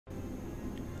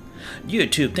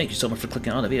YouTube, thank you so much for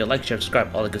clicking on the video. Like, share,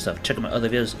 subscribe, all the good stuff. Check out my other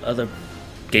videos, other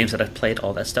games that I've played,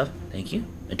 all that stuff. Thank you.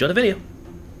 Enjoy the video.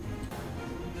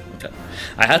 Okay.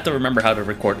 I have to remember how to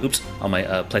record, on my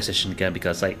PlayStation again,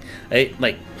 because I'm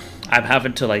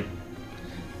having to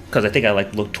because I think I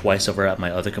looked twice over at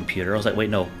my other computer. I was like, wait,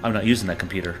 no, I'm not using that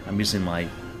computer. I'm using my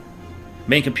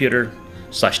main computer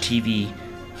 / TV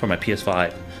for my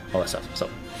PS5, all that stuff. So,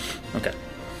 okay.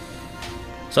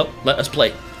 So let us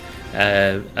play.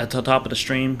 At the top of the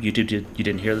stream, you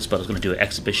didn't hear this, but I was going to do an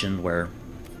exhibition where.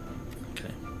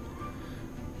 Okay.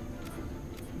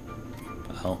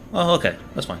 Oh, okay,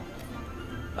 that's fine.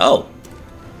 Oh,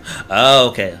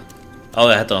 okay. Oh,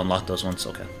 I had to unlock those ones.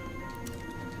 Okay.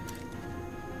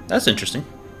 That's interesting.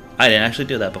 I didn't actually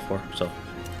do that before, so.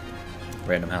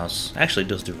 Random house. Actually,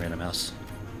 does do random house.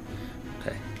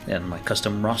 Okay. And my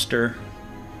custom roster.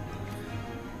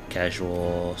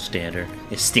 Casual, standard.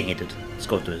 It's standard. Let's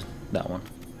go through that one.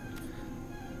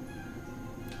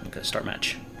 Okay, start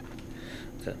match.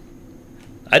 Okay.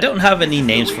 I don't have any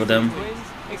names for them.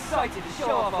 Excited to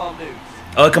show off our moves.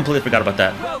 Oh, I completely forgot about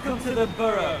that. Welcome to the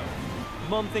burrow.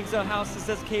 Mom thinks our house is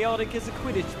as chaotic as a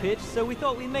Quidditch pitch, so we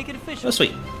thought we'd make it official. Oh,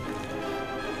 sweet.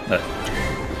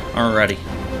 Alrighty.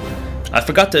 I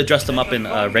forgot to dress them up in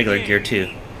regular gear too.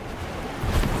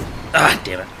 Ah,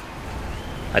 damn it.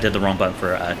 I did the wrong button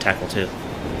for tackle too. The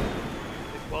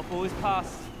quaffle is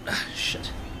passed. Ah,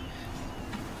 shit.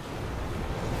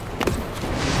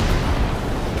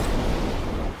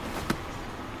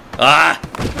 Ah!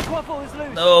 The quaffle is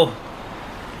loose. No!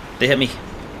 They hit me.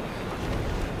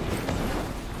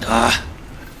 Ah!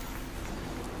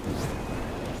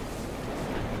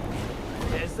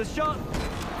 Here's the shot.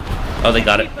 Oh, they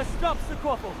got it. Keeper stops the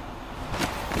quaffle.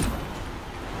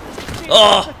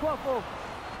 Oh! The quaffle.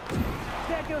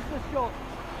 There goes the shot.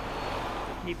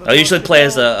 I usually play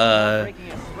as a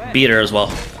beater as well.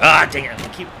 Ah, dang it. I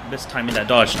keep mistiming that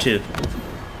dodge too.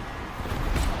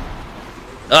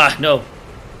 Ah, no.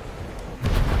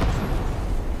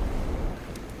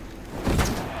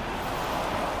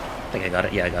 I think I got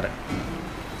it. Yeah, I got it.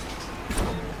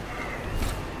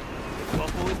 The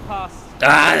quaffle is passed.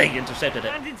 Ah, they intercepted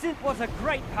it. And it's in. What a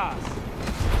great pass.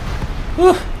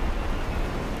 Whew.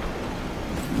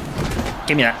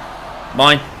 Give me that.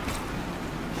 Mine.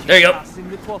 There you go. Passing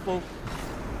the quaffle.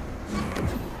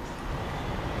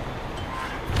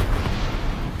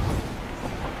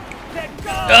 Let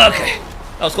go. Okay.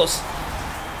 That was close.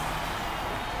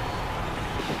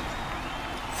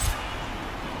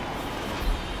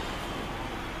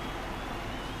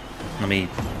 Let me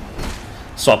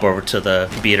swap over to the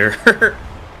beater.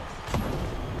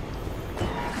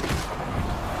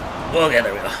 Okay,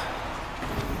 there we go.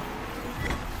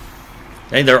 I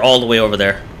think they're all the way over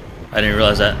there. I didn't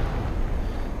realize that.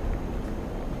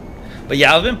 But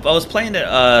yeah, I was playing it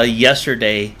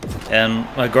yesterday, and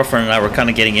my girlfriend and I were kind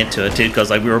of getting into it too, because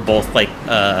we were both really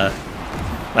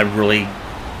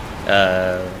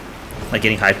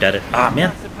getting hyped at it. Ah, man.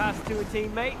 That's a pass to a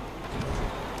teammate.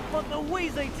 But the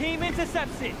Weasley team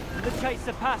intercepts it. The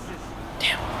chaser passes.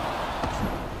 Damn.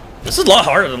 This is a lot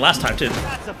harder than last time too.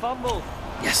 That's a fumble.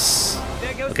 Yes.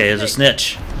 There goes Okay, the there's a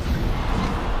snitch.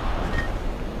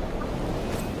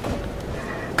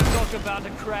 Talk about a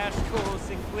crash course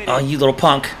in Quidditch. Oh, you little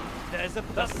punk. There's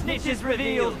the snitch is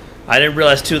revealed. I didn't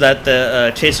realize too that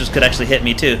the chasers could actually hit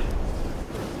me too.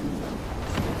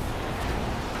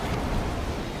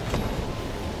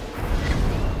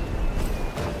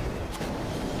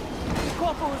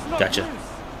 Quaffle is not Gotcha. loose.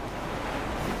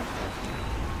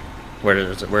 Where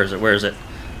is it? Where is it? Where is it?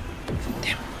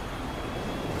 Damn.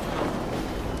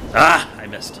 Ah, I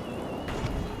missed.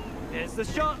 Here's the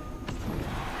shot.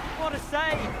 What a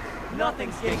save.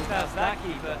 Nothing's getting past that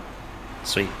keeper.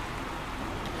 Sweet.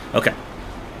 Okay.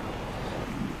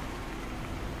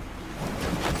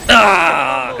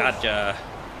 Ah, gotcha.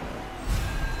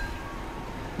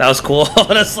 That was cool,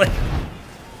 honestly.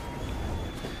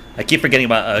 I keep forgetting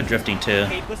about drifting too.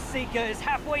 Keeper Seeker is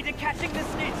halfway to catching the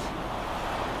snitch.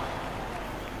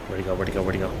 Where'd he go? Where'd he go?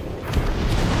 Where'd he go?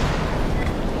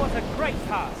 What a great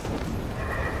pass.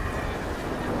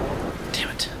 Damn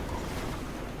it.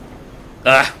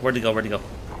 Ah, where'd he go? Where'd he go?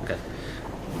 Okay.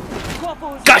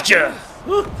 Quaffle is Gotcha!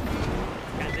 Woo.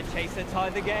 Can the chaser tie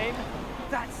the game?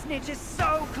 That snitch is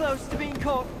so close to being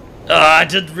caught. I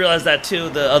did realize that too.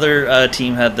 The other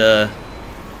team had the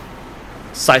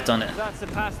sights on it. That's a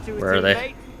pass to a Where are they?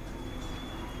 teammate.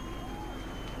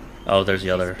 Oh, there's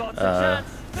the other. Spots a chance.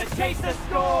 The chaser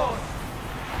scores.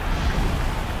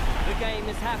 The game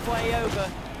is halfway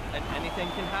over, and anything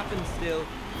can happen still.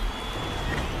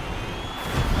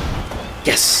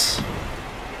 Yes!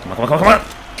 Come on, come on, come on, come on!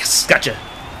 Yes, gotcha!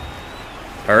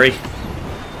 Hurry.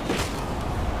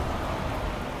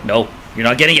 No, you're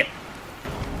not getting it.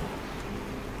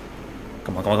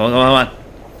 Come on, come on, come on, come on.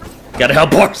 Gotta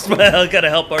help our, gotta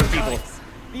help our people.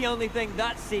 The only thing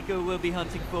that Seeker will be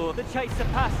hunting for, the chaser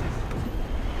passes.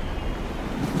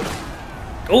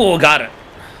 Oh, got it.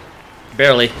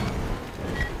 Barely.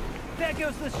 There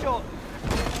goes the shot.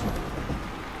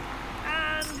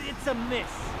 And it's a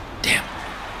miss. Damn.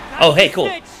 That's Oh, hey, the cool.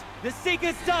 snitch. The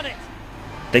Seeker's done it.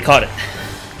 They caught it.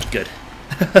 Good.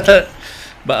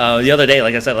 But the other day,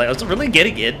 like I said, like I was really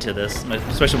getting into this,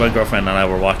 especially my girlfriend and I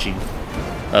were watching.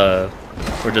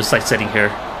 We're just like sitting here.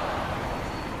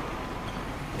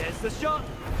 There's the shot.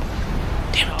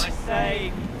 Damn it. Nice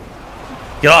save.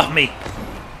 Get off me!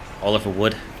 Oliver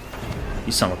Wood.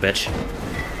 You son of a bitch.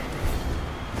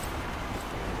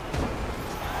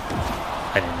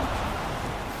 I didn't know.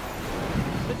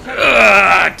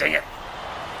 Ugh, dang it.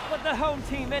 But the home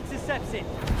team intercepts it.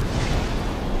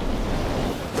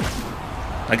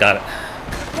 I got it.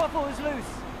 The quaffle is loose.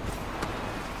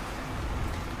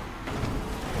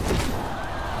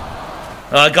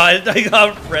 Oh, I got it. I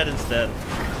got red instead.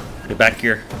 Get back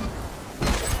here.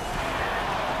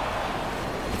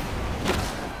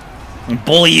 And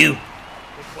bully you.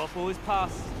 The quaffle is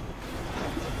passed.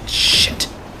 Shit.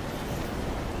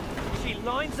 She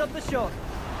lines up the shot.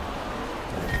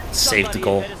 Save the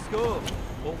goal. Somebody better score,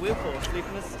 or we'll force leave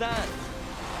from the stand.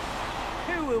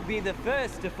 Who will be the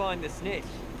first to find the snitch?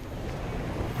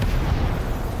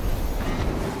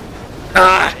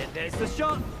 Ah! And there's the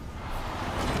shot.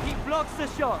 He blocks the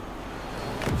shot.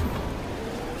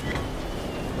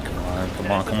 Come on,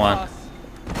 come on, There's the come on. pass.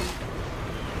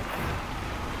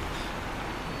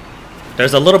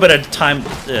 There's a little bit of time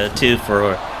too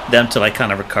for them to like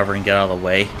kind of recover and get out of the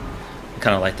way.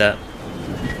 Kind of like that.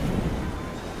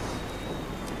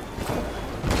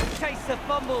 Chaser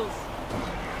fumbles.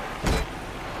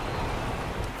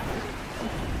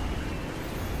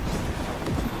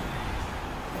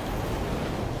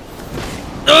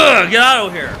 Ugh! Get out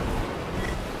of here!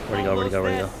 Where'd he go? Where'd he go?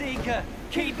 Where'd he go? Almost there, Seeker.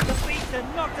 Keep the beat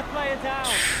and knock the player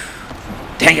down.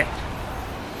 Dang it!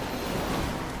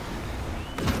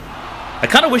 I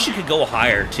kind of wish you could go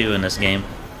higher too in this game.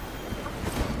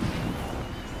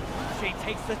 She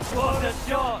takes the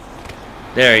shot.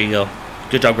 There you go.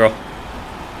 Good job, girl.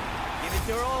 Give it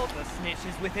to her all. The snitch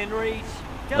is within reach.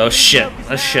 Oh shit!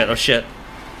 Oh shit! Oh shit!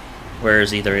 Where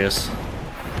is he? There he is.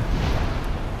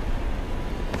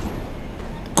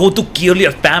 Go to kill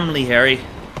your family, Harry.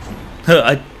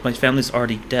 My family's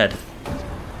already dead.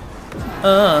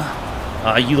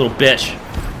 You little bitch.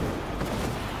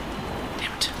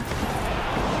 Damn it.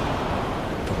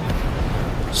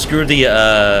 Screw the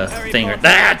thing.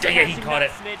 Ah, dang it! He caught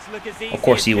it. Of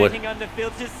course he would. Shit.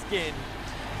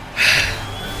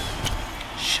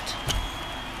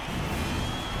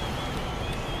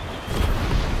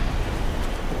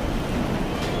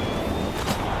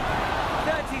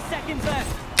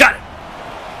 Got it!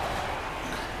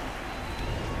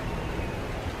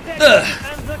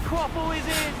 And the quaffle is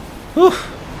in. Whew.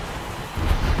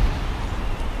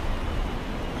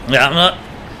 Yeah,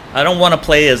 I don't want to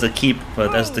play as the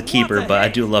keeper, but I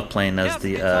do love playing as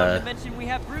the We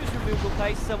have bruise removal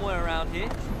place somewhere around here.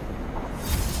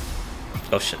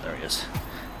 Oh shit, there he is.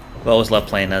 I always love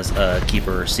playing as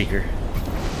keeper or seeker.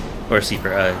 Or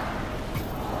seeker,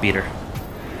 beater.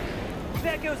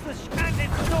 There goes the and it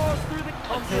soars through the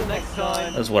until next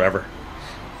time. That's whatever.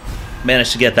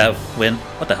 Managed to get that win.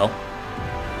 What the hell?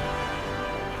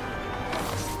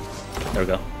 There we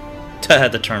go. I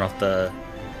had to turn off the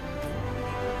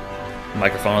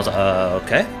microphone. I was like,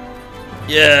 okay.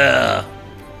 Yeah!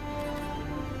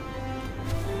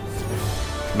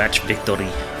 Match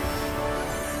victory.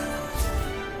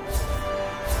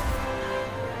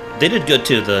 They did good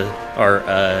too, our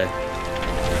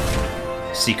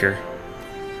Seeker.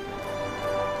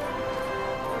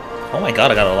 Oh my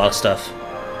god, I got a lot of stuff.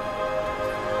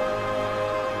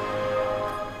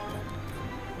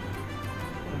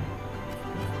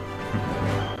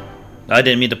 I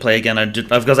didn't mean to play again. I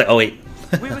was like, oh wait.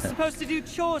 We were supposed to do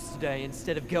chores today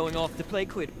instead of going off to play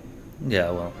Quidditch.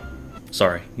 Yeah, well,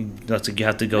 sorry. You have to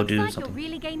go Looks do like something. You'll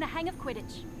really gain the hang of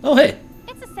Quidditch. Oh hey.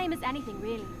 It's the same as anything,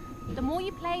 really. The more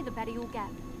you play, the better you'll get,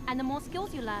 and the more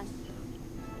skills you learn.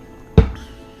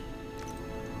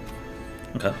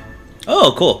 Okay.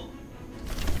 Oh, cool.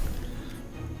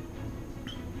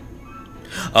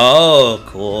 Oh,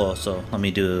 cool. So let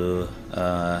me do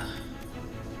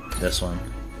this one.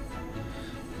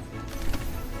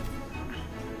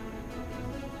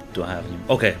 Do I have any?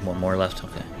 Okay, one more left.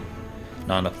 Okay.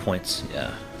 Not enough points.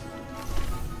 Yeah.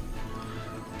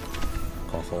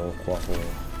 Quaffle, quaffle.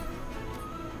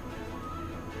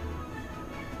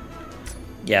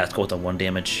 Yeah, let's go with the 1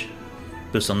 damage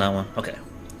boost on that one. Okay.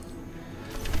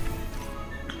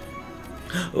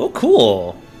 Oh,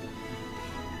 cool.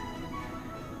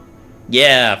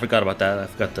 Yeah, I forgot about that. I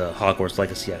forgot the Hogwarts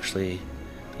Legacy actually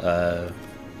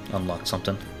unlocked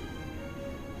something.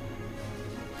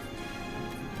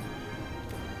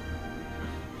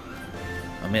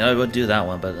 I mean, I would do that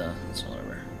one, but it's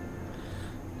whatever.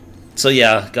 So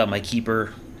yeah, got my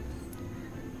keeper,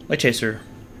 my chaser,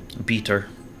 beater,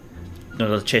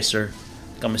 another chaser,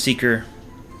 got my seeker,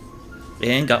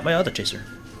 and got my other chaser.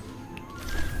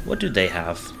 What do they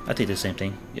have? I think the same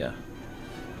thing. Yeah.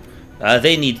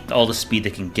 They need all the speed they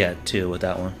can get too with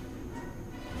that one.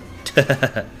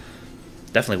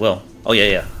 Definitely will. Oh yeah,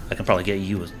 yeah. I can probably get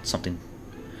you with something.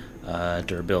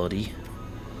 Durability.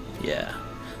 Yeah.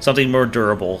 Something more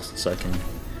durable so I can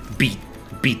beat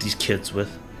these kids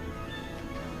with.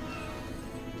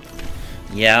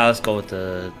 Yeah, let's go with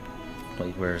the...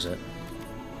 Wait, where is it?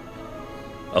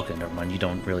 Okay, never mind. You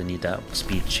don't really need that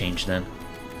speed change then.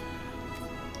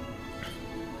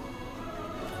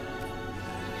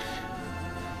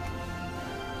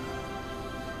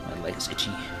 My leg's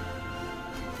itchy.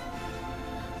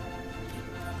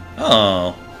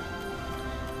 Oh.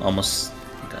 Almost...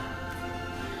 Okay.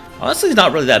 Honestly, it's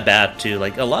not really that bad, too.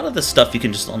 Like, a lot of the stuff you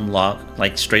can just unlock,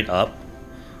 like, straight up.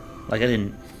 Like, I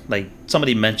didn't... Like,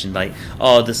 somebody mentioned, like,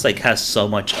 oh, this, like, has so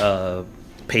much, not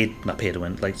pay to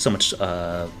win, like, so much,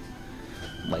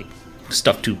 like,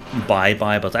 stuff to buy,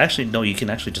 but actually, no, you can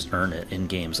actually just earn it in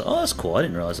games. Oh, that's cool. I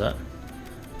didn't realize that.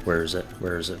 Where is it?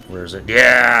 Where is it? Where is it?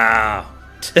 Yeah!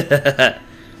 I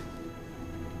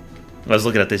was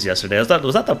looking at this yesterday. Was that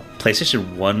the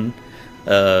PlayStation 1,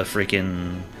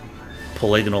 freaking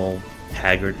polygonal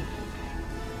haggard?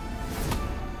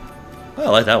 Oh, I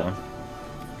like that one.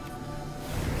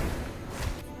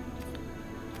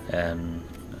 And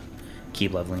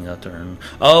keep leveling up to earn.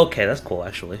 Oh, okay, that's cool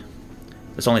actually.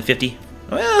 It's only 50.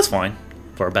 Oh, yeah, that's fine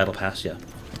for a battle pass. Yeah.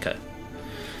 Okay.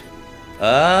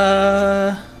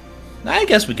 I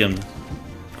guess we can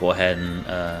go ahead and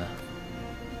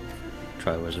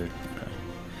try wizard. Okay.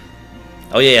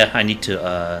 Oh yeah, I need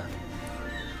to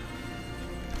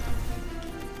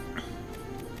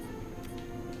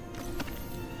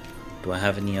do I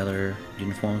have any other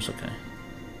uniforms? Okay.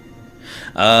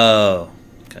 Oh.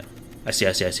 Okay. I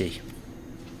see.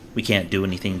 We can't do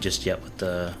anything just yet with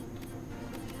the...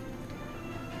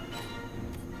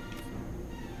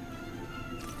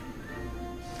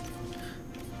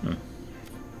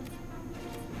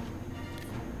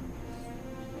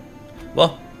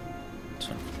 Well,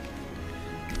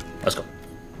 let's go.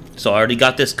 So I already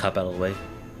got this cup out of the way.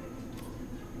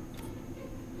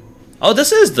 Oh,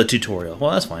 this is the tutorial.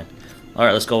 Well, that's fine.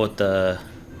 Alright, let's go with the...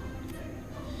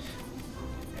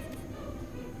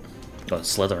 Oh,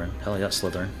 Slytherin. Hell yeah,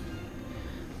 Slytherin.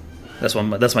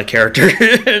 That's my character.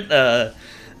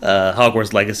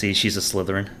 Hogwarts Legacy, she's a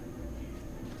Slytherin.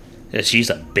 Yeah, she's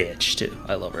a bitch, too.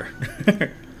 I love her.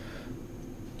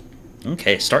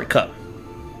 Okay, start cup.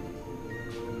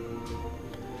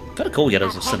 Kinda cool we get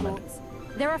as a cinnamon.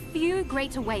 There are few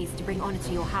greater ways to bring honor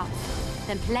to your house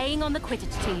than playing on the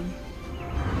Quidditch team.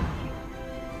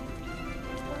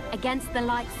 Against the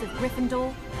likes of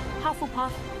Gryffindor,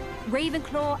 Hufflepuff,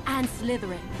 Ravenclaw, and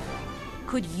Slytherin.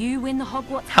 Could you win the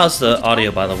Hogwarts? How's the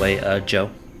audio, by the way,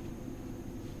 Joe?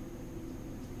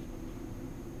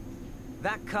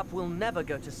 That cup will never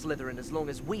go to Slytherin as long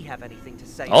as we have anything to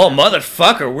say. Oh,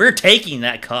 motherfucker, we're taking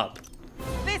that cup.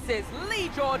 This is Lee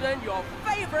Jordan, your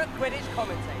favorite Quidditch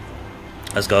commentator.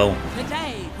 Let's go.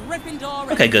 Today,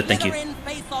 Gryffindor Okay, good, thank you. Slytherin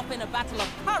face off in a battle of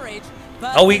courage.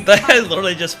 Oh, I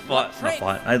literally just fought. Not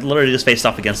fought. I literally just faced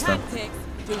off against them. Tactics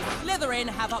do Slytherin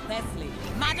have up their sleeve?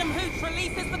 Madam Hooch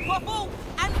releases the quaffle,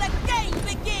 and the game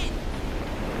begins.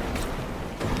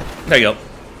 There you go.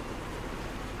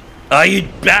 Oh, you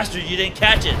bastard! You didn't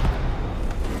catch it.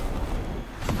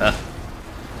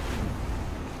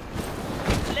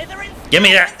 Give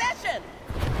me that. Possession.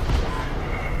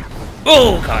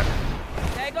 Oh God.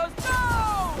 There goes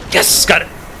go! Yes, got it.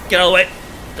 Get out of the way.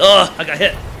 Oh, I got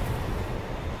hit.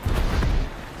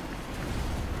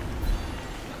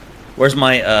 Where's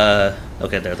my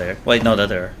Okay, they're there. Wait, no, they're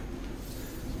there.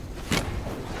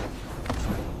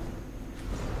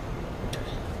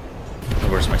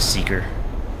 Where's my seeker?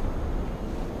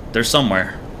 They're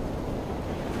somewhere.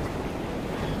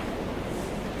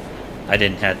 I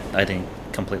didn't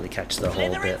completely catch the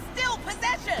whole bit. Still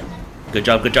possession. Good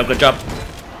job. There's a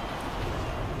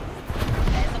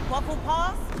quaffle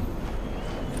pass.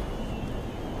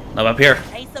 I'm up here.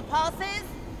 Chaser passes.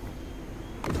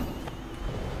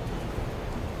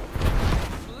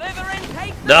 Slytherin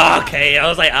takes the Okay, I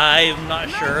was like, I'm not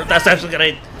sure if that's actually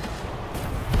gonna,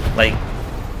 like,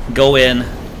 go in.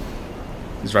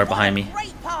 He's right behind me.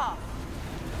 Great pass.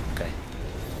 Okay.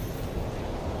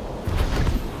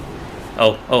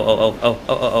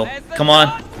 Oh. Come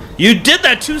on. You did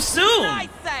that too soon! Nice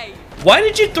save. Why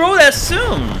did you throw that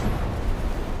soon?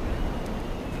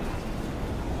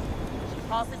 She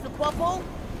passes the quaffle.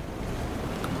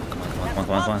 Come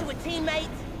on. To a teammate.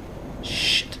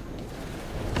 Shit.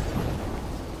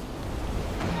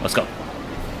 Let's go.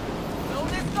 Will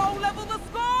this goal level the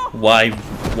score? Why?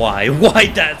 Why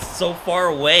that's so far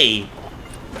away?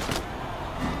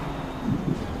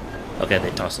 Okay,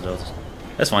 they tossed it over.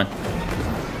 That's fine.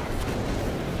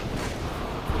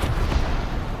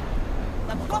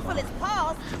 The quaffle is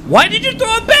passed. Why did you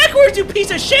throw it backwards, you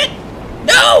piece of shit?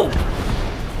 No!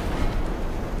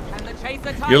 And the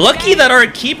chaser ties You're lucky again. that our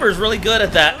keeper's really good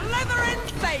at that. Slytherin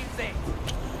saves it.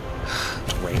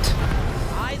 Wait.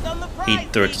 Eyes on the prize. He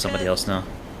threw it to somebody else now.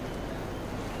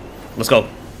 Let's go.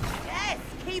 Yes,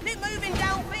 keep it moving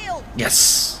downfield.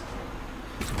 Yes.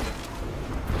 It's a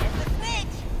snitch,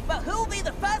 but who'll be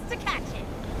the first to catch it?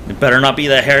 It better not be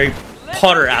that Harry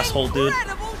Potter asshole, dude.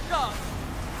 Incredible shot.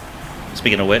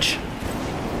 Speaking of which.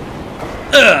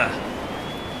 Ugh.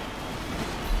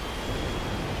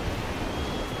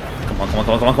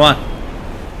 Come on.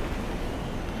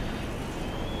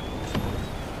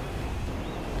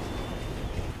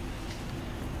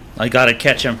 I gotta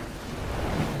catch him.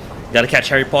 Gotta catch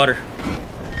Harry Potter.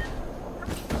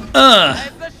 There's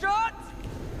the shot.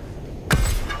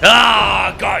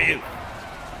 Ah, got you.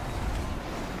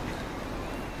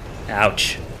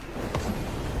 Ouch.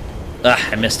 Ah,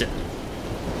 I missed it.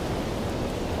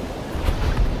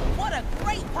 What a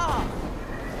great pass.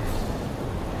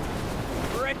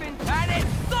 Griffin Panic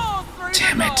soars through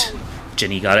Damn the it. goal.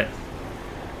 Jenny got it.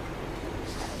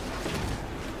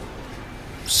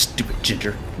 Stupid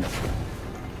Ginger.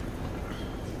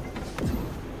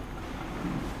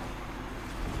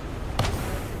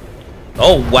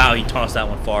 Oh, wow, he tossed that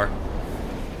one far.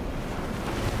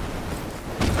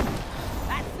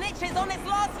 That snitch is on its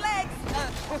last legs.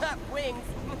 Wings.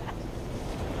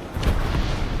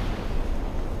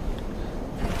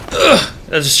 Ugh,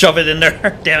 let's just shove it in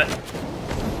there. Damn it.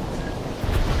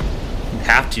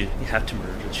 You have to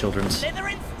murder the children's.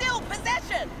 Slytherin still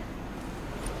possession.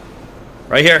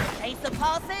 Right here. Chaser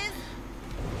passes.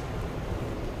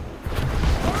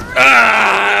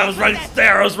 Ah, I was right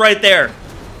there.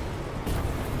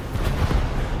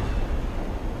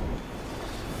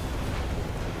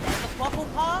 There's the quaffle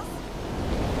pass.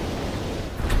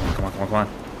 Come on.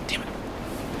 Damn it.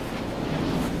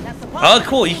 That's the pass Oh, to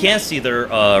cool. the You can't teammate. see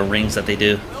their rings that they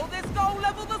do. Will this goal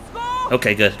level the score?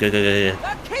 Okay, good. The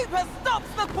keeper stops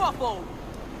the quaffle.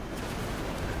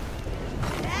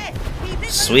 Yes, keep it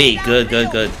Sweet. moving Good.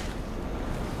 downfield.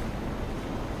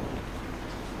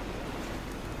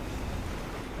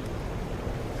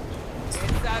 It's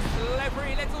a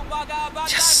slippery little bugger,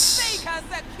 but Yes. the seeker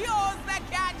secures the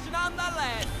catch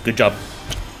nonetheless. Good job.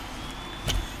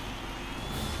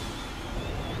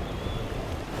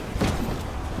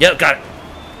 Yep, got it.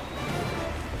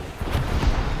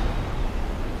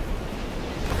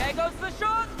 There goes the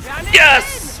shot. And it's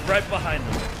Yes! Right behind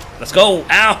him. Let's go.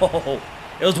 Ow!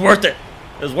 It was worth it.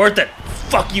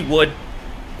 Fuck you, Wood.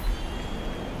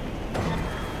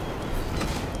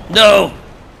 No!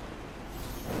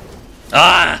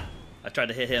 Ah! I tried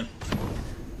to hit him. in.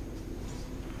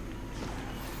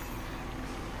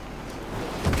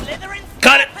 Slytherin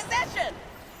Got it. possession.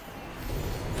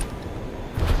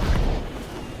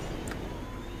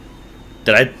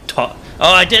 Did I toss?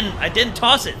 Oh, I didn't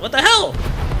toss it. What the hell?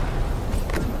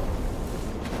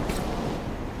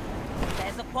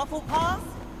 There's a quaffle pass.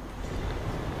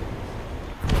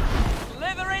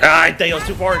 Slytherin. Ah, I think it was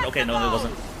too far. Okay, no, it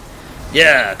wasn't.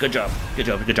 Yeah, good job.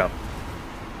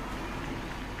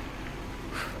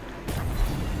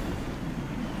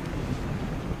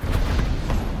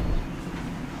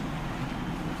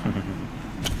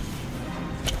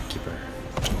 Keeper.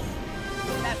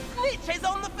 The snitch is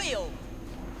on the field.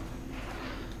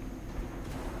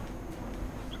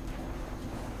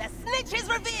 The snitch is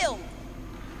revealed.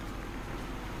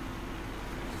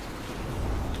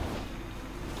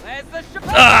 There's the shot.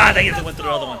 Ah, dang it, they went through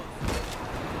the other one.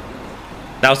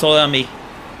 That was totally on me.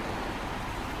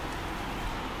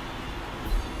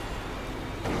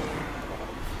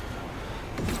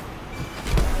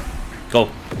 Go.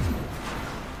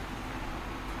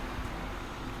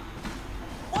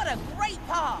 What a great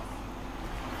pass.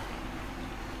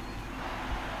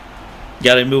 You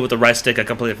gotta move with the right stick. I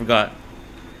completely forgot.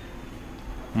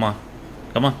 Come on.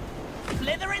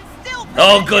 Slytherin still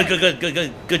Oh, good, good, good, good,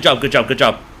 good. Good job, good job, good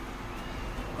job.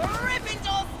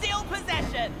 Gryffindor steal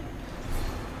possession.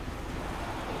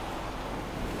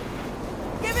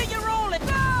 Give it your all.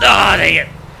 Ah, dang it.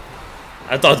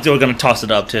 I thought they were going to toss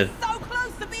it up, too. So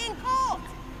close to being caught.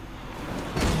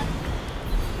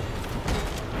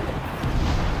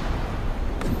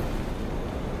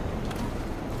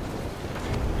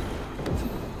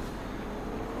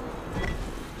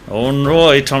 Oh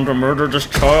no, time to murder this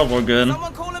child again.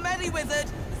 Someone call a Medley Wizard.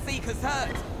 The Seeker's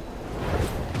hurt.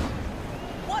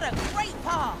 What a great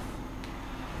pass.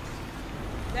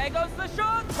 There goes the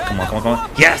shot. Come on, come on, come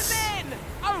on. Yes! In.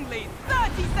 Only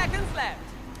 30 seconds left.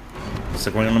 Looks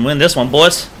like we're gonna win this one,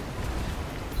 boys.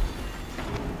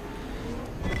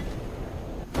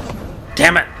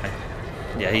 Damn it!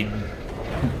 Yeah, he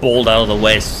bowled out of the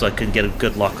way so I couldn't get a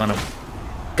good lock on him.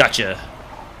 Gotcha.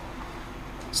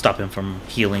 Stop him from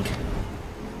healing.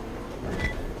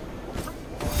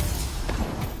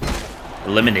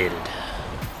 Eliminated.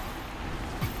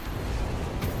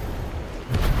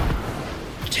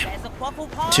 There's a quaffle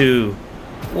pass. 2,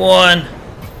 1.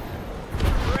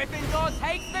 Gryffindor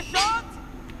takes the shot.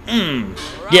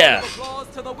 Yeah. Applause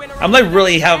to the winner I'm of like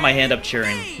really the having my game. hand up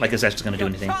cheering, like it's actually gonna do Your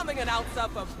anything. charming announcer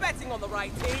for betting on the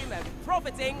right team and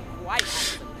profiting quite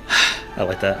handsomely. I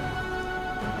like that.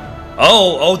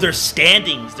 Oh, there's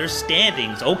standings. There's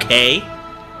standings. Okay.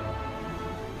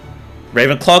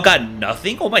 Ravenclaw got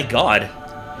nothing? Oh my god.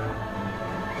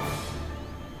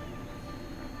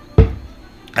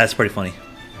 That's pretty funny.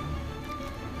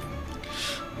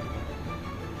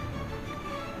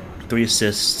 3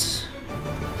 assists.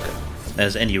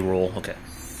 As any roll. Okay,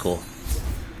 cool.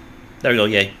 There we go,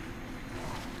 yay.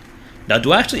 Now,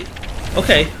 do I actually...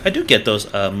 Okay, I do get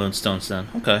those moonstones then.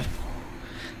 Okay.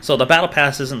 So the battle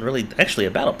pass isn't really actually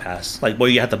a battle pass, like where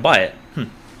you have to buy it.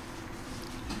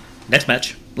 Next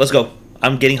match. Let's go.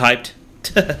 I'm getting hyped.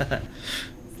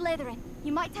 Slytherin,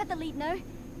 you might have the lead now,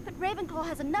 but Ravenclaw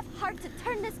has enough heart to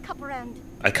turn this cup around.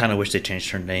 I kind of wish they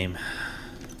changed her name.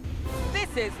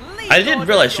 This is I didn't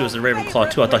realize she was a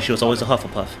Ravenclaw too. I thought she was always a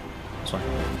Hufflepuff. That's fine.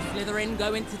 Slytherin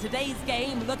go into today's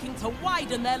game looking to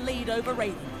widen their lead over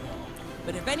Ravenclaw.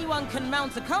 But if anyone can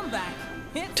mount a comeback,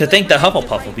 it's To think that the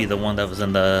Hufflepuff will be the one that was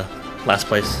in the last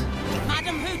place.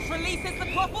 Madam Hooch releases the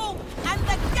quaffle, and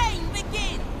the game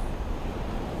begins.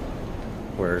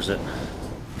 Where is it?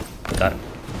 Got it.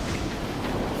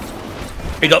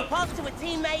 Here you go. Pass to a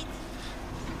teammate.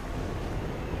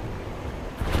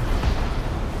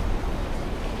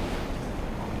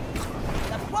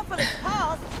 The quaffle is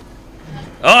passed.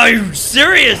 Oh, are you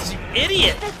serious? You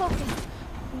idiot! Stay focused.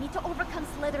 We need to overcome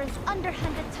Slytherin's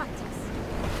underhanded tactics.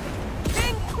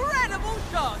 Incredible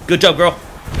shot. Good job, girl.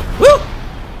 Woo!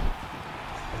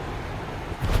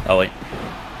 Oh, wait.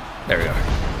 There we are.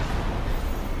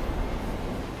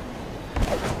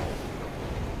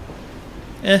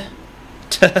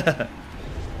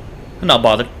 I'm not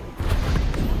bothered.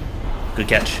 Good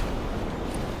catch.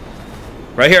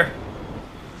 Right here.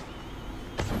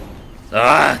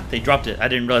 Ah, they dropped it. I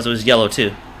didn't realize it was yellow,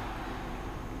 too.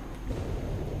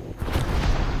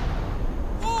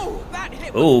 Ooh, that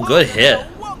hit Ooh, was good harder hit. than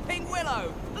a whopping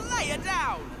willow. Lay her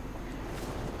down.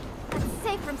 That's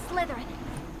safe from Slytherin.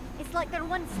 It's like they're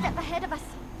one step ahead of us.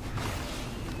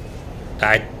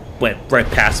 I went right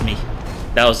past me.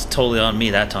 That was totally on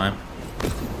me that time.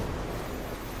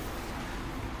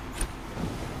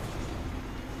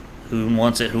 Who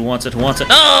wants it? Who wants it? Who wants it?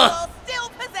 Ah! Still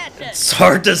possession. It's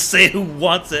hard to say who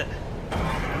wants it.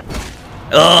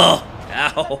 Oh!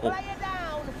 Ow! Lay her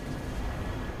down.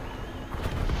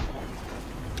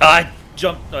 I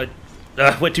jumped.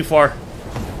 Went too far.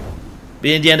 But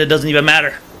in the end, it doesn't even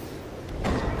matter.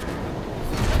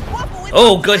 Quaffle is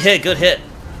Oh, good hit, good hit.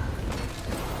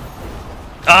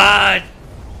 Ah!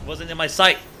 Wasn't in my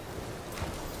sight.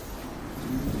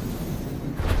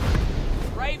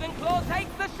 Ravenclaw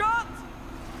takes the shot.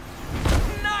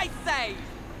 Nice save.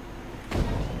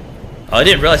 Oh, I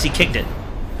didn't realize he kicked it.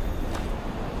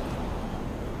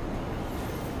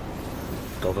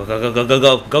 Go, go, go, go, go, go,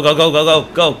 go, go, go, go, go, go,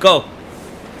 go, go.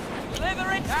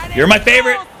 Slytherin, and You're my it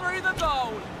favorite. falls through the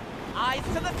goal. Eyes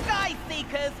to the sky,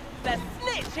 Seekers. The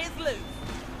snitch is loose.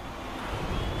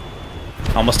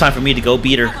 Almost time for me to go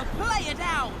beat her. Have a player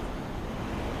down.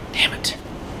 Damn it.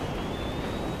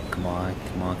 Come on,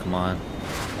 come on, come on.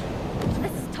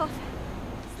 This is tough.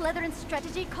 Slytherin's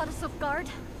strategy caught us off guard.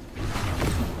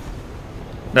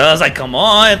 No, I was like, come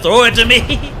on, throw it to me.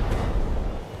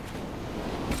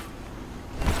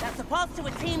 That's a pass to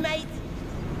a teammate.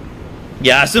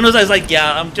 Yeah, as soon as I was like,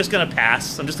 yeah, I'm just gonna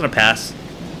pass. I'm just gonna pass.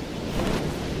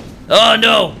 Oh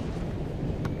no!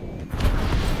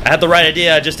 I had the right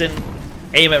idea, I just didn't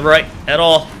aim it right at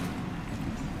all.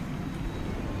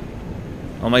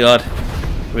 Oh my god.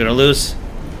 We're gonna lose.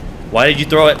 Why did you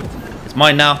throw it? It's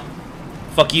mine now.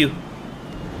 Fuck you.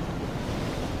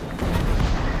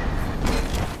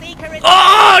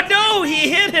 Oh no!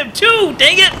 He hit him too!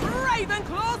 Dang it!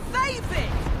 Ravenclaw saves it!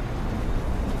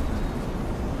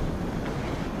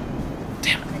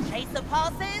 Damn it. The chaser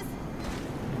passes.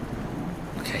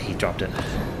 Okay, he dropped it.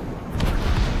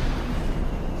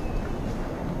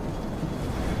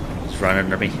 He's running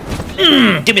under me.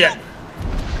 Give me that!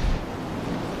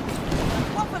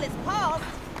 Quaffle is passed.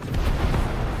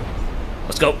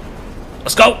 Let's go!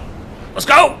 Let's go! Let's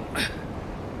go!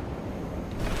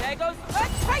 There goes the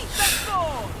chaser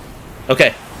sword.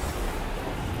 Okay.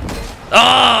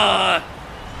 Ah!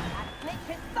 Snitch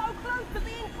is so close to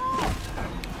being caught.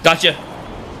 Gotcha!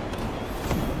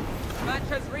 Match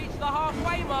has reached the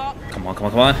halfway mark. Come on, come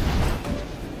on, come on.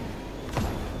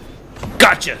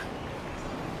 Gotcha!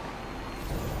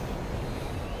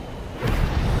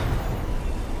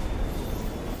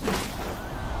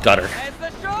 Got her. There's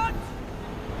the shot.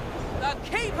 The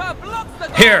keeper blocks the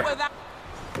goal Here. without...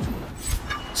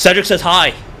 Cedric says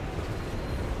hi.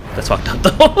 That's fucked up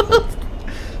though.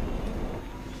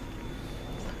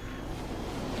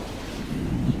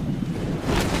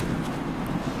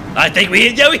 I think we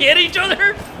hit each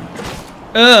other.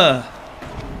 The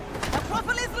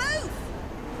quaffle is loose.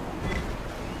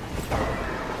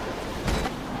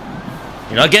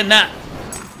 You're not getting that.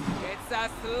 It's a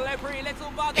slippery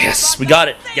little bugger. Yes, but we got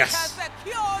the it. seeker Yes.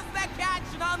 secures the catch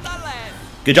nonetheless.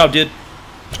 Good job, dude.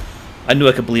 I knew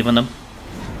I could believe in them.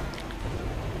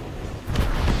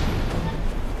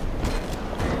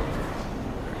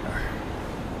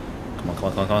 Come on, come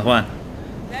on, come on, come on, come on.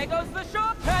 There goes the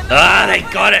shot. And the Ah, they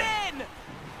quaffle got is it. in.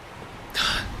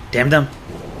 Damn them.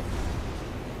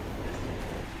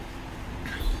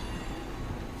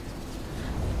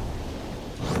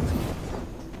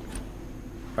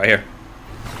 Right here.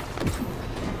 The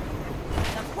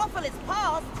quaffle is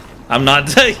passed. I'm not.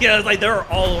 Yeah, it's like they're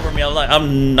all over me.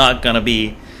 I'm not gonna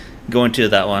be going to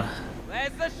that one.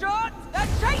 There's the shot. The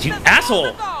chaser You scores asshole.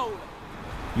 the goal.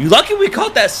 You lucky we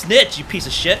caught that snitch, you piece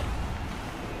of shit.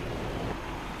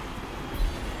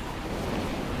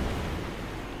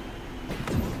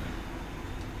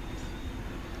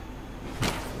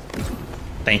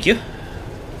 Thank you.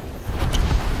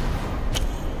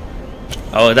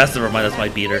 Oh, that's my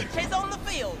beater. Quidditch is on the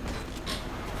field.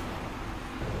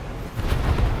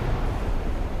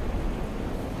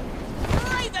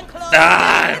 Ravenclaw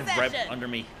Ah, in right possession. under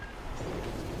me.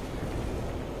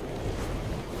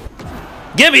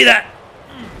 Give me that!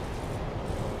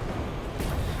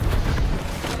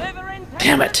 Slytherin takes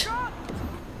Damn the it. shot.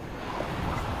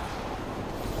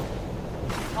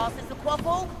 Passes the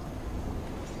quaffle.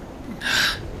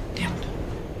 Damn it.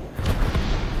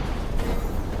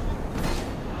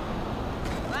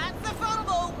 That's a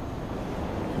fumble.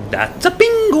 That's a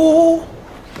bingo!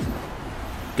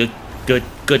 Good, good,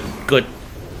 good, good.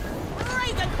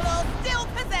 Ravenclaw still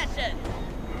possession.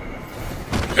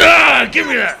 Ah, give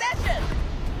me that! Possession.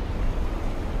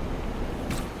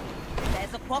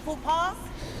 There's a quaffle pass.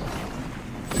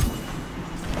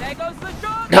 There goes the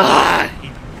shot. Ah! He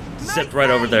zipped right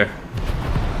over there.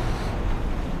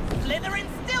 Slytherin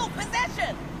still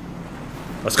possession.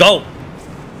 Let's go!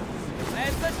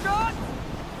 There's the shot.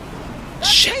 The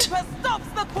Shit. keeper stops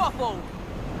the quaffle.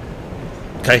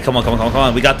 Okay, come on, come on, come on, come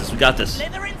on. We got this, we got this.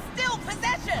 Slytherin still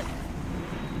possession.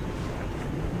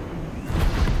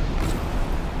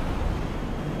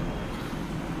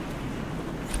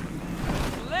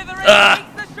 Slytherin Ah.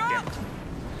 takes the shot.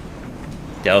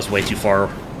 That was way too far.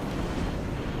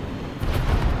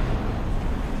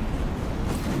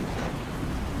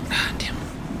 Ah, damn.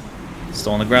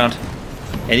 Still on the ground.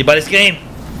 Anybody's game.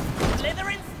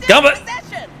 Slytherin still Dump it.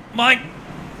 possession. Mine.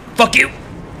 Fuck you.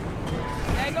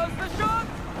 There goes the shot.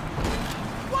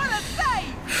 What a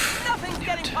save! Nothing's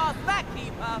getting past that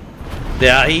keeper.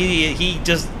 Yeah, he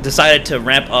just decided to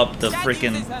ramp up the That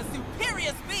freaking. uses her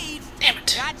superior speed. Damn it.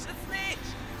 Catch the snitch.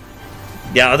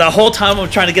 Yeah, the whole time I'm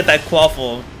trying to get that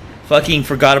quaffle, fucking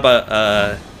forgot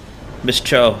about Miss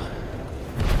Cho.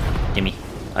 Gimme.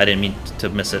 I didn't mean to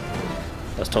miss it.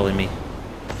 That was totally me.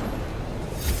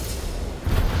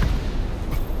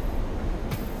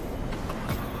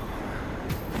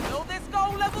 Will this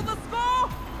goal level the score?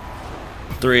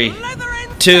 3,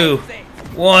 Slytherin 2, takes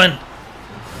it. 1.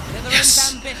 Slytherin's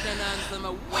Yes. ambition earns them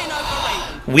a win over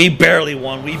Ravenclaw. We barely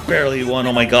won. We barely won.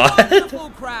 Oh my god. Wonderful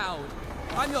crowd.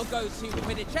 I'm your go-to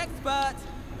Quidditch expert,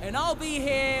 and I'll be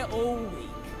here all week.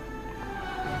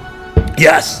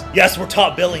 Yes. Yes, we're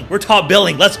top billing. We're top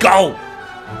billing. Let's go.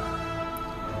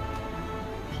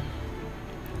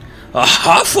 A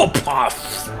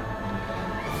Hufflepuff!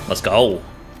 Let's go.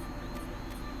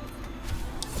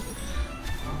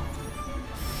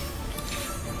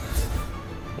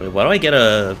 Wait, why do I get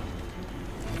a...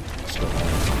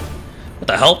 What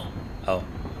the hell? Oh.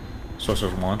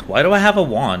 Sorcerer's Wand. Why do I have a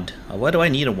wand? Why do I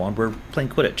need a wand? We're playing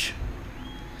Quidditch.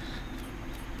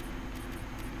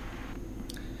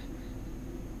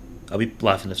 I'll be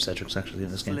laughing if Cedric's actually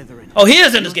in this game. Slytherin. Oh, he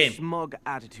is in this Your game! smug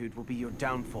attitude will be your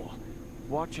downfall.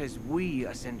 Watch as we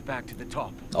ascend back to the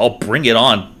top. Oh, bring it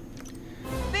on.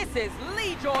 This is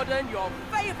Lee Jordan, your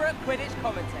favorite Quidditch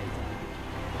commentator.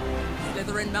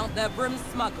 Slytherin mount their brooms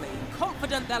smugly,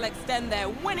 confident they'll extend their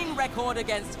winning record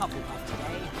against Hufflepuff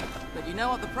today. But you know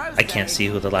what the pros I can't say? see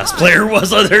who the last player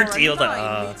was on their team. The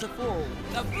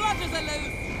bludgers are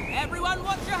loose. Everyone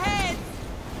watch your heads.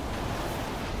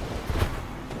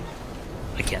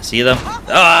 I can't see them. Hufflepuff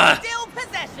Ah! still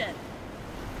possession.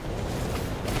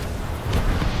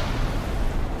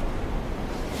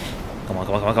 Come on,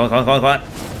 come on, come on, come on, come on, come on.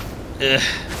 Ugh.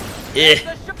 Eh.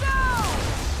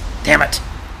 Damn it.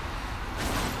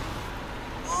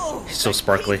 Ooh, He's so the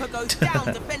sparkly. keeper goes down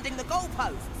defending the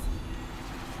goalposts.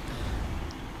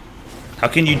 How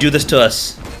can you do this to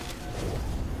us?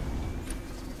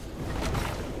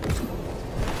 The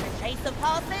chaser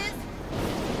passes.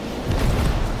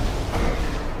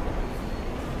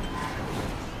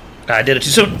 I did it too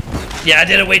soon. Yeah, I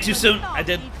did it way too soon. I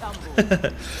did.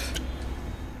 There's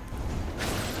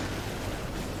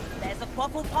a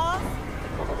quaffle pass.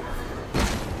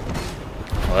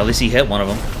 Well, at least he hit one of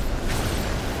them.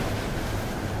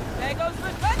 There goes the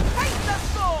chaser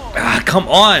score. Ah, come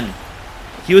on.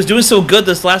 He was doing so good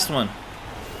this last one.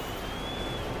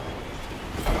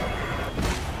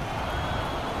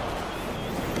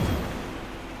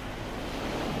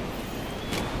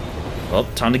 Well,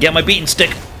 time to get my beating stick.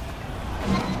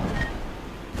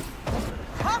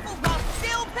 Hufflepuff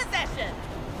still possession.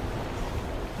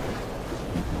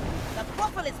 The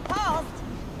quaffle is passed.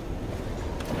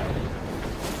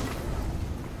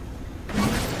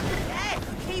 Yes,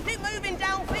 keep it moving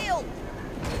downfield.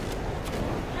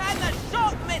 And the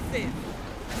shot misses.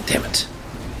 Damn it.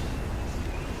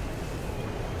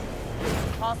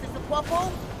 Passes the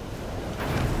quaffle.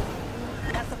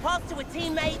 That's a pass to a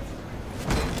teammate.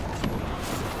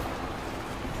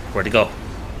 Where'd he go?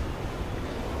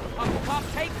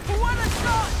 Hufflepuff takes one a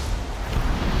shot.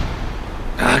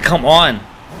 Ah, come on.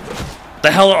 What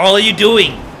the hell are all of you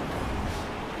doing?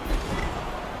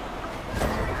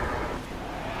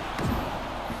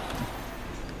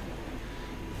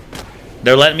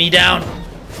 They're letting me down. The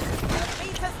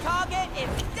beater's target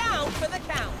is down for the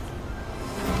count.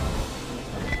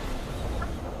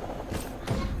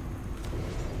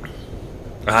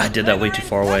 Ah, I did that way too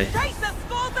far away. The chaser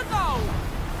scores a goal.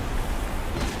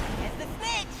 It's the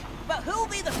snitch, but who'll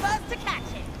be the first to catch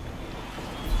it?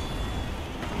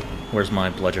 Where's my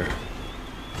bludger?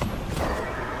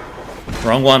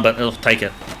 Wrong one, but it'll take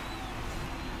it.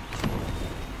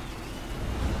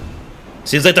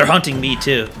 Seems like they're hunting me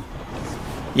too.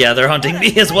 Yeah, they're hunting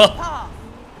me as well. Pass.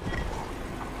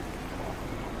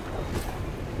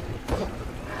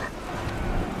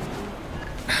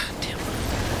 Damn.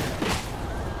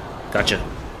 Gotcha.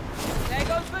 There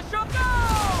goes the shot.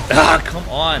 Goal! Ah, come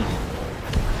on.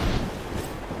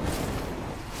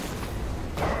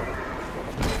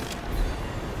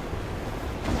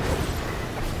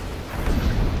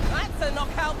 That's a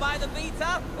knockout by the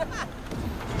beater.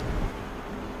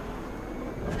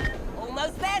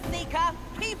 Almost there, Seeker.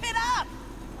 Keep it up.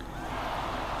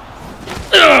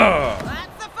 Ugh.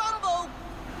 That's a fumble.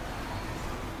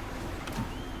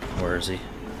 Where is he?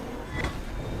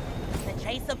 The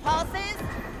chaser passes.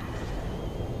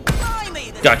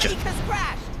 Blimey, the Gotcha. Seeker's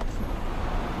crashed.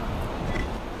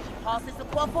 She passes the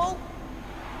quaffle.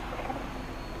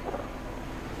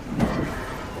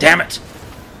 Damn it.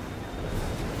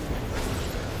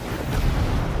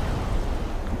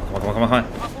 Come on, come on, come on, come on.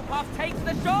 Hufflepuff takes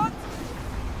the shot.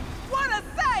 What a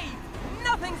save!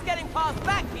 Nothing's getting past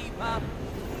Backkeeper.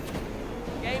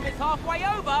 Game is halfway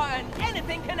over and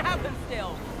anything can happen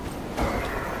still.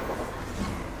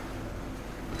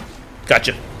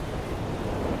 Gotcha.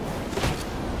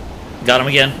 Got him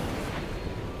again.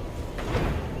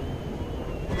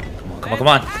 Come on, come on, come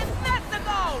on. And that's a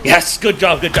goal! Yes, good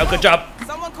job, good job, good job.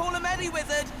 Someone call a Medi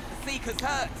Wizard. The Seeker's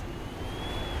hurt.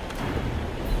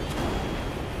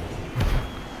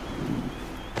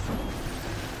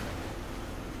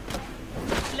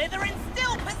 Slytherin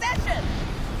still possession.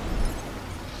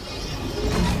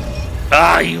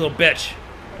 Ah, you little bitch.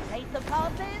 The chaser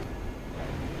passes.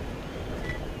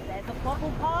 There's a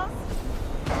bobble pass.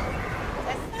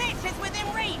 The snitch is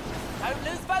within reach. Don't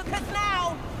lose focus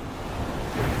now.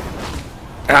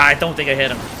 Ah, I don't think I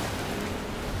hit him.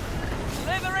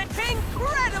 Slytherin's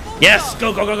incredible Yes! shot.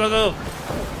 Go, go, go, go, go!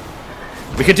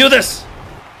 We can do this!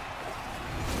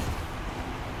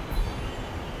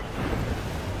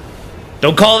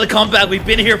 Don't call it a comeback. We've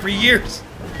been here for years.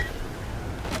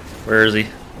 Where is he?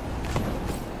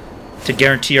 To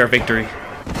guarantee our victory.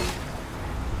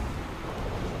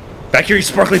 Back here, you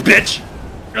sparkly bitch!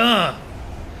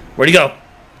 Where'd he go?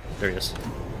 There he is.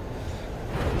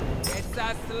 It's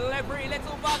a slippery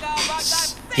little bugger,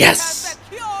 but the Yes!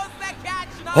 secures the catch.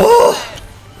 Oh!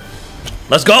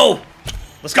 Let's go!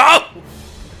 Let's go!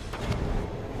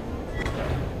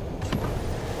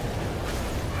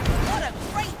 What a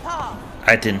great pass!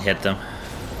 I didn't hit them.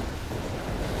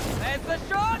 There's the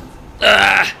shot.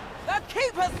 Ah! The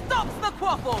keeper stops the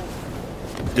quaffle.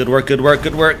 Good work, good work,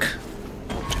 good work.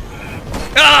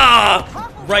 Ah!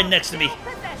 Right next to me.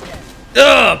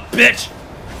 Ugh, bitch!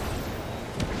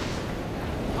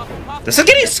 This is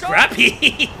getting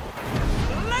scrappy!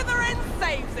 Slytherin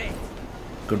saves it.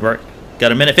 Good work.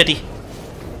 Got a minute 50.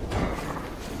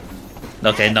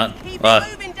 Okay, not. Keep it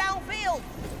moving downfield.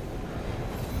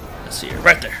 Let's see here.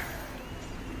 Right there.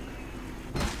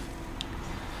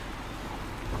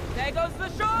 There goes the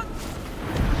shot.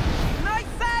 Nice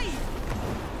save.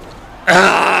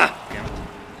 Ah!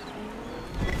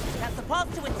 That's the pass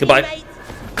to a Goodbye. teammate.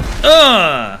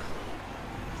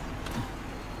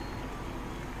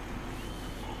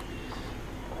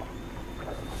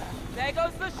 There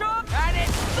goes the shot, and it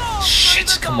soars Shit!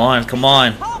 through the Come goal. on, come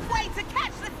on. Halfway to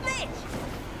catch the snitch.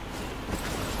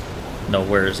 No,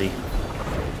 where is he?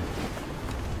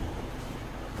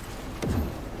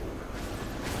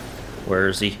 Where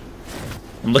is he?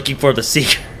 I'm looking for the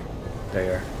seeker. There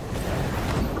you are.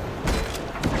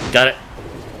 Got it.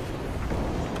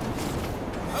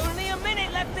 Only a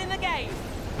minute left in the game.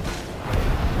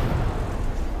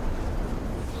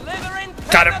 Slytherin.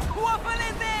 Got him. The quaffle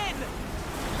is in.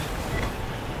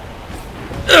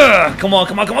 Ugh! Come on,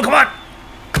 come on, come on, come on!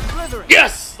 Slytherin.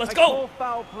 Yes! Let's I go! call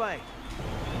foul play.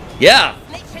 Yeah!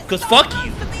 Snitch is Because so fuck close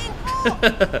you! to being caught.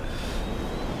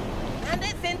 And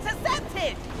it's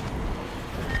intercepted.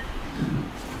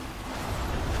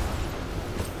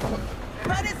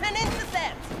 But it's an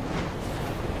intercept.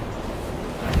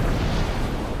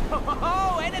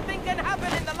 Oh, anything can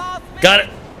happen in the last minute. Got it!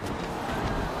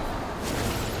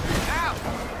 Ow.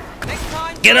 Next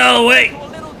time, Get out of the way! do a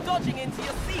little dodging into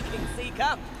your seeking,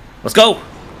 seeker. Let's go!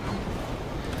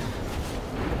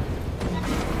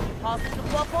 Pass it to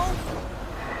Waffle.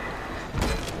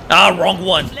 Ah, wrong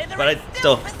one! Slytherin But I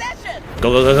still. possession.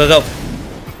 Go, go, go, go, go!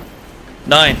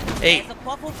 9, 8, There's a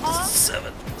Waffle pass.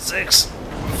 7, 6,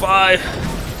 5.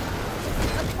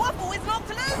 The Waffle is not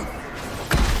to lose.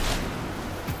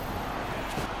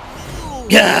 Ooh.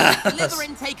 Yes!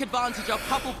 Slytherin take advantage of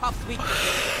Hufflepuff's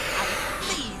weaknesses and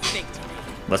seize victory.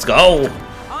 Let's go!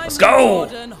 I'm Let's go!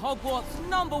 Jordan, Hogwarts'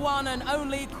 #1 and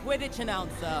only Quidditch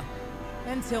announcer.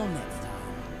 Until next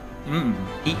time.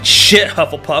 Eat shit,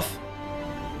 Hufflepuff.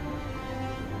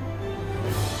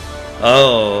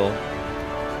 Oh.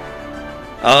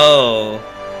 Oh.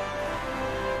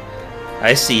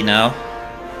 I see now.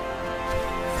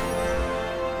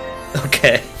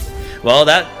 Okay. Well,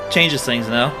 that changes things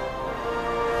now.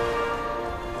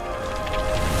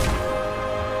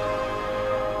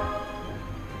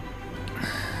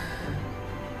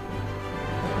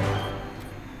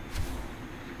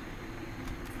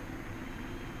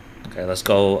 Okay, let's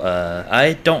go.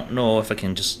 I don't know if I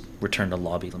can just return to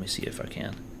lobby. Let me see if I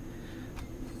can.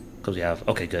 Because we have...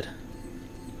 Okay, good.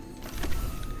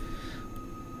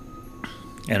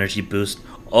 Energy boost.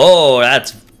 Oh,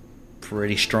 that's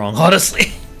pretty strong,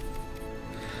 honestly.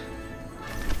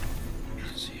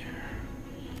 Let's see here.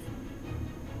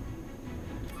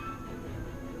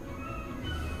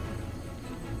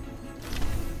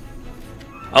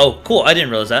 Oh, cool. I didn't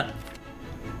realize that.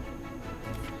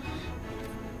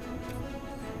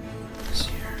 Let's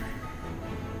see here.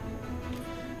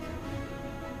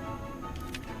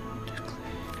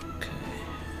 Okay.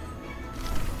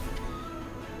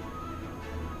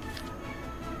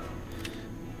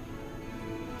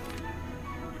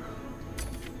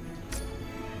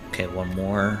 Okay, one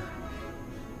more.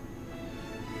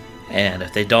 And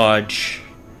if they dodge...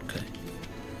 Okay.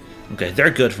 Okay, they're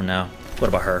good for now. What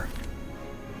about her?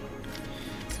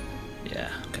 Yeah,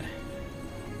 okay.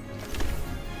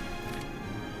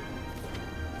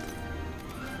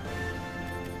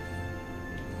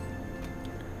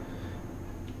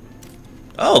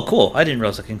 Oh, cool. I didn't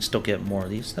realize I can still get more of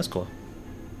these. That's cool.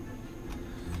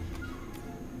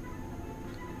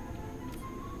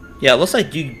 Yeah, it looks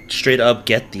like you straight up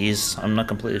get these. I'm not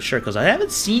completely sure because I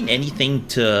haven't seen anything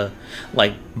to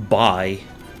like buy.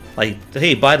 Like,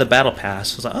 hey, buy the battle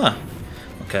pass. I was like,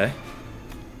 okay.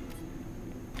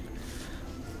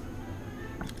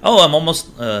 Oh, I'm almost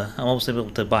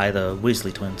able to buy the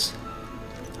Weasley twins.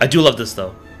 I do love this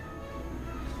though.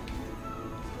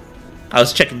 I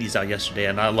was checking these out yesterday,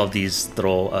 and I love these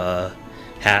little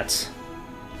hats.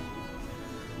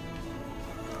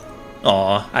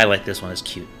 Aw, I like this one. It's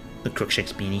cute. The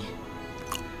Crookshanks beanie.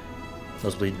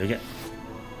 Nosebleed Nougat.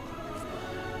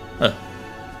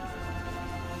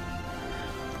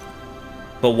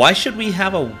 But why should we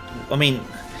have a... I mean,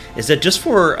 is it just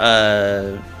for...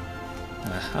 I'm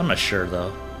not sure,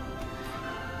 though.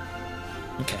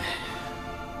 Okay.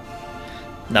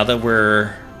 Now that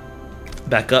we're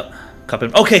back up... Cup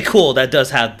in... Okay, cool. That does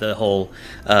have the whole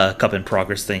cup in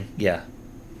progress thing. Yeah.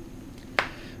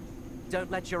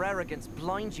 Don't let your arrogance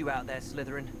blind you out there,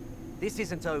 Slytherin. This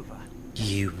isn't over.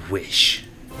 You wish.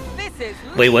 This is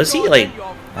Wait, was he like...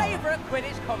 your favorite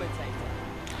Quidditch commentator.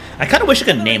 I kind of wish I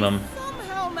could name him.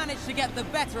 Somehow managed to get the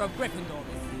better of Gryffindor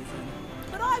this season.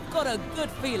 But I've got a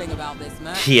good feeling about this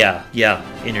match. Yeah,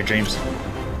 in your dreams.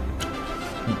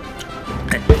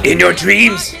 In your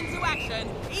dreams! Into action,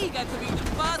 eager to be the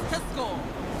first to score.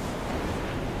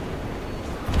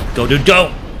 Go, dude,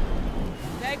 go!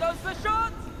 There goes the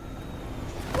shot.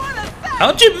 What a save!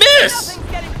 How'd you miss?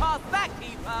 Nothing's getting past that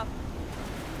keeper.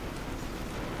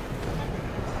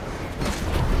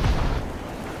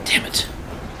 Damn it.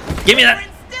 Give me that!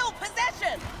 Still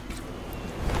possession.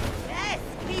 Yes,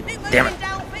 keep it moving Damn it.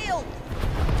 downfield.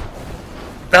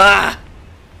 Ah!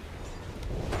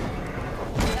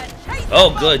 The chase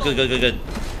Oh, is good, fumbled. good.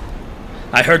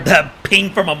 I heard that ping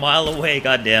from a mile away,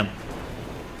 goddamn.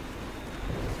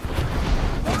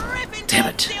 Gryffindor Damn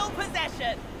it. Still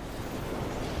possession.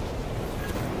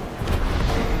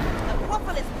 The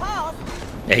waffle is passed.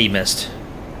 Yeah, he missed.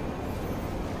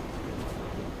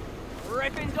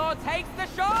 Gryffindor takes the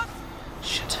shot.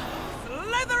 Shit.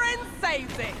 Slytherin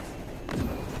saves it.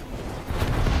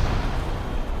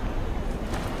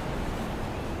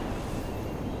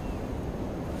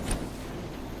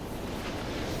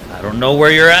 I don't know where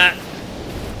you're at.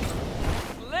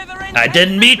 Slytherin I takes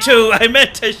didn't the mean shot. to. I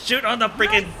meant to shoot on the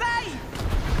freaking... Nice save.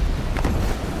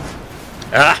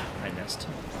 Ah! I missed.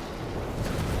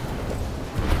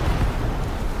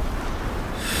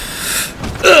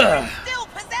 Ugh. Still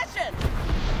possession.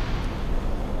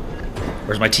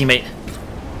 Where's my teammate?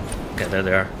 Okay, there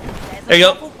they are. There's There you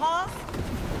a go. waffle pass.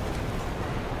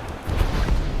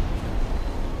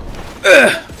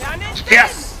 Ugh. Down it,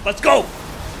 Yes! Let's go!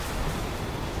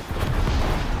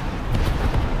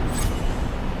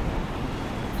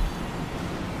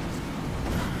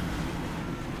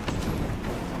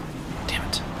 Damn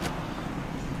it.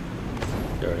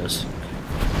 There it is.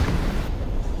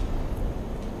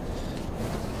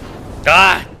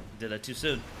 Ah! Did that too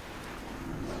soon.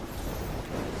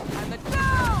 And the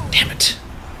goal. Damn it.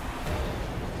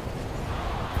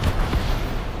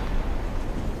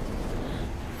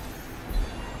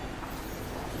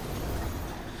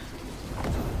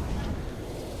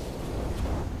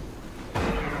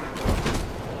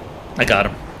 I got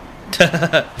him.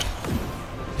 That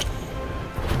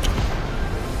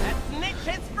snitch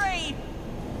is free.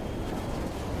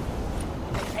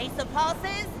 The chaser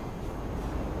passes.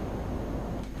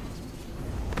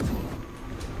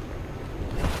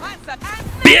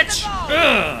 Bitch!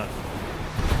 Ugh.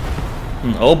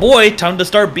 Oh boy, time to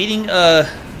start beating on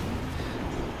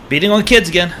kids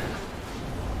again.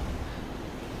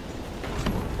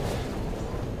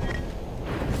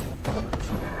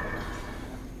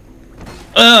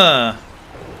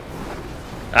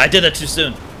 I did that too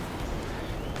soon.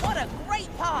 What a great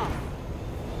pass.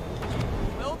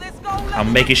 Will this goal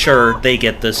I'm making sure they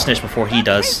get the snitch before he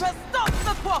does. The keeper stops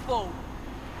the quaffle.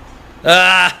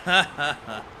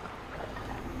 Ah!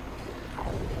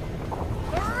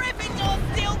 Gryffindor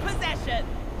still possession.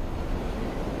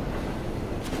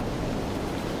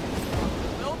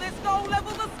 Will this goal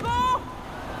level the score?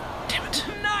 Damn it.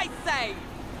 Nice save.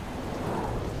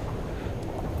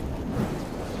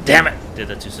 Damn it! Did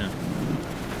that too soon.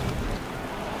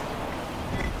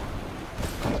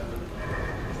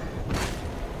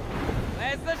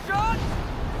 There's the shot.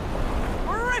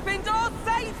 Gryffindor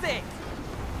saves it.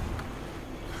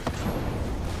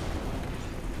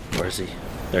 Where is he?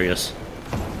 There he is.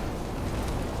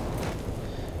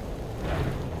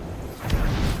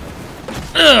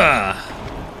 Ugh!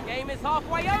 Game is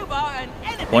halfway over and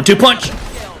anything 1-2 punch.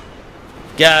 skill.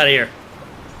 Get out of here.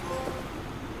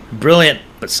 Brilliant,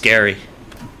 but scary.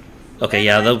 Okay,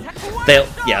 yeah, they'll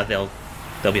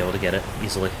be able to get it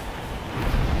easily.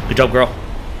 Good job, girl.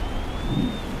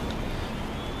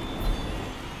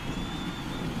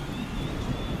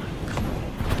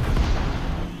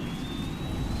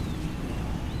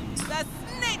 The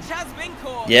snitch has been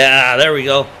caught. Yeah, there we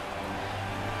go.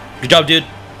 Good job, dude.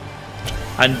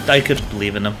 I could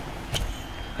believe in him.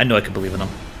 I know I could believe in him.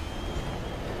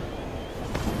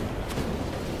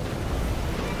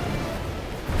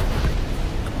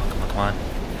 Come on.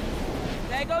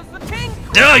 There goes the king.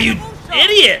 Oh, you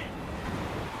idiot!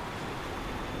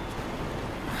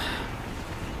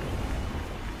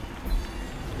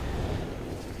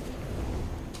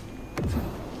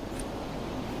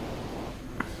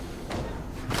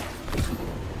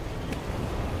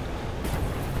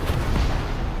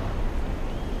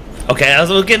 Okay, I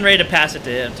was getting ready to pass it to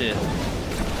him too.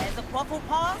 There's a waffle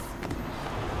pass.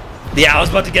 Yeah, I was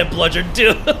about to get bludgeoned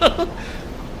too.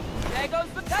 There goes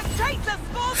the traitor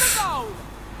scores a goal.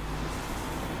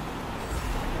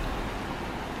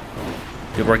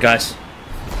 Good work, guys.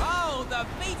 Oh, the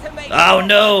beater made. Oh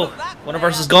no! One of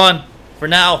ours is gone for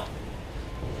now.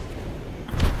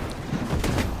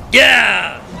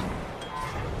 Yeah!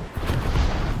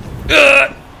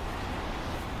 Ugh.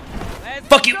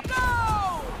 Fuck you!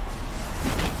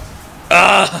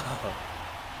 Ah!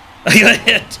 I got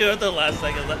hit two at the last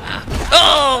second.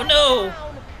 Oh no!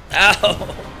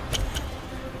 Ow!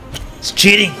 It's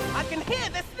cheating. I can hear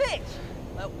the snitch,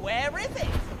 but where is it?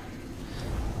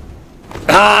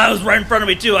 Ah! It was right in front of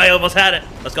me too. I almost had it.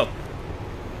 Let's go.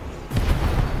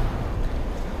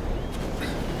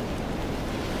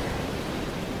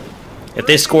 If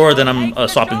they score, then I'm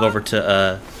swapping over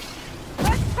to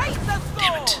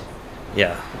Damn it.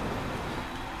 Yeah.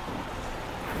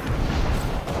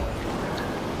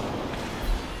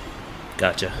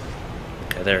 Gotcha.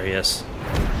 Okay, there he is.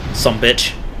 Some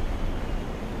bitch.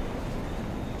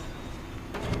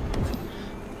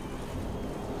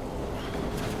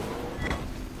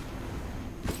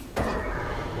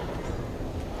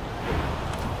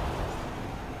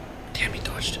 Damn, he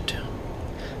dodged it too.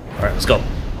 Alright, let's go.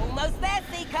 Almost there,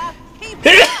 Seeker. Keep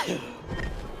it up.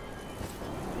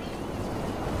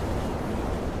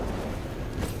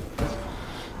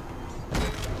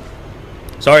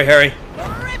 Sorry, Harry.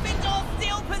 Gryffindor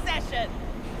steal possession.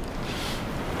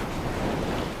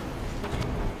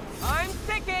 I'm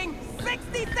ticking.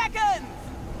 60 seconds.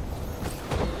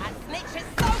 That snitch is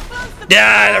so close to the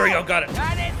Yeah, goal. there we go. Got it.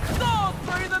 And it soars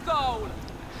through the goal.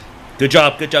 Good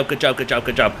job, good job, good job, good job,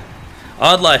 good job.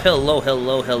 Odd Life, hello,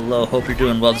 hello, hello. Hope you're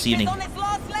doing well this evening. On its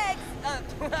last legs.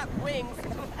 Wings.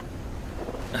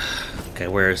 Okay,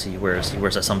 where is he? Where is he?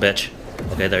 Where's that sumbitch?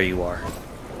 Okay, there you are.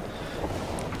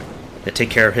 Yeah,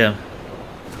 take care of him.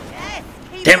 Yes,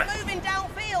 keep Damn it. moving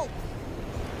downfield.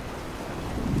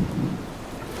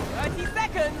 30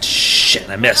 seconds. Shit,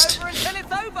 I missed. Over until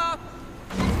it's over.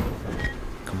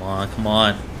 Come on, come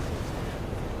on.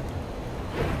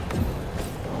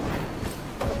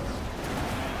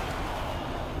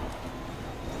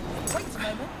 Wait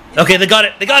a moment. Okay, they got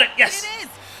it. They got it. Yes. It is.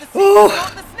 The snitch Oh.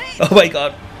 got the snitch. Oh my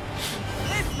god.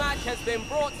 This match has been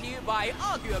brought to you by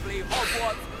arguably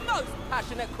Hogwarts' most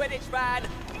passionate Quidditch fan,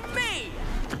 me.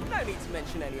 No need to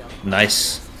mention any other.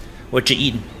 Nice. What you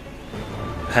eating?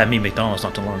 I had me McDonald's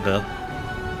not too long ago.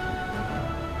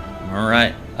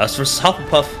 Alright. Us versus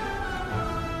Hufflepuff.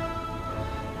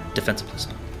 Defensive plus.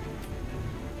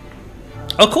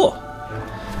 Oh, cool.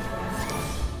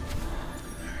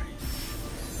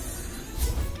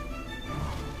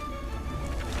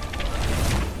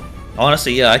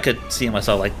 Honestly, yeah, I could see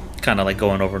myself like kind of like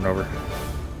going over and over.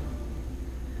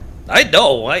 I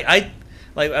know. I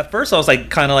like at first I was like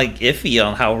kind of like iffy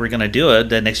on how we're gonna do it.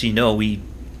 Then next thing you know, we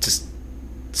just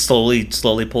slowly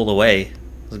pulled away.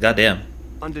 Goddamn.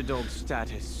 Underdog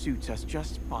status suits us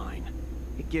just fine.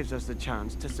 It gives us the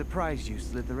chance to surprise you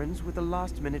Slytherins with a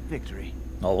last-minute victory.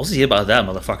 Oh, we'll see about that,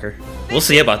 motherfucker. We'll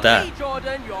see about that. Lee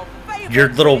Jordan, your favorite Your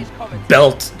little Quidditch commentator.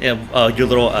 belt, your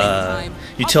little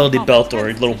utility belt or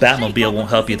your little Batmobile won't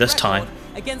help you this time.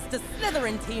 Against a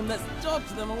Slytherin team that's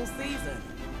dogged them all season.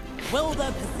 Will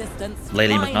their persistence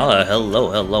Lady finally- McNalla,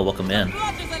 hello, hello, welcome in.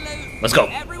 Bludgers are loose. Let's go.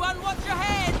 Everyone watch your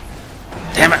heads.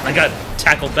 Damn it, I got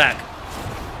tackled back.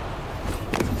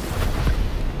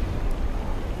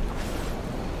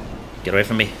 Get away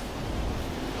from me.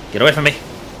 Get away from me.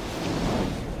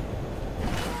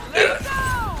 Let's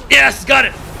go. Yes, got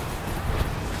it.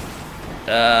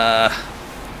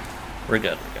 We're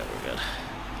good. We're good.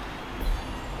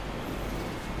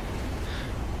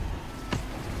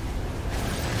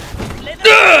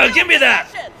 Give me that.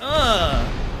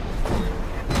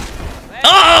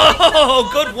 Oh,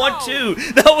 good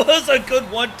 1-2. That was a good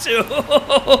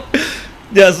 1-2.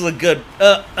 Yeah, this is a good.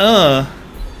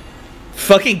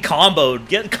 Fucking comboed.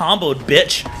 Get comboed,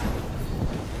 bitch.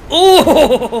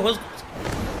 Ooh!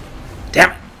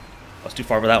 Damn it. I was too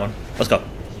far for that one. Let's go.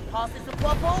 Passes the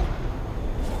waffle.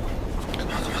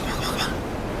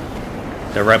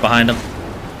 They're right behind him.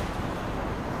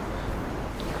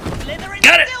 Slytherin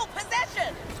Got it! still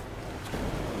possession.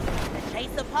 The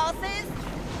chaser passes.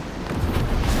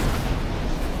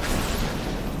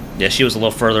 Yeah, she was a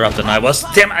little further up than I was.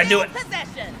 Damn it, I knew it.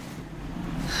 Possession.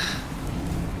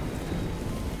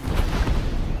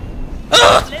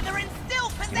 Ugh! Slytherin still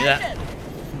Give me that. possession.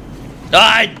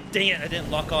 Ah, dang it, I didn't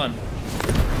lock on. The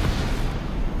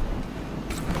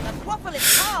waffle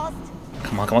is passed.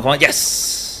 Come on, come on, come on.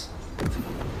 Yes!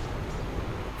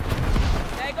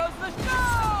 There goes the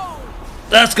show.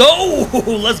 Let's go!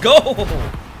 Let's go!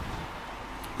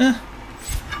 Eh,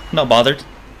 not bothered.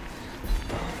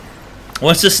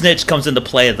 Once the snitch comes into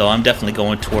play, though, I'm definitely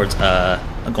going towards,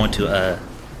 I'm going to,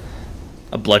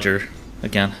 a bludger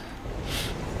again.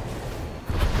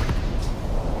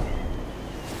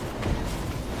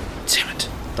 Damn it.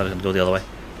 Thought I was gonna go the other way.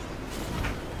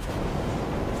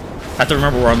 I have to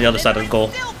remember we're on the other side of the goal.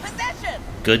 Still possession.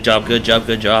 Good job, good job,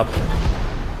 good job.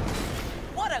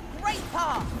 What a great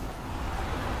pass.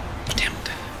 Damn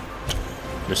it.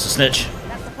 There's the snitch.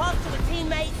 That's the pass to the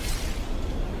teammate.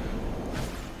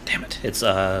 Damn it. It's,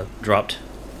 dropped.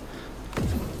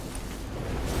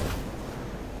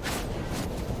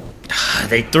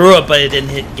 They threw it, but it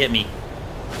didn't get me.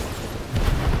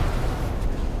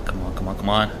 Come on, come on, come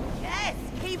on. Yes,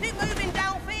 keep it moving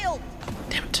downfield.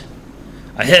 Damn it.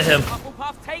 I hit him.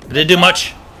 Hufflepuff takes It didn't do the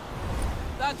much.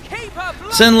 The keeper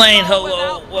blocks Sin Lane, the goal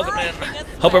hello. without Welcome in. breaking a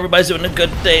Hope sweat. everybody's doing a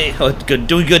good day. Oh, good.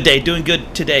 Doing good day. Doing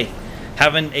good today.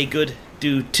 Having a good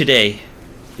do today.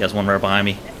 He has one right behind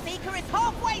me. The seeker is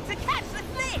halfway to catch the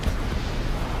snitch.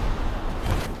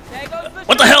 There goes the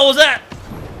What the shot. hell was that?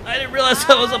 I didn't realize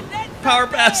that was a power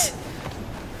pass.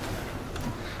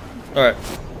 Alright.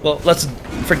 Well, let's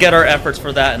forget our efforts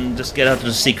for that and just get after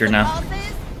the seeker now.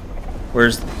 Passes. Where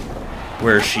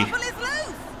is she? Waffle is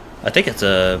loose. I think it's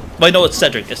a... Wait, no, it's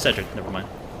Cedric. It's Cedric. Never mind.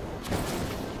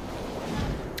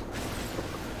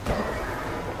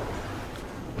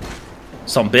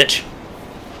 Some bitch.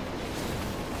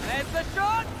 There's the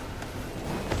shot.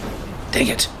 Dang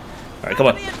it. Alright, come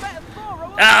on. Be a better scorer,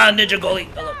 won't Ah, it? ninja goalie.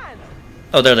 Hello. Man.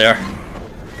 Oh, there they are.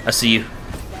 I see you.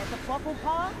 There's a waffle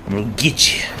pass. I'm gonna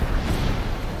get you.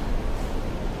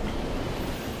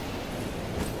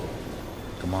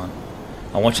 Come on.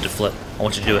 I want you to flip. I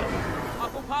want you to do it.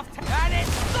 Hufflepuff and it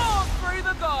soars through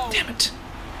the goal. Damn it.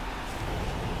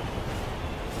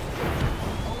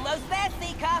 Almost there,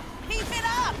 seeker. Keep it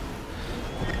up.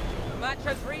 The match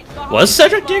has reached the Was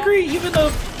Cedric halfway mark. Diggory even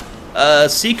a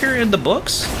seeker in the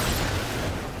books?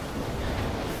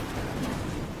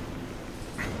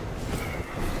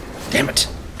 Damn it.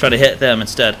 Try to hit them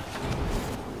instead.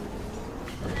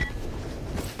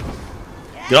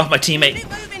 Get off my teammate. Keep it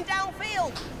moving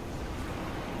downfield.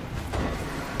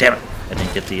 Damn it. I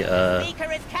didn't get the,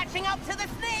 Seeker is catching up to the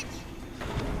snitch.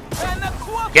 And the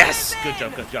quaffle Yes! is Good in.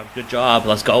 job, good job, good job.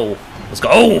 Let's go. Let's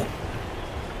go!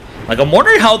 Like, I'm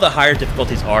wondering how the higher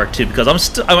difficulties are, too, because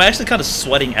I'm actually kind of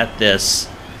sweating at this.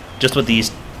 Just with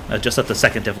these, just at the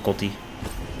second difficulty.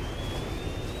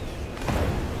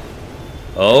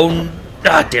 Oh,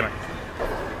 ah, damn it.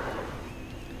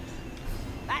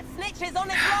 That snitch is on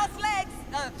its last legs.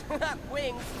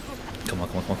 Wings. Come on,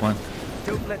 come on, come on, come on.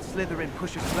 Don't let Slytherin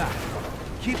push us back.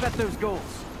 Keep at those goals.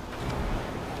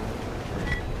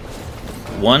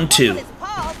 1, 2. Waffle is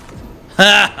passed.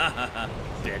 Ha ha ha ha.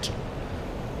 Bitch.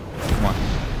 Come on.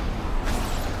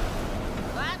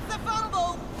 That's a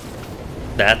fumble.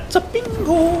 That's a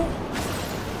bingo.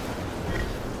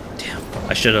 Damn.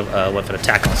 I should have went for the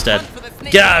tackle instead. One for the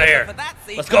snitch, Get out of for here. that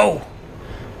seeker. Let's go.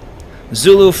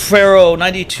 Zulu Pharaoh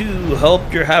 92.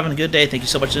 Hope you're having a good day. Thank you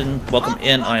so much and welcome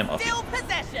in. I am up. Still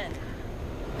possession.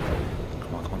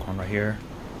 Come on, come on, come on, right here.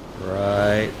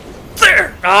 Right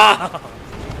there. Ah.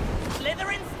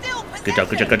 Slytherin still possession. Good job,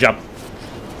 good job, good job.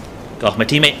 Get off my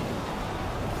teammate.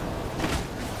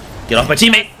 Get off my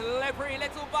teammate. Slippery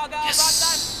little bugger,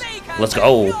 Yes. but the seeker Let's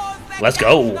go. secures the Let's catch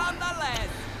go. nonetheless.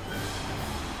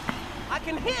 I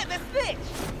can hear the snitch,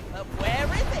 but where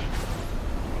is it?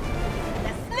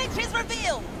 The snitch is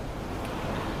revealed.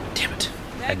 Damn it.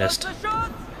 I There goes missed. the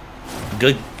shot.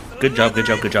 Good job, good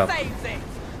job, good job. Saves it.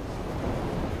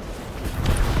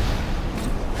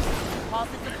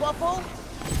 Passes the quaffle.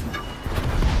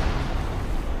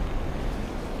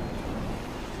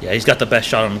 Yeah, he's got the best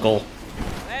shot on goal.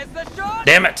 There's the shot.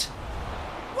 Damn it.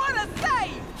 What a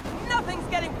save! Nothing's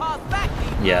getting past that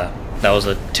keeper. Yeah, that was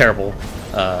a terrible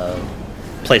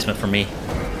placement for me.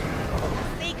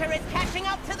 Seeker is catching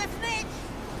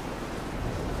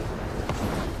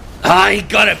I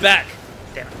got it back.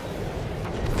 Damn it.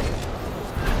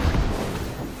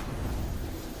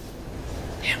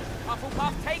 Damn.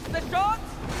 Hufflepuff takes the shot.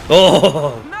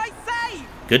 Oh. Nice save.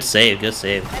 Good save. Good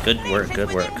save. Good work.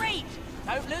 Good work.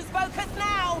 Don't lose focus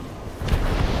now.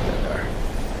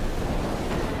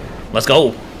 Let's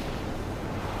go.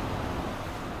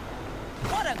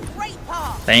 What a great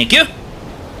pass. Thank you.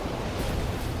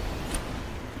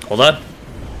 Hold on.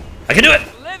 I can do it.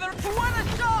 Slither, what a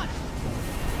shot.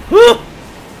 Woo!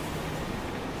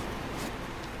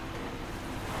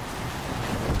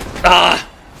 Ah!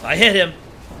 I hit him.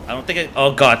 I don't think I...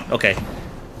 Oh, God. Okay.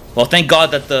 Well, thank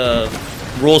God that the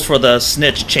rules for the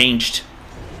snitch changed.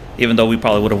 Even though we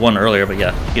probably would have won earlier, but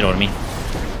yeah. You know what I mean.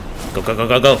 Go, go, go,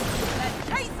 go, go. Let's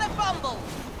chase the fumble.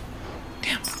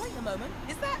 Damn. Wait a moment.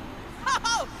 Is that...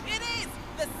 Oh, it is.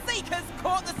 The Seekers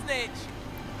caught the snitch.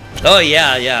 Oh,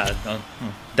 yeah, yeah.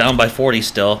 Down by 40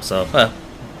 still, so... 30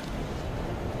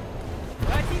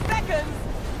 seconds.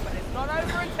 But it's not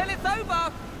over until it's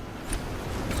over.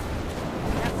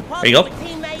 There you go.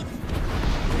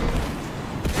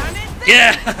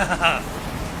 Yeah!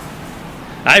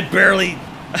 I barely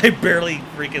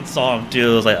freaking saw him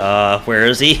too. I was like, where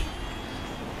is he?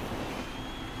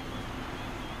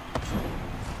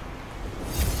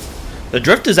 The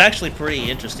drift is actually pretty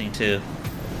interesting too.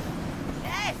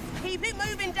 Yes, keep it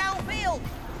moving downfield.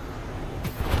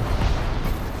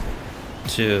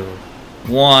 2,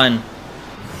 1.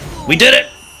 We did it!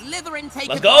 Slytherin take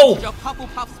Let's go! advantage of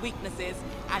Hufflepuff's weaknesses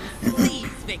and seize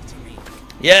victory.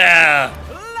 Yeah!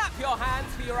 Clap your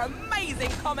hands for your amazing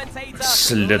commentator,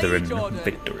 Slytherin Lee Jordan.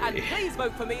 victory. And please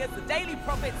vote for me as the Daily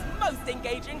Prophet's most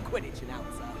engaging Quidditch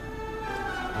announcer.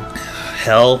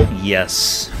 Hell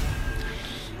yes.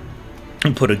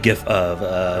 And put a gif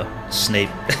of Snape.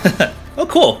 Oh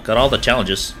cool, got all the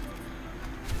challenges.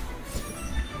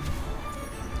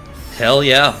 Hell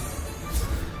yeah.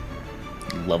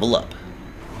 Level up.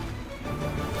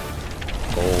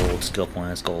 Gold, skill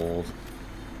points, gold.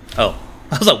 Oh,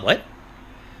 I was like, what?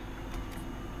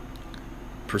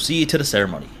 Proceed to the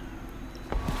ceremony.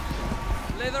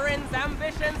 Slytherin's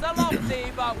ambitions are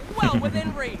lofty, but well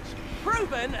within reach.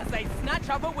 Proven as they snatch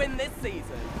up a win this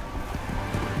season.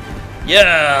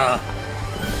 Yeah!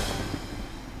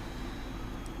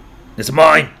 It's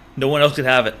mine! No one else could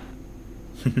have it.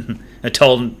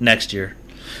 Until next year.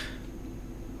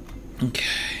 Okay.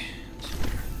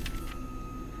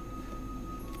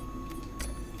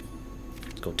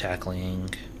 Let's go tackling.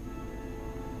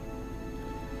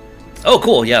 Oh,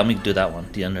 cool. Yeah, let me do that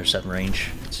one. The under 7 range.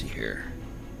 Let's see here.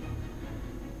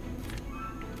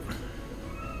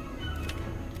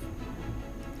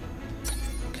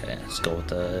 Okay, let's go with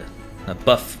the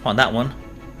buff on that one.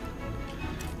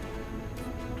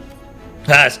 Ah,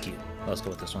 that's cute. Let's go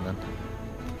with this one then.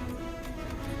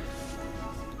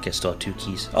 Okay, still have 2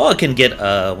 keys. Oh, I can get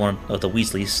one of the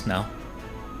Weasleys now.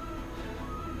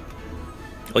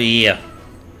 Oh yeah,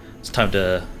 it's time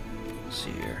to let's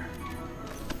see here.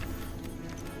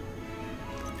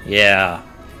 Yeah,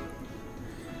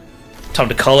 time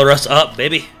to color us up,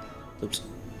 baby. Oops,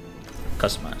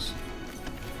 customize.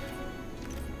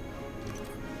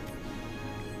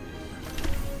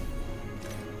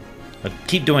 I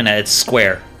keep doing that. It's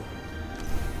square.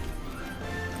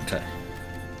 Okay.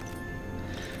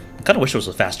 I kind of wish there was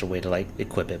a faster way to like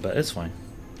equip it, but it's fine.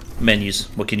 Menus.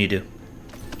 What can you do?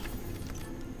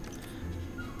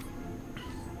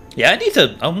 Yeah, I need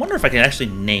to. I wonder if I can actually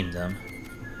name them.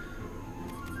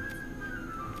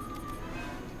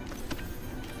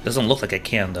 Doesn't look like I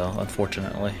can though,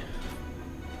 unfortunately.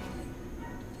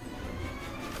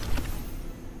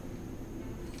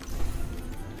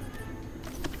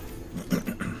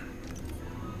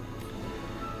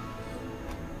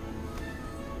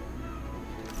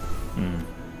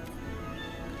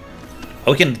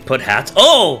 Oh, we can put hats.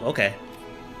 Oh, okay.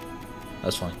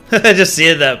 That's fine. I just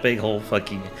see that big whole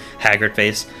fucking haggard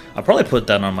face. I'll probably put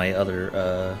that on my other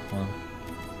one.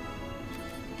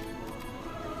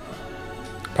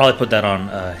 Probably put that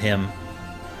on him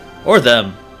or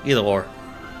them, either or.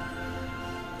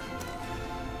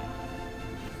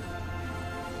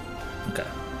 Okay.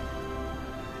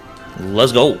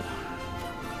 Let's go.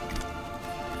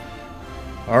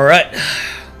 All right.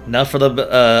 Now for the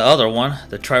other one,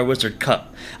 the Triwizard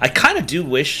Cup. I kind of do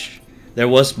wish there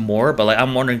was more, but like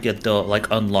I'm wondering if they'll like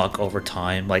unlock over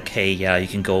time. Like, hey, yeah, you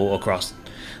can go across,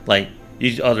 like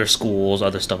other schools,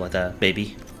 other stuff like that,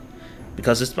 baby.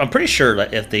 Because I'm pretty sure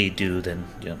that if they do, then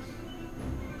yeah,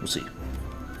 we'll see.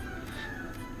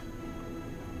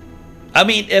 I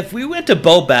mean, if we went to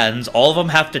Beauxbatons, all of them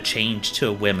have to change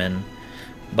to women,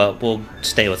 but we'll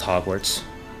stay with Hogwarts.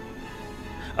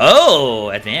 Oh,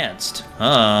 advanced.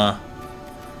 Huh.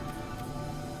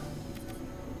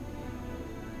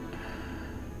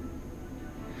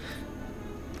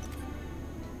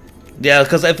 Yeah,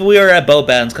 because if we were at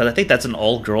Bowbands, because I think that's an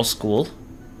all-girls school,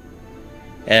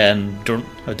 and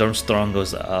Durmstrang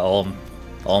goes all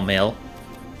male.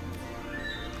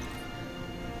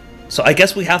 So I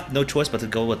guess we have no choice but to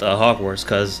go with Hogwarts,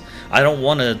 because I don't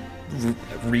want to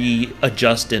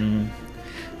readjust and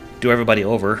do everybody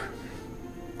over,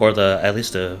 or at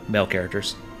least the male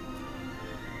characters.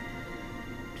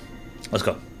 Let's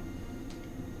go.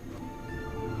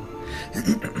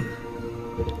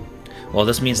 Well,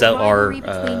 this means that our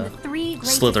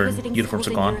Slytherin uniforms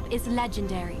are gone. Is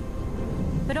legendary.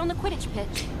 But on the Quidditch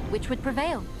pitch, which would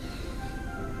prevail?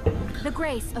 The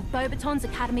grace of Beauxbaton's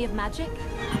Academy of Magic?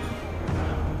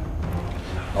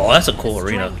 Oh, that's a cool the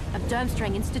arena. strength of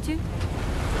Durmstrang Institute?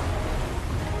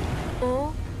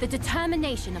 Or the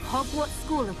determination of Hogwarts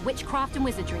School of Witchcraft and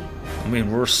Wizardry? I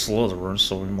mean, we're Slytherin,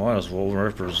 so we might as well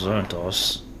represent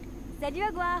us.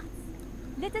 Salut Hogwarts!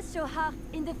 Let us show heart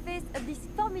in the face of this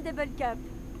formidable cup.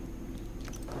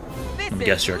 Let me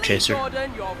guess you're a chaser.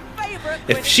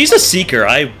 If she's a seeker,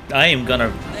 I am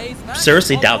gonna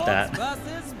seriously doubt that.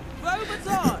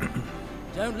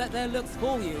 Don't let their looks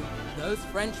fool you. Those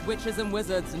French witches and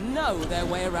wizards know their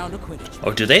way around a Quidditch.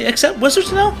 Oh, do they accept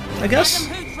wizards now? I guess.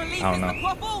 I don't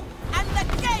know. And the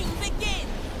game begins.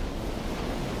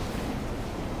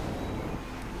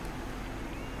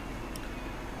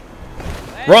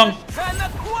 Wrong. And the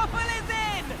quaffle is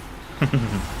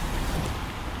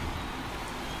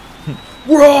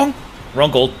in. Wrong.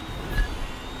 Wrong gold.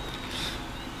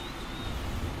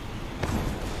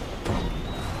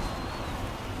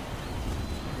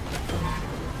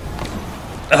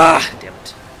 Ah, damn it.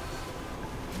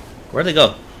 Where'd they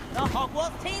go? The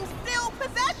Hogwarts team still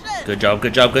possession. Good job,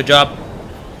 good job, good job.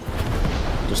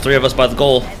 There's 3 of us by the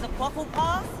goal. There's a quaffle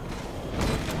pass.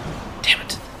 Damn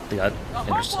it. They got The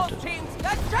intercepted. Hogwarts team,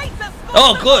 the chaser scores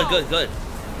Oh, the good, goal. good, good.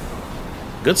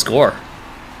 Good score.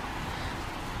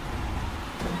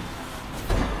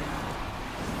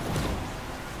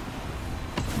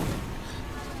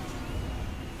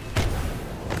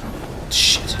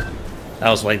 Shit. That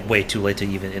was like way too late to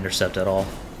even intercept at all.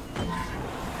 The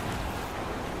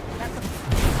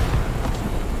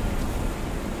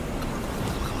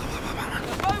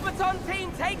Beauxbaton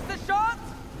team takes the shot.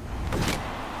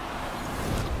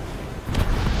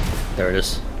 There it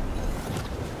is.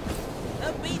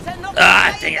 The beater knocks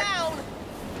Ah, the dang it. down.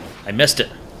 I missed it.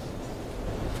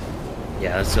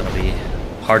 Yeah, it's gonna be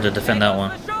hard to defend that one.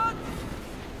 The shot.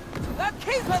 The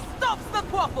keeper stops the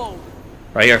quaffle.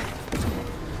 Right here.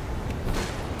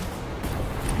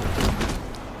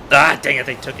 Ah, dang it,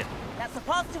 they took it. That's a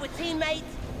pass to a teammate.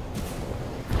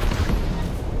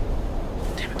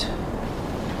 Damn it.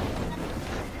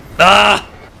 Ah!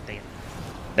 Dang it.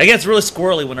 That gets really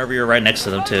squirrely whenever you're right next to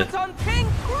them, too. Beauxbaton,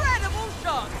 incredible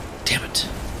shot. Damn it.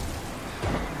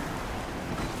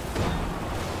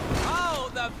 Oh,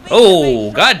 the beater Oh,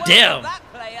 made goddamn. that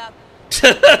player.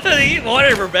 He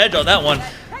wanted revenge on that one. The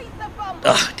chaser fumbles.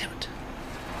 Ah, damn it.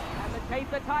 And the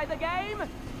chaser tie the game.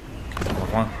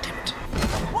 Come on, damn it.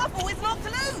 Waffle is not to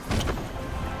lose.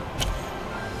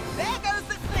 There goes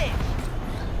the snitch.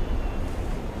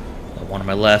 One on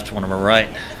my left, one on my right.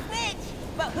 The snitch,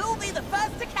 but who'll be the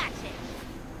first to catch it?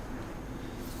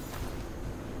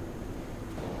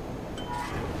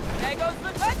 There goes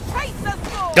the chaser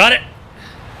score. Got it!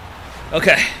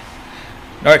 Okay.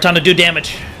 Alright, time to do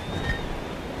damage.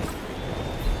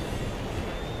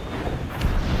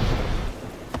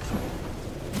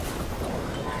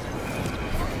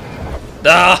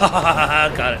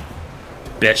 Ah, got it.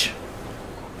 Bitch.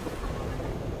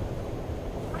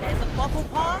 There's a bubble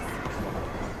pass.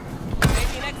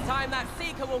 Maybe next time that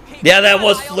seeker will keep. Yeah, that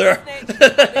was an eye on Fleur. the snitch, but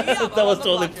the other That was on the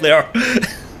totally bucket. Fleur.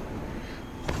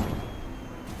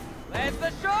 There's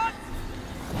the shot.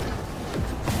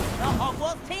 The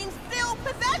Hogwarts team still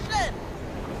possession.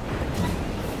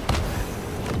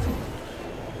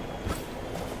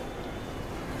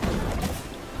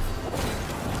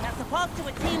 That's a pass to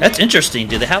a teammate. That's interesting.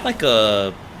 Do they have like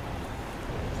a...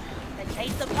 The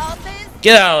chaser passes.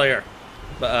 Get out of here.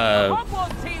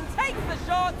 Hogwarts team takes the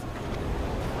shot.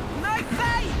 Nice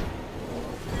save.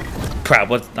 Crap,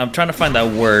 what? I'm trying to find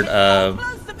that word.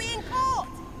 Close to being caught.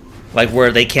 Like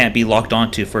where they can't be locked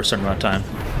onto for a certain amount of time.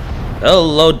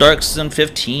 Hello,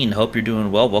 Darkson15. Hope you're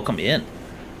doing well. Welcome in.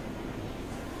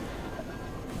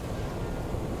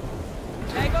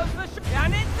 There goes the shot.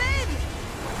 And it's in.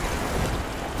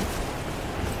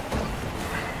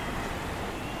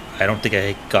 I don't think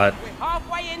I got... We're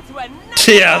halfway into a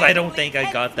Yeah, I don't think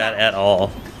I got that at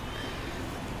all.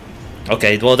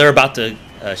 Okay, well they're about to.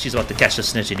 She's about to catch the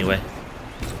snitch anyway.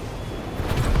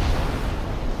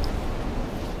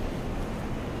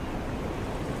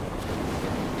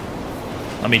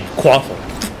 I mean, Quaffle.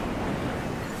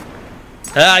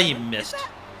 Ah, you missed.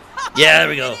 Yeah, there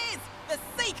we go.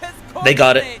 They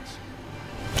got it.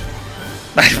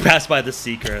 I passed by the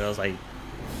Seeker and I was like,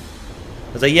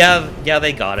 yeah,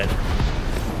 they got it.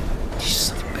 You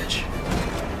son of a bitch.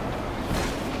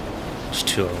 It's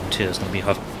 2-0-2. It's gonna be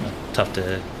tough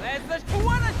to.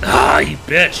 Ah, you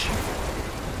bitch.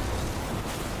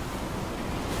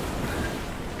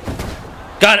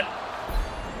 Got it.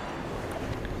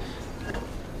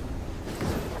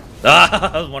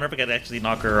 Ah, I was wondering if I could actually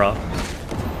knock her off.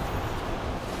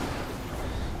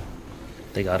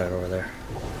 They got it over there.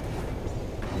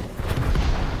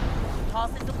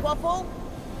 Pass it to Quaffle.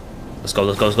 Let's go,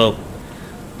 let's go, let's go.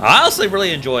 I honestly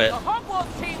really enjoy it. The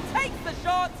Hogwarts team takes the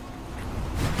shot.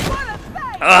 What a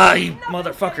save! Ah, you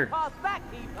Nothing motherfucker. past that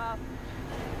keeper.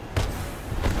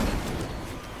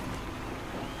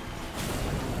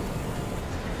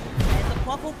 There's a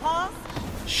Quaffle pass.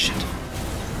 Shit.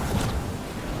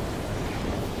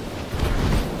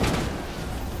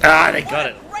 Ah, they got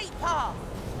it. Great pass.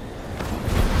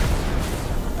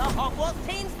 The Hogwarts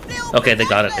team still. Okay, they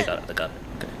got it, they got it, they got it.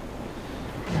 Okay.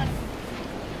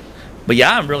 But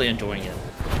yeah, I'm really enjoying it.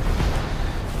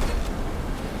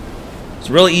 It's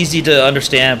really easy to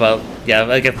understand, but yeah,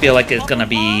 like, I feel like it's gonna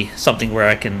be something where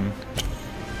I can.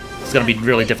 It's gonna be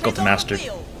really difficult to master.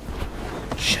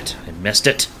 Shit, I missed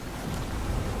it.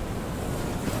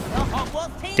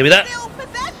 Give me that.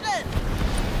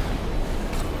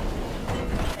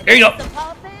 There you go.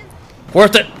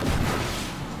 Worth it.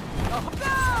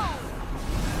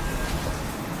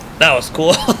 That was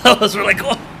cool. That was really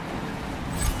cool.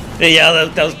 Yeah,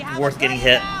 that was worth getting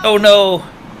hit. Oh no.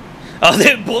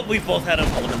 Oh, we both had an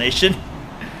elimination.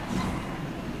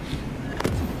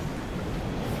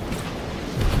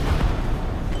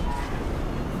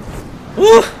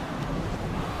 Woo!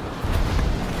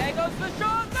 There goes the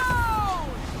shot.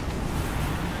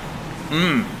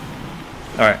 No!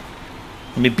 Alright.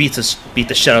 Let me beat the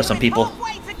shit out of some people.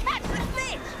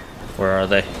 Where are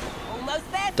they?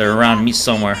 They're around me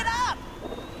somewhere.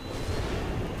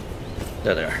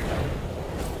 There they are.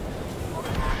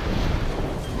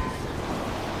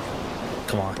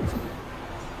 Come on.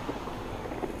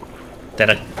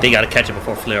 They gotta catch it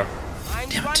before Fleur. I'm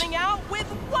running out with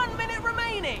 1 minute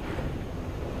remaining.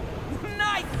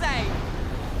 Nice save.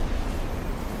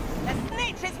 The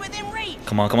snitch is within reach.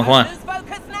 Come on, come on, come on. Lose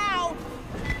focus now.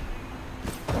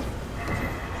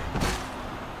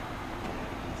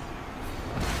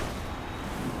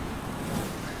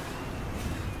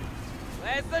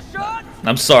 There's the shot.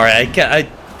 I'm sorry, I can't.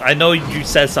 I know you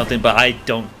said something, but I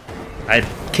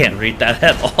can't read that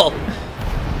at all.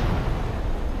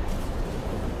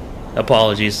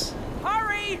 Apologies.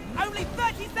 Hurry! Only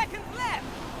 30 seconds left.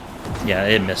 Yeah,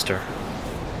 it missed her.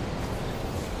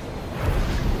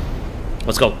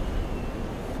 Let's go.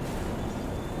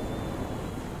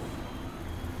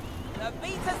 The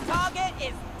beater's target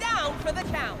is down for the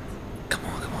count. Come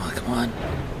on, come on, come on.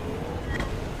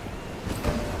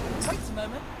 Wait a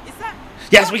moment. Is that?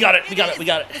 Yes, we got it. We got it. We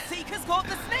got it. The Seeker's caught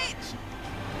the snitch.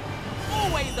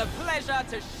 Always a pleasure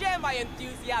to share my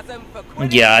enthusiasm for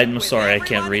Quidditch. Yeah, I'm with sorry. I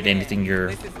can't everyone read here. anything you're.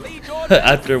 This is Lee Jordan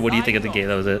After, what do you think of the game?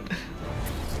 That was it.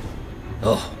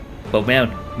 Oh, but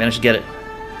man, managed to get it.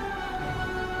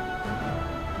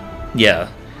 Yeah.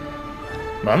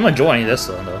 But I'm enjoying this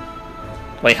one though.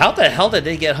 Wait, how the hell did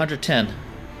they get 110?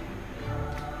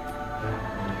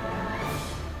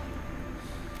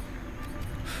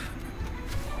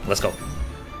 Let's go.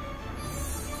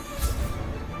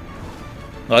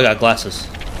 Oh, I got glasses.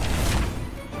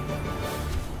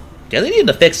 Yeah, they need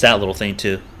to fix that little thing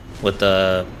too, with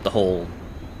the whole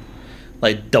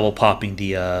like double popping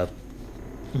the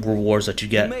rewards that you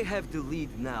You get. may have the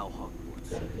lead now,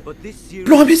 Hogwarts, but this series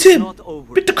No, it's is him. not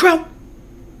over. Beat the crown.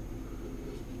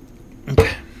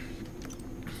 Okay.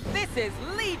 This is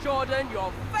Lee Jordan,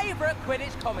 your favorite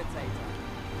Quidditch commentator.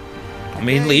 I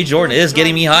mean, Lee Jordan is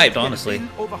getting me hyped, honestly.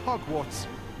 Over Hogwarts.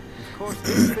 Of course,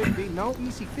 this will be no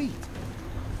easy feat.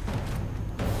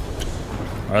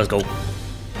 All right, let's go.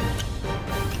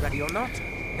 Ready or not?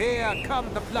 Here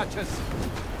come the Fletchers.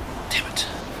 Damn it.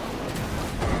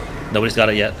 Nobody's got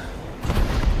it yet.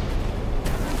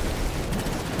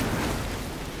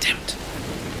 Damn it.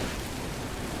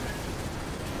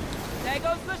 There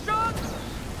goes the shot.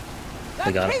 They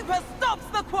The got it. keeper stops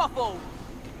the Quaffle.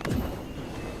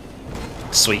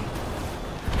 Sweet.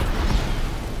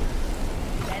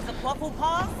 There's a Quaffle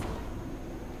pass.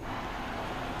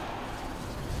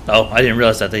 Oh, I didn't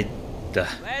realize that they Duh.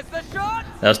 There's the shot.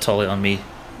 That was totally on me.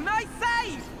 Nice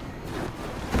save.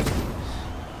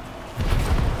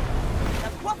 The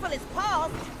quaffle is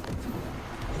passed.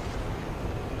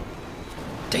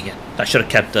 Dang it. I should have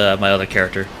kept my other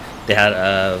character. They had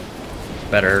a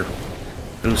better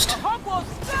boost.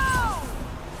 Hogwarts, go!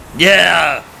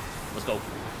 Yeah! Let's go.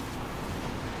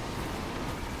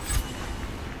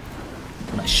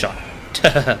 Nice shot.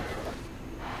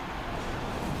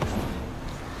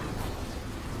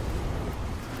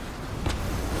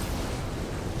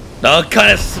 No,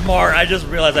 kind of smart. I just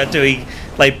realized that too. He,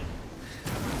 like...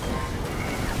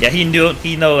 Yeah, he knew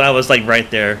I was, like, right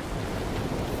there.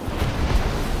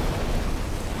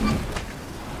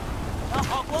 The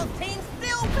Hogwarts team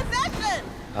still possession.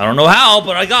 I don't know how,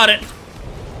 but I got it.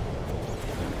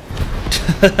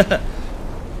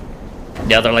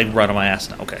 Yeah, they're like running my ass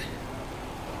now. Okay.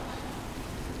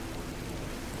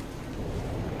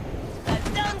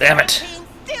 Damn it. Team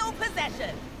still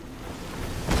possession.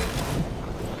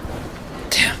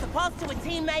 Damn. The pass to a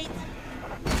teammate.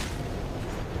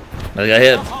 I got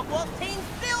hit. The Hogwarts team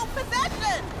still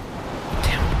possession.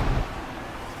 Damn.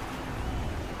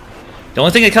 The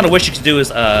only thing I kind of wish you could do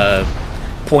is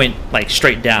point like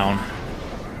straight down.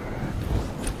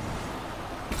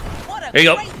 What a There you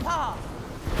go. great pass.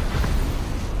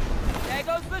 There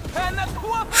goes the turn. The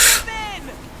quaffle is in.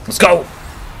 Let's go.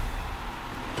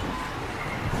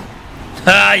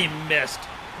 Ah, you missed.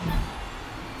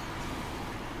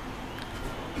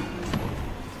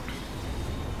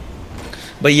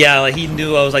 But yeah, like he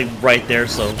knew I was like right there,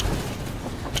 so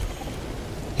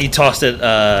he tossed it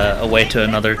away to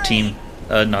another team,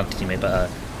 not teammate,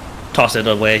 but tossed it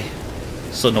away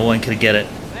so no one could get it.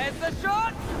 There's the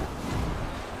shot.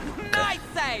 Nice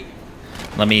save.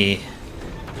 Let me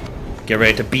get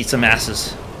ready to beat some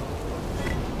asses.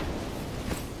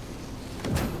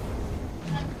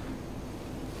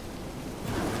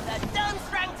 The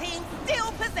Durmstrang team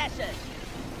still possession.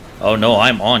 Oh no,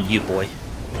 I'm on you, boy.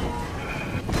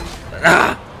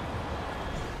 Ah!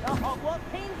 The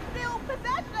Hogwarts team still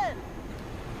possession.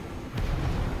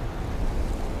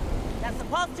 That's a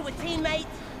pass to a teammate.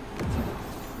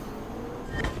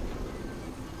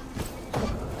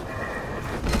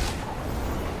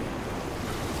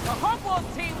 The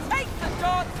Hogwarts team takes the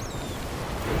shot.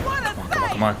 What a save!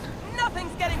 Come on.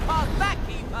 Nothing's getting past that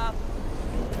keeper.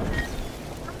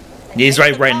 He's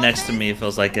right next to me, it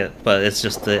feels like it, but it's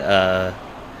just the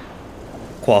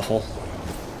quaffle.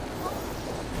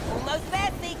 Almost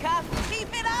there, Seeker.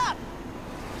 Keep it up.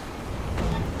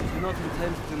 You do not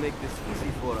intend to make this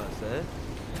easy for us, eh?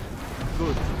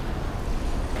 Good.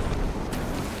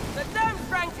 The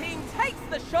Durmstrang team takes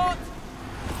the shot.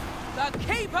 The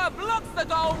keeper blocks the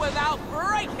goal without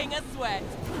breaking a sweat.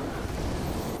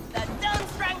 The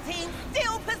Durmstrang team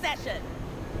still possession.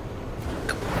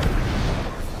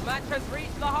 The match has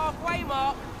reached the halfway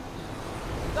mark.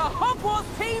 The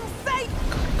Hogwarts team safe.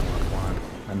 Come on.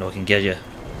 I know I can get you.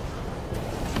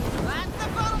 That's the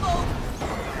fumble.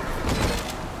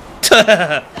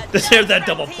 There's that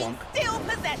double Durmstrang plunk. team still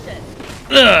possession.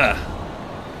 Ugh.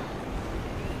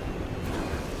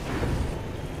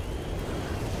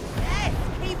 Yes,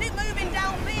 keep it moving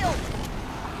downfield.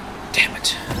 Damn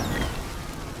it.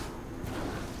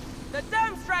 The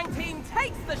Durmstrang team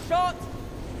takes the shot.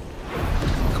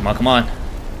 Come on, come on.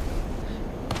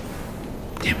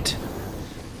 Damn it.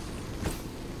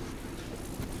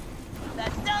 The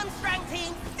Durmstrang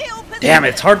team still possession. Damn it,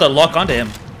 it's hard to lock onto him.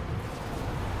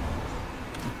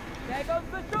 There goes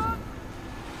the shot.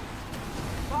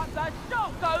 But the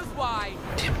shot goes wide.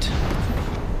 Damn it.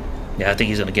 Yeah, I think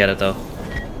he's gonna get it though.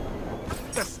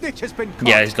 The snitch has been caught.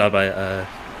 Yeah, he's got by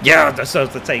yeah, that's what I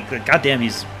was gonna say. Goddamn,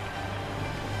 he's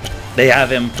they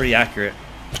have him pretty accurate.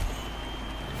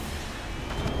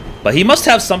 But he must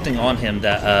have something on him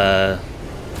that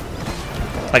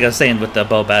like I was saying with the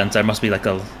bow battens, there must be like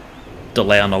a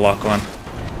delay on the lock on.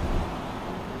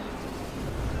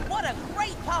 What a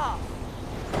great pass.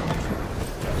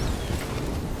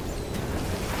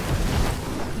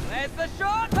 There's the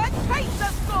shot. The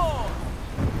chaser scores.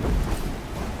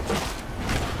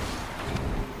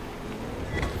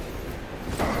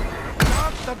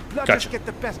 The blood Gotcha. get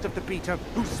the best of the beater,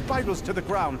 who spirals to the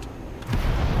ground.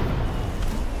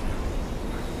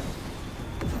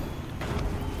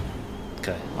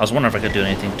 Okay. I was wondering if I could do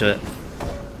anything to it.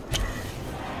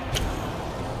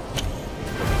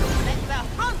 Let the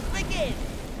hunt begin.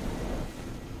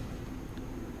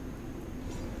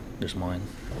 There's mine.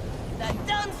 The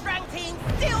Durmstrang team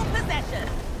still possession.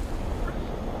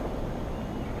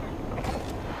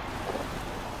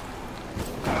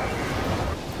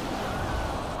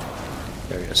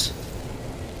 There he is.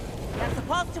 That's a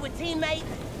pass to a teammate.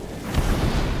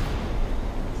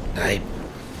 I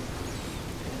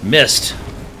missed.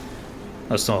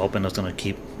 I was still hoping I was going to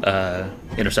keep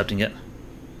intercepting it.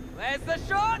 There's the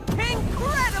shot!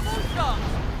 Incredible shot!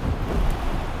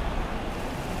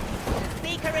 The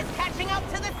Seeker is catching up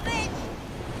to the snitch!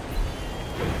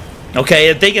 Okay,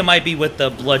 I think it might be with the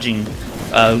bludgeoning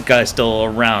guy still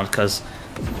around, because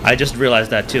I just realized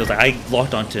that too. It's like I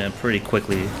locked onto him pretty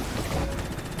quickly.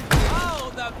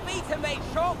 Oh, the beater made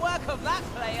short work of that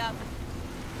player!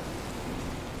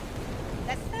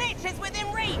 The snitch is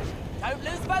within reach! Don't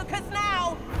lose focus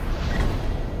now!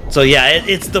 So yeah,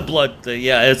 it's the blood.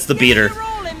 Yeah, it's the beater.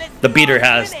 The beater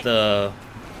has the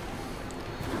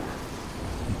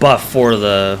buff for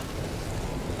the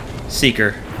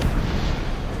Seeker.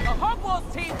 The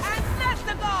Hogwarts team has snatched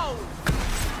the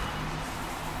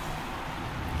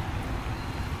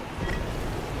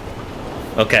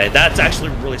goal! Okay, that's actually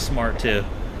really smart too.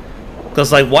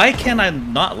 Because like, why can't I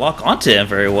not lock onto him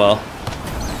very well?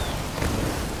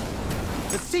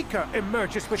 The Seeker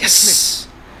emerges with the snitch. Yes.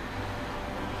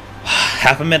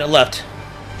 Half a minute left.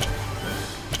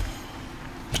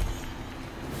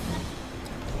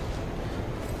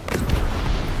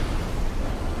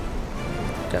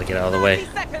 Gotta get out of the way.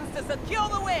 30 seconds to secure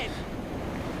the win.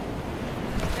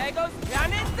 There goes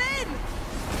Janet's in.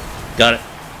 Got it.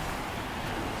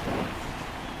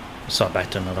 Saw it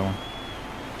back to another one.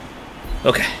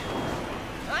 Okay.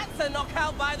 That's a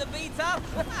knockout by the beater.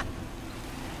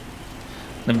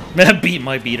 Then beat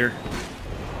my beater.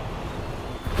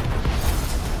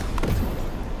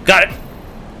 Got it.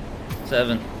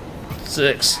 7,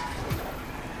 6.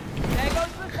 There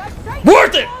goes the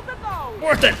Worth it.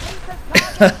 Worth it.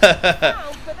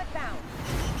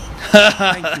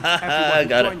 Thank you to everyone who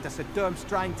Got joined it. us at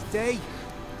Durmstrang today.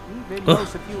 Even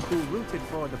those of you who rooted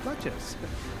for the Fletchers.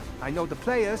 I know the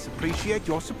players appreciate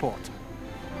your support.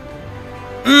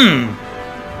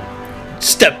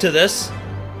 Step to this,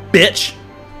 bitch.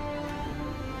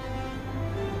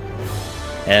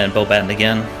 And Bobaton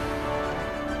again.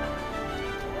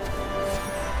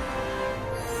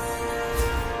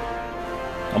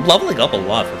 I'm leveling up a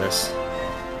lot for this.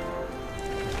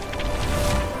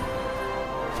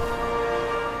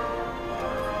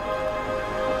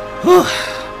 Whew.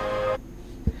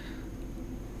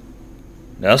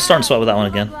 Yeah, let's start and sweat with that one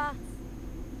again.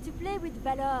 To play with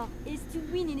valor is to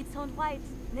win in its own right,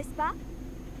 n'est-ce pas?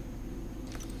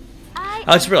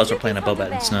 I just realized we're playing a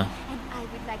Bobaton now. And I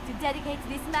would like to dedicate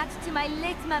this match to my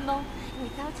late maman,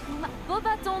 without whom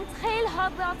Bobaton trail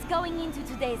Hogwarts going into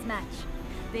today's match.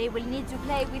 They will need to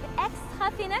play with extra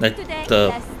finesse Like today, the-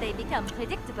 lest they become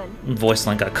predictable. Voice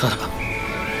line got cut off.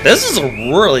 This is a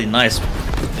really nice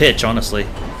pitch, honestly.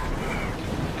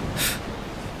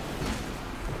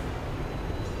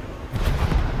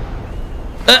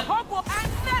 Hogwarts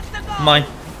and snatched the goal. Mine.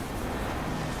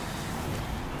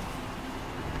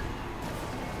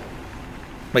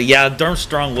 But yeah,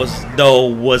 Durmstrang was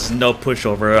no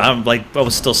pushover. I'm like, I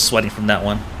was still sweating from that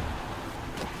one.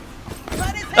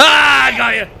 But it's Ah, I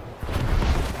got you.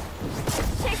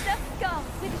 Check the score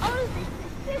with all the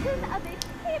precision of a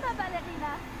prima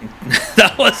ballerina.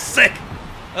 That was sick.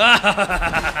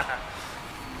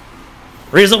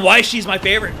 Reason why she's my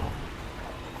favorite.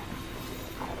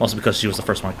 Also because she was the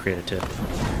first one I created too.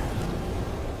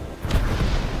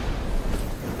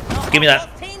 Give me that.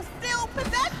 Hogwarts team still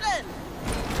possession.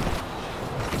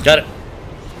 Got it.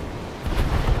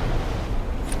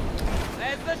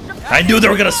 There's the shot. I knew they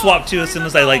were gonna swap too as soon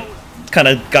as I like kind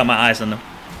of got my eyes on them.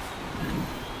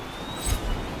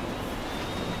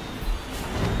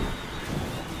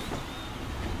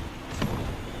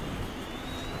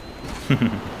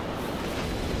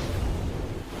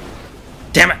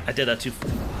 Damn it! I did that too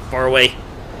far away.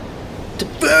 Too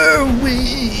far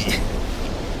away.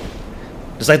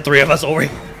 There's like 3 of us over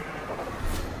here.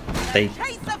 They.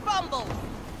 Chase the fumble.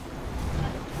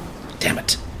 Damn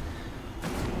it.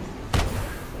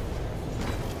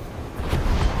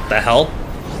 The hell?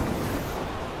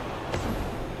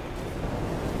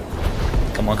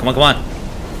 Come on, come on, come on.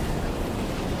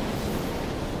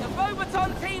 The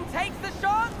Bobaton team takes the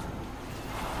shot.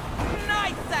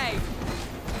 Nice save.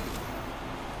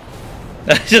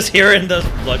 Just hearing those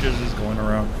bludgers just going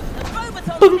around. The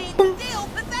Bobaton team still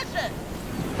possession.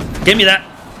 Give me that.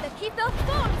 The keeper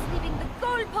falls, leaving the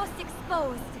goalpost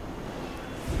exposed.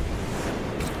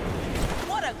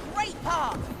 What a great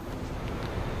pass.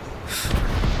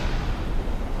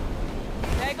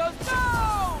 There goes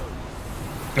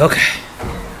goal. Okay.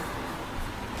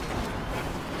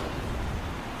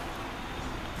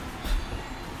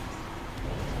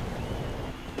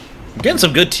 I'm getting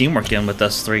some good teamwork in with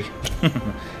us 3. Did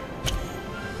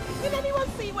anyone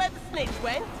see where the snitch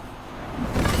went?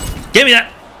 Give me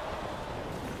that.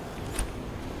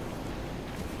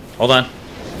 Hold on.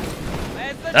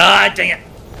 Ah, dang it.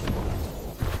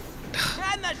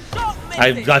 And the shot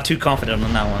I misses. got too confident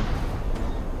on that one.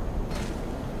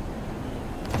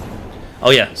 Oh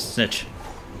yeah, snitch.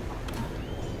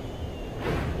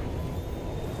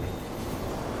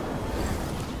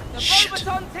 The Shit.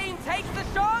 Bobaton team takes the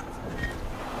shot.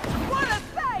 What a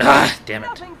save! Ah, damn it.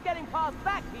 Nothing's getting past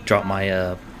that keeper. Drop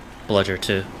my bludger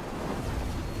too.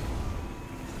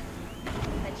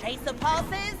 The chaser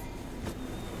passes.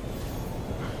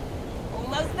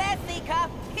 Almost there, Seeker.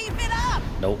 Keep it up.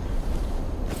 Nope.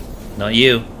 Not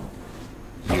you.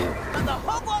 But the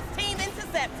Hogwarts team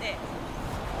intercepts it.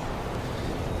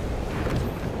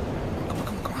 Come on,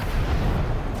 come on, come on.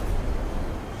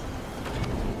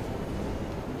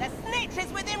 The snitch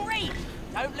is within reach.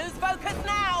 Don't lose focus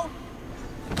now.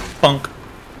 Bunk.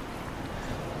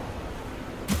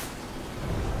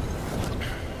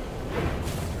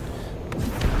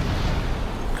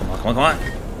 Come on, come on, come on.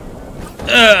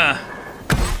 Ugh.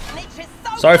 Snitch is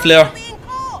so Sorry, close Fleur. to being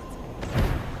caught.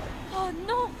 Oh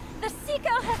non, the Seeker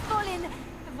has fallen.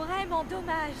 Vraiment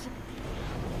dommage.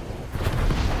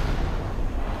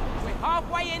 We're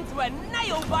halfway into a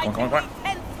nail-biting Come on, come on.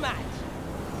 intense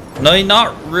match. No,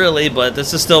 not really, but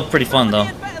this is still pretty fun though.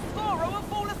 Somebody had better score or we'll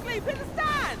fall asleep in the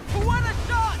stands. What a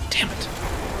shot! Damn it.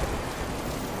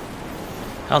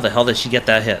 How the hell did she get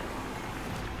that hit?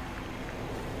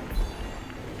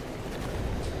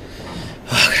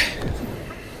 Okay.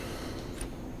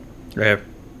 Right here.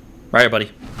 Right here,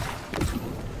 buddy.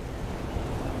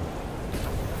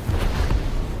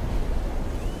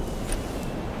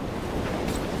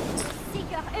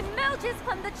 Seeker emerges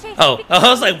from the chase. Oh, I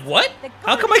was like, what?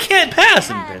 How come I can't pass?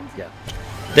 And yeah,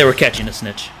 they were catching a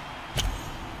snitch.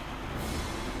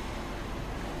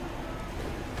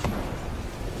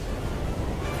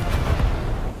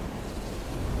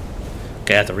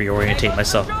 Okay, I have to reorientate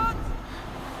myself.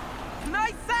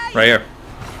 Nice save. Right here.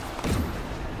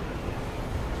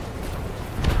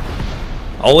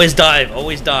 Always dive,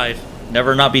 always dive.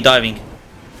 Never not be diving.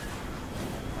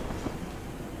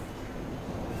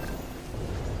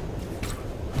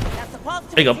 That's a pass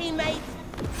to There you his go. teammate.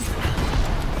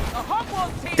 The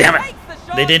Hogwarts team Damn takes it. the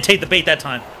shot. They didn't take the bait that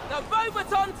time. The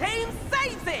Bobaton team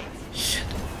saves it. Shit.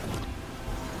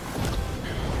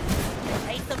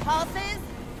 Takes the passes.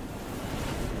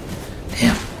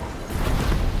 Damn.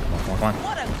 Come on, come on, come on.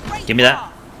 What a great Give me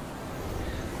that.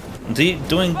 pass.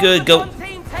 Doing good. Go. Bobaton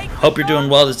team takes Hope the you're doing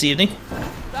shot. well this evening.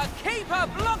 The keeper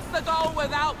blocks the goal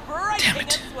without Damn breaking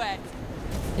it. a sweat.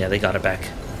 Yeah, they got it back.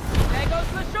 There goes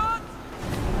the shot.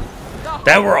 The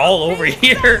That we're all Hogwarts over team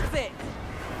here. saves it.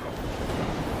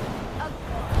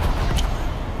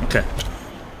 Okay.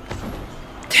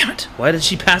 Damn it. Why did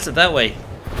she pass it that way?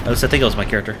 I think it was my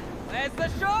character. There's the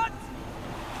shot.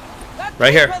 The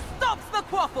Right here. keeper stops the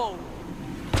quaffle.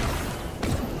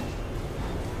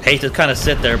 Hate to kind of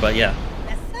sit there, but yeah.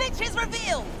 The snitch is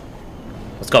revealed.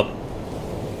 Let's go.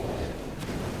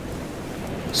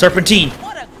 Serpentine.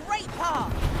 What a great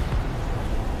pass.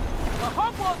 The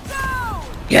Hogwarts down.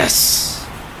 Yes.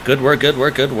 Good work, good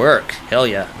work, good work. Hell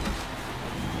yeah.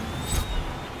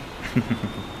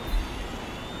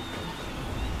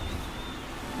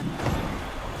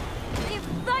 This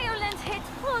violent hit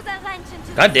throws a wrench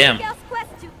into God the damn. Seeker's quest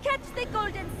to catch the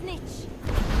golden snitch.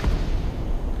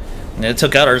 And it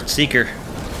took out our seeker.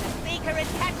 The Seeker is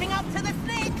catching up to the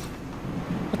snitch.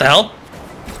 What the hell?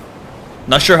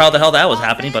 Not sure how the hell that was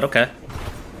happening, but okay.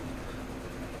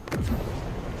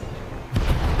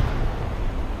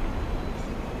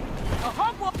 The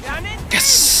Hogwarts down in.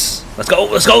 Yes. Let's go,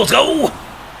 let's go, let's go.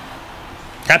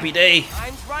 Happy day.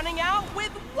 Time's running out with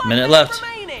 1 Minute minute left.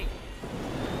 remaining.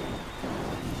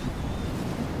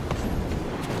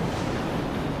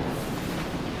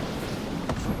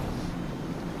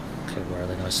 Okay, where are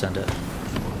they gonna send it?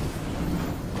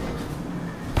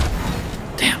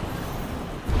 Damn.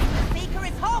 The Seeker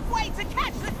is halfway to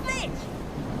catch the snitch.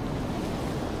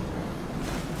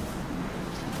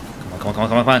 Come on, come on, come on,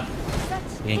 come on, come on.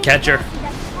 Such You can catch her.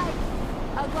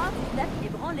 Hogwarts is left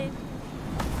ébranlé.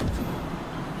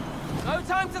 No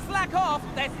time to slack off.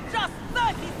 There's just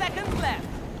 30 seconds left.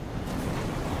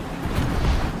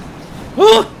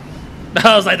 Woo!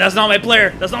 I was like, that's not my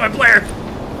player. That's not my player.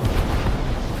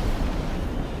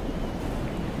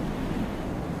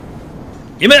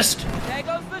 You missed. There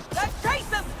goes the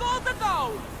chaser scores the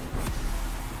goal.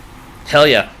 Hell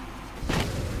yeah.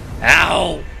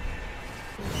 Ow.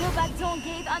 Bobaton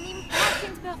gave an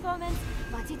important performance,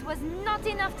 but it was not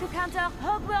enough to counter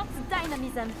Hogwarts'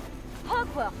 dynamism.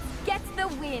 Hogwarts gets the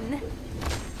win.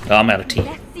 Oh, I'm out of tea.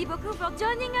 Merci beaucoup for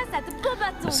joining us at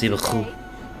Bobaton Merci beaucoup. today.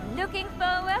 Looking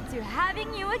forward to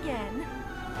having you again.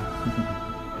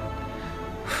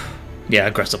 Yeah,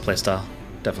 aggressive playstyle.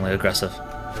 Definitely aggressive.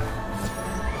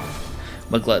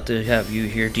 But glad to have you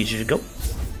here, DJ, to go.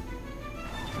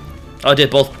 Oh, I did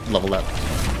both level up.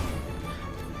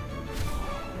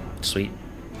 Sweet.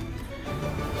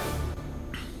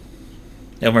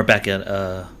 And we're back at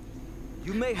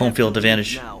home field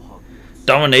advantage.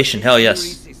 Domination, hell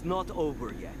yes. It's not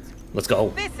over yet. Let's go.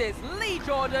 This is Lee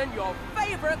Jordan, your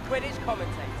favorite Quidditch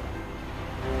commentator.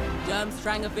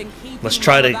 Durmstrang have been keeping Let's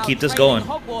try to about keep this training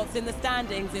going. Hogwarts in the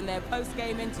standings in their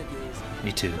post-game interviews.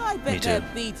 Me too. I bet Me their too.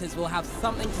 beaters will have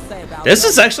something to say about This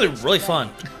is them. actually really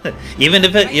fun. even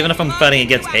if I'm fighting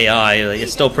against AI,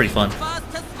 it's still pretty fun.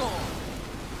 First to score.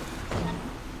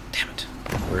 Damn it.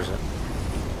 Where is it?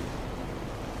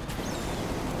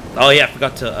 Oh yeah, I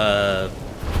forgot to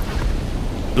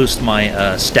boost my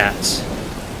stats.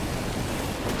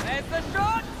 There's the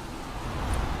shot.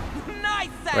 Nice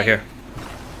save. Right here.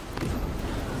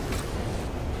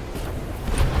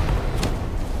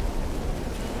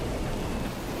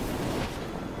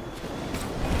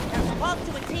 Pass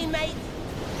to a teammate.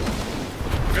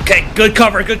 Okay, good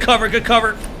cover, good cover, good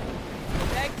cover.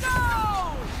 There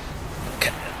goes.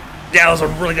 Okay. Yeah, that was a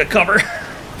really good cover.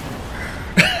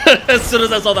 As soon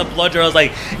as I saw that bludger, I was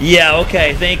like, yeah,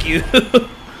 okay, thank you. Okay.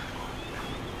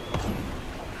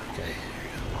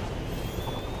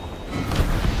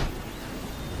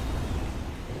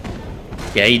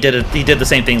 Yeah, he did it. He did the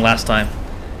same thing last time.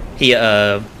 He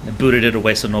booted it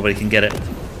away so nobody can get it.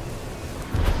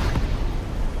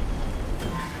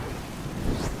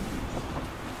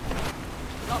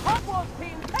 The Hogwarts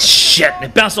team takes Shit! the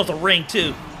It bounced off the ring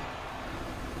too.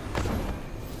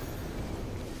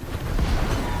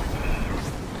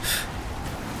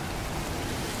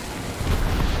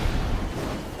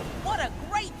 What a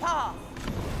great pass.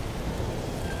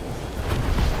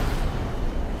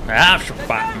 Ah, The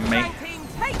fuck me. Durmstrang team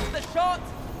takes the shot.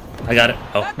 I got it.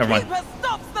 Oh, The never mind. keeper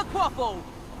stops the quaffle.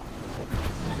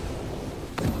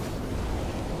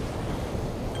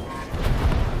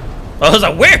 I was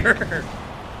like, where? The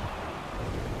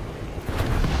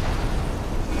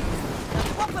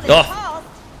quaffle is Oh. passed.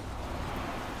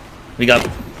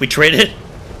 We traded. The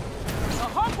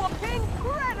Hogwarts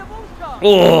incredible shot.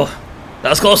 Oh, that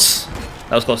was close.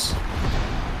 That was close.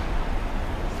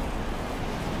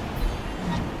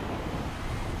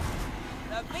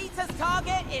 The beater's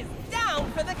target is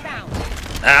down for the count.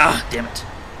 Ah, damn it.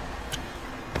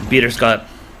 Beater's got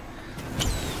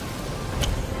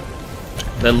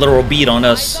the literal beat on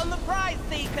us. Eyes on the prize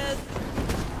seekers.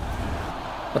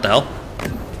 What the hell?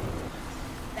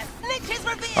 The snitch is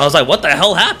revealed. I was like, what the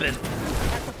hell happened?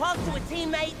 That's a pass to a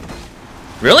teammate.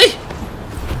 Really?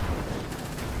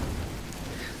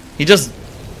 He just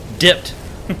dipped.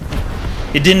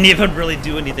 He didn't even really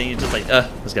do anything. He's just like,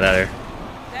 let's get out of here.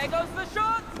 There goes the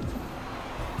shot.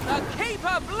 The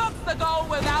keeper blocks the goal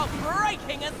without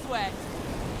breaking a sweat.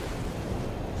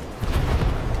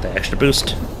 The extra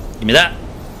boost. Give me that.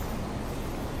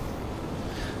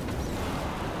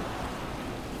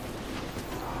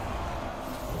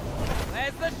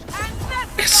 There's the and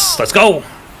that's the Yes, goal. let's go.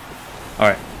 All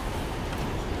right.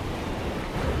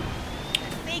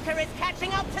 Seeker is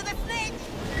catching up to the snitch.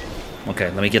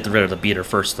 Okay, let me get rid of the beater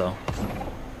first, though.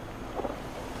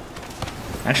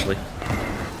 Actually.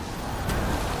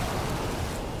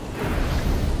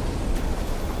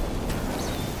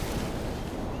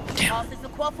 Passes the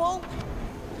quaffle.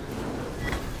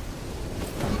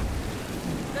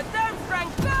 The Durmstrang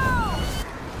goes.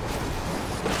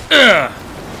 Ugh.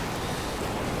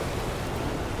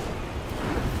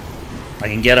 I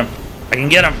can get him. I can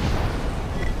get him.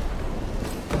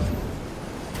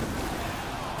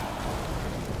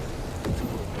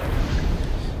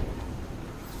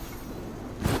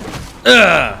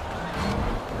 Ugh.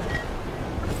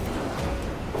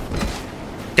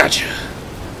 Gotcha.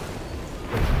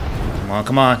 Come on,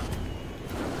 come on.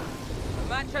 The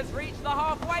match has reached the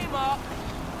halfway mark.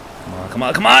 Come on, come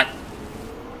on, come on.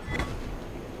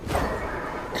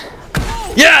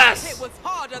 Oh, Yes! it was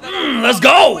harder than Let's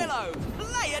go! Willow.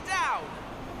 Lay it down.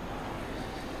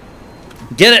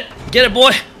 Get it,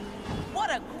 boy. What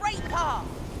a great pass.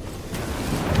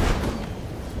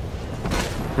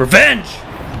 Revenge.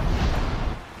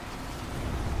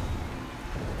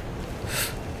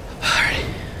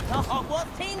 The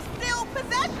Hogwarts team still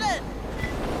possession.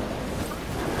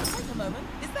 Wait a moment.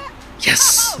 Is that?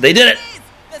 Yes, Oh, they did it. is.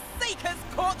 The Seekers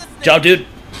caught the snitch. Job, dude.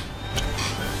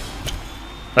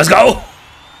 Let's go.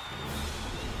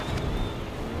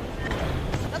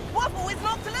 The quaffle is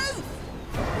knocked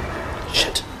loose.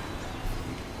 Shit.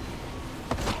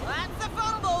 That's a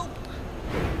fumble.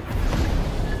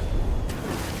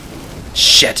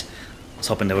 Shit. was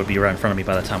hoping they would be right in front of me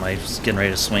by the time I was getting ready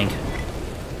to swing.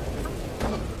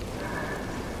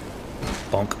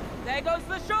 Bonk. There goes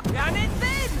the shot, and it's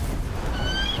in!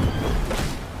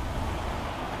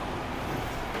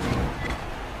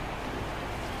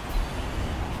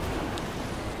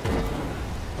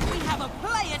 We have a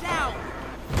player down!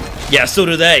 Yeah, so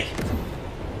do they.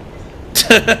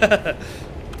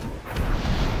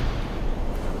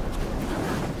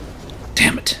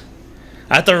 Damn it.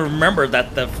 I have to remember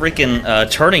that the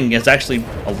freaking turning is actually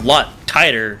a lot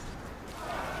tighter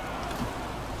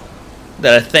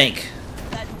than I think.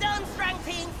 The Durmstrang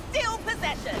team still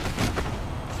possession!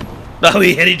 Oh,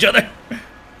 we hit each other.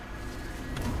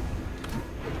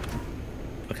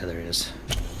 Okay, there he is.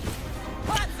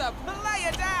 That's a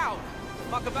player down!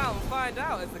 Muck about and find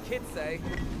out, as the kids say.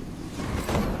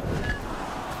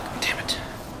 Damn it.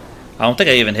 I don't think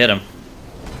I even hit him.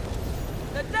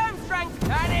 The Durmstrang,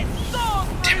 and it soars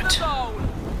through the goal!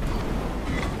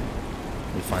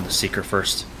 Let me find the Seeker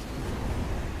first.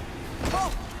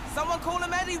 Oh, someone call a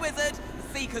Medi Wizard!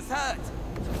 The Seeker's hurt!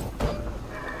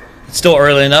 It's still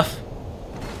early enough.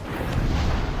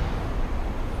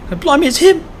 And blimey, it's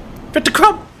him! Fit the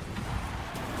crumb!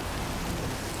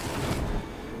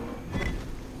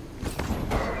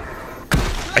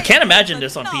 I can't imagine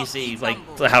this on PC, like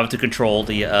how to control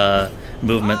the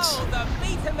movements. Oh, the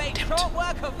meter made short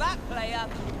work of that player.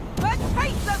 Let's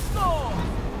chase the score!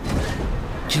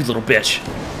 You little bitch.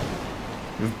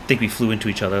 I think we flew into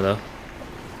each other though.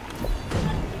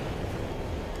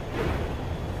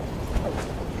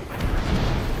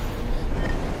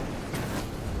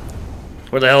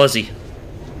 Where the hell is he?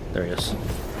 There he is.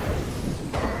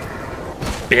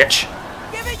 Bitch.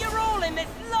 Give it your all in this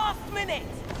last minute.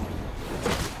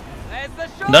 There's the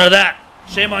shot. None of that.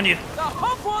 Shame on you. The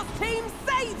Hogwarts team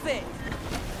saves it.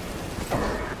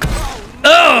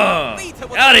 Oh!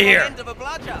 Out of here. End of a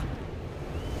bludger.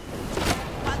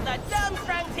 But the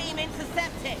Durmstrang team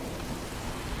intercept it.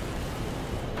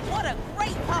 What a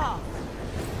great pass.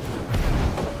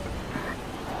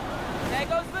 There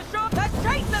goes the shot. The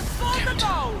chaser scores the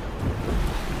goal.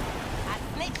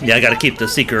 Yeah, I gotta keep the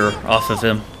Seeker off of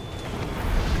him.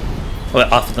 Oh,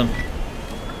 off of them.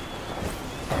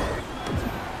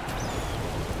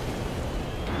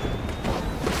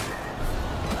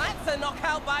 That's a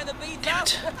knockout by the beat Damn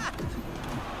it.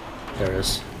 There it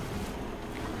is.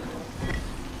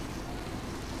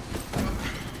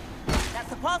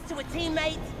 That's a pass to a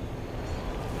teammate.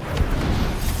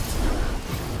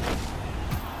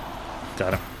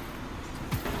 Got him.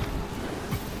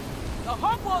 The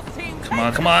Hogwarts team. Come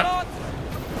on, come on.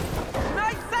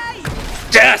 Nice save.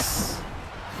 Yes!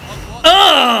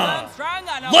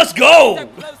 Let's go!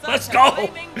 Let's go!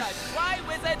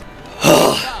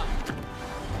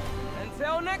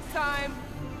 Until next time.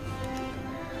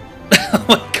 Oh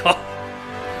my god.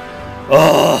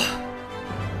 Oh.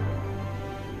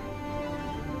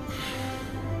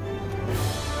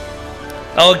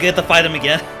 I'll get to fight him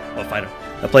again. I'll fight him.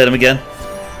 I played him again.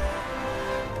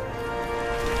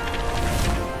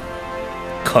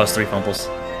 Caused 3 fumbles.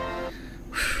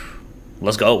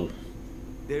 Let's go.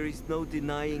 There is no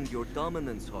denying your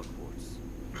dominance, Hogwarts.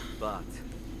 But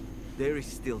there is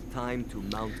still time to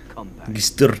mount comeback. It's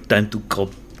still time to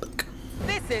come back.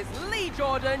 This is Lee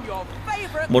Jordan, your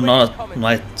favorite. Well, none of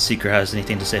my Seeker has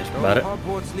anything to say about it.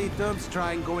 Hogwarts lead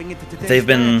Durmstrang going into today's They've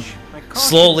been match. I can't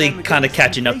slowly condemn kind of against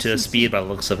catching up to the complacency. speed by the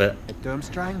looks of it. At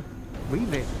Durmstrang, we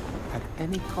live at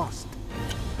any cost.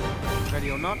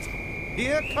 Ready or not,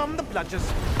 here come the bludgers.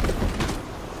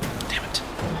 Damn it.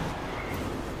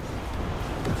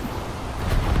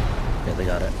 Yeah, they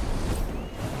got it.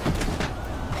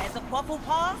 There's a waffle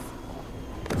pass.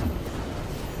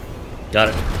 Got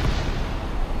it.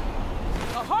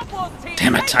 The Hogwarts team.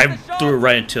 Damn it, takes I the shot. threw it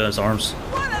right into his arms.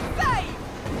 What a save!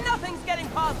 Nothing's getting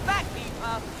past that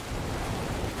keeper.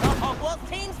 The Hogwarts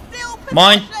team still possession.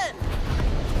 Mine.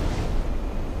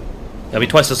 Gotta be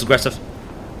twice as aggressive.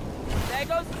 There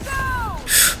goes go.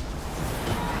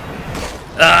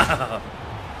 Ah!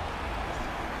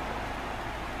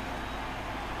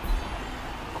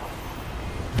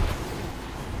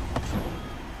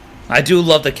 I do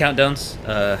love the countdowns.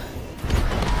 I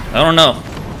don't know.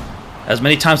 As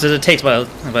many times as it takes by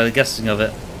the guessing of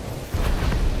it.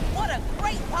 What a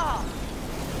great pass.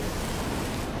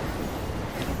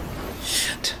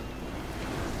 Shit.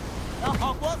 The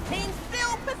Hogwarts team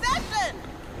still possession.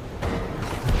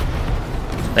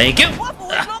 Thank you.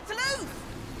 Waffle is knocked loose.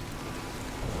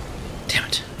 Damn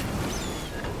it.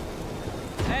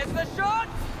 There's the shot.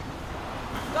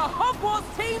 The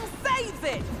Hogwarts team saves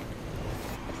it.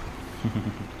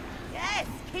 Yes,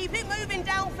 keep it moving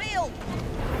downfield.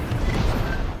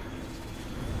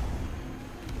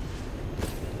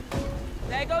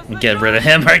 There goes the Get rid of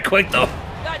shot. him right quick though.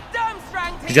 The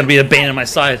Durmstrang team He's gonna be a bane on my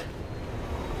side.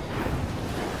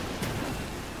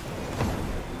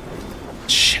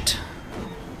 Shit.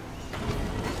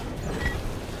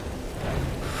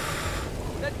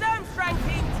 The Durmstrang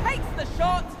team takes the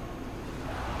shot.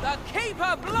 The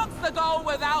keeper blocks the goal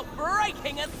without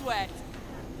breaking a sweat.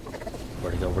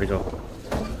 Where'd he go? Where'd he go?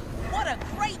 What a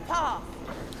great pass.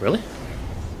 Really?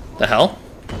 The hell?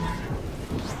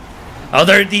 Oh,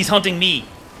 he's hunting me.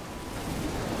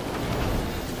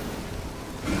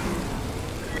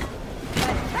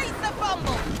 Chase the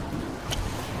fumble.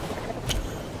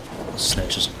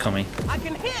 Snitch is coming. I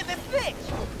can hear the snitch.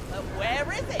 But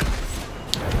where is it?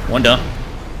 One down.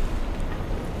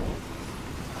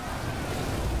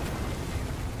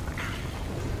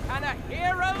 And a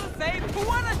hero saved.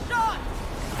 What a shot.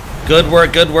 Good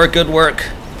work, good work, good work.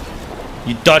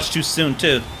 You dodged too soon,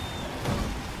 too.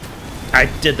 I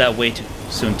did that way too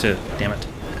soon, too. Damn it.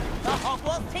 The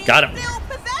Hogwarts team Got him. still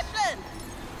possession.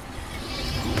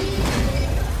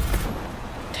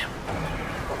 Damn.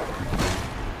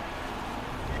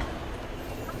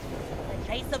 The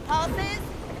chaser passes.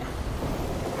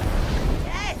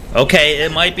 Yes. Okay,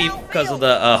 it might be because of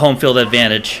the home field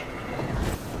advantage.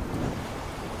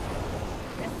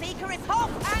 The seeker is hot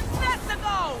and that's the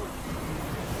goal.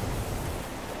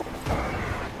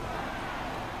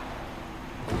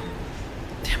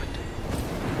 Damn it.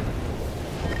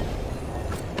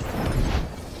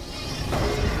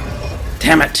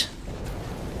 Damn it.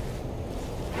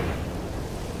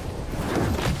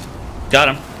 Got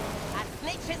him. And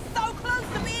Snitch is so close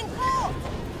to being caught.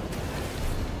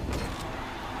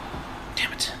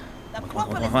 Damn it. The Come on,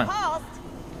 Quaffle come is on. passed.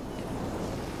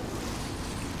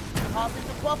 Passes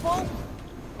to Quaffle.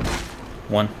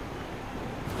 One.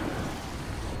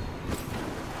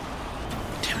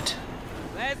 Damn it.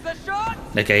 There's the shot.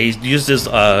 Okay, he used his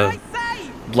Nice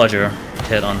save. bludger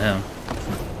hit on him.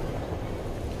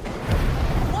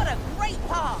 What a great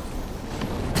pass.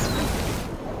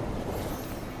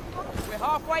 We're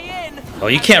halfway in. Oh,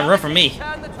 you can't run from me.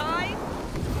 Turn the tide.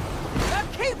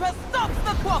 The keeper stops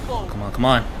the Quaffle. Come on, come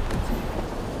on.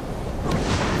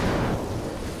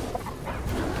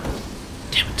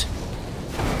 Damn it.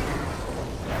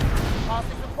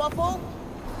 Passes to Quaffle.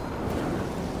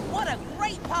 What a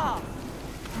great pass.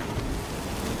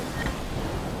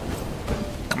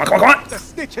 Come on, come on, come on! The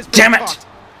snitch has been Damn it! caught.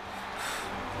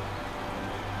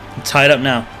 I'm tied up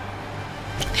now.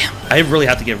 Damn, I really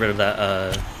have to get rid of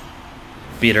that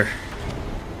beater.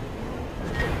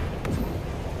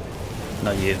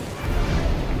 Not you.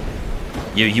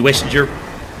 You wasted your.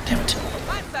 Damn it.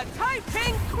 That's a type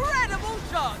incredible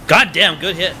shot. Goddamn,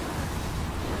 good hit.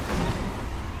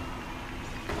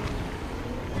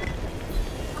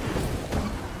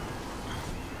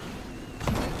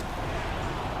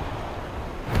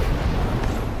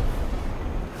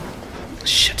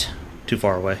 Shit. Too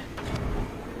far away.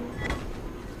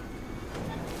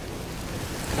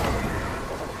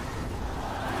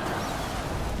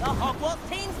 The Hogwarts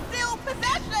team still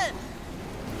possession.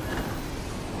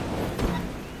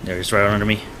 There, he's right under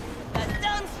me. The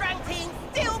Durmstrang team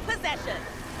still possession.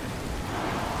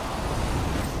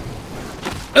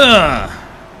 Ugh!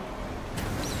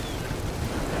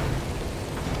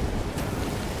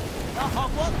 The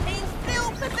Hogwarts team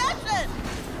still possession.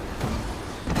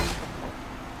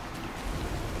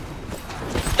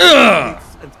 Ugh!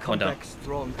 And One come down. back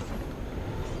strong.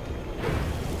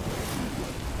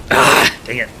 Ah!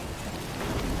 Dang it.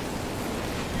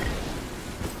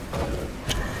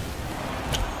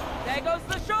 There goes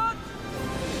the shot.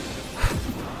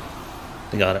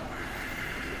 They got it.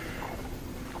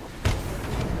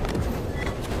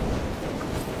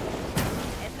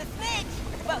 It's the snitch,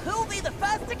 but who'll be the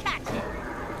first to catch it?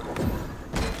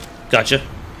 Gotcha.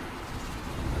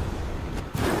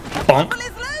 Ball Bonk.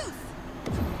 is loose.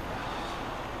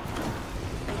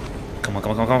 Come on,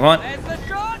 come on, come on, come on. There's the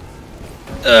shot.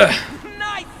 Ugh!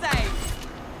 Nice save.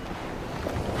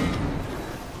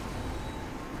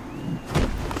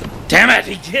 Damn it!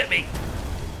 He hit me!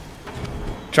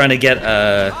 Trying to get,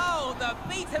 Oh, the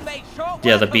beater made short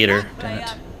yeah, work the of beater. that Damn it.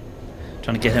 player.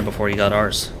 Trying to get him before he got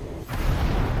ours.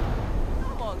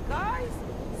 Come on, guys.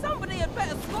 Somebody had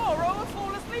better score or we'll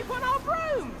fall asleep on our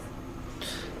brooms.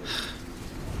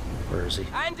 Where is he?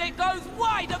 And it goes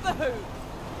wide of the hoop.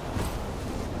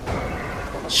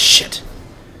 Shit!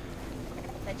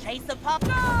 The chaser pop.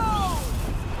 No!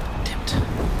 Damn it.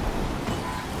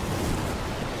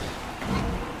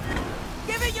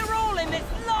 Give it your all in this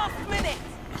last minute.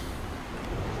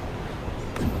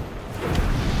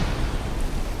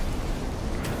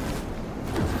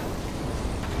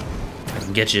 I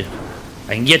can get you.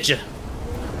 I can get you.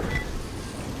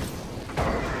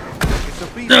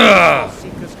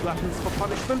 Seekers gluttons for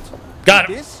punishment. Got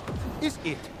him. This is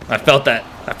it. I felt that.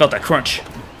 I felt that crunch.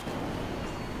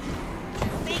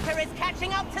 Seeker is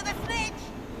catching up to the snitch.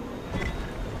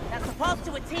 That's a pass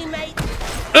to a teammate.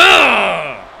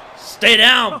 Ugh! Stay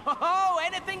down. Oh,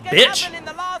 anything can Bitch. happen in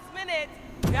the last minute.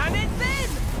 And it's in.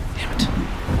 Damn it.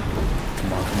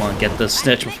 Come on, get the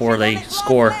snitch before they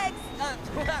score.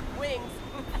 Wings.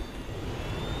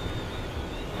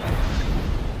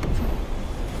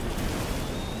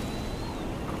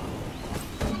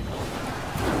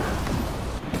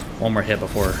 One more hit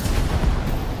before.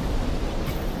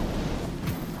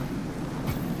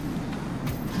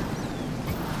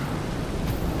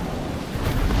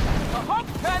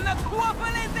 And the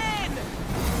quaffle is in.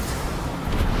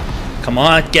 Come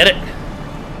on, get it.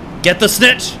 Get the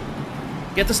snitch.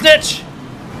 Get the snitch.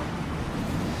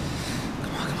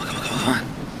 Come on, come on, come on, come on.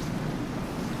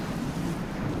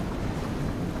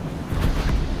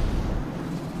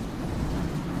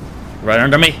 Right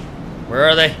under me. Where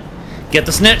are they? Get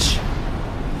the snitch.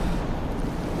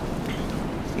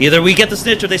 Either we get the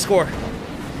snitch or they score.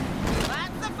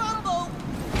 That's the fumble.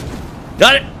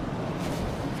 Got it.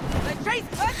 The chase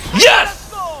cut. Yes!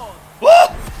 Score. Woo!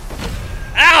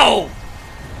 Ow!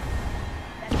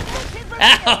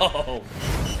 Ow!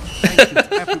 Thank you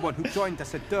to everyone who joined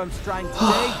us at Durmstrang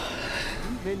today.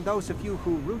 Even those of you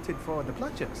who rooted for the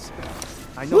Bludgers.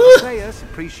 I know the players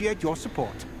appreciate your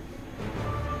support.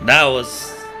 That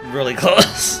was really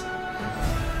close.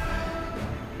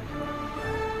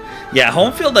 Yeah,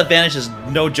 home field advantage is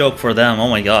no joke for them. Oh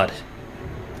my god.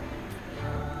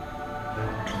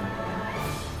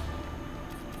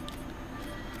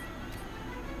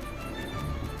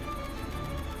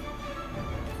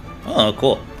 Oh,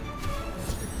 cool.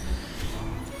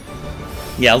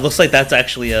 Yeah, it looks like that's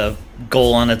actually a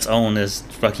goal on its own, is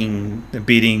fucking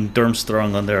beating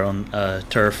Durmstrang on their own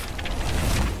turf.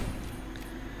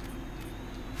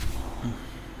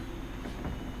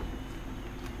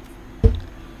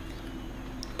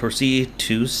 Proceed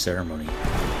to ceremony.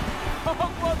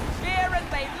 Hogwarts cheer as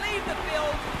they leave the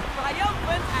field,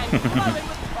 triumphant and glowing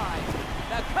with pride.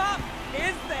 The cup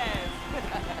is theirs.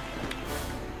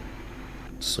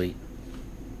 Sweet.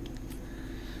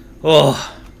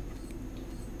 Oh.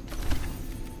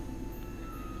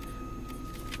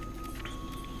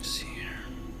 Let's see here.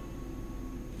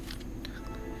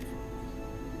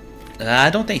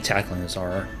 I don't think tackling is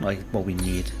our like what we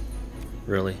need,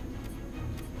 really.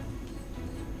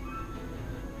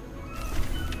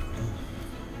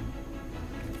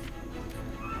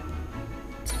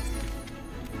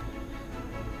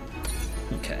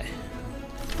 Okay.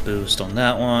 Boost on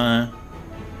that one.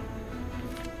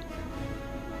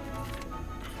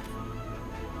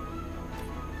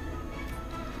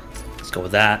 Let's go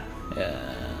with that.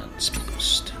 And speed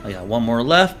boost. I got one more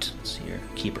left. Let's see here.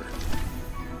 Keeper.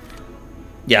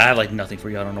 Yeah, I have like nothing for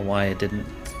you. I don't know why it didn't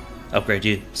upgrade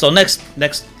you. So next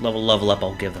level up,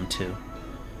 I'll give them 2.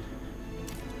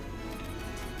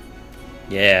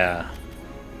 Yeah.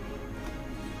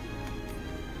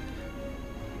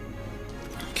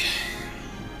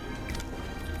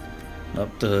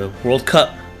 Up the World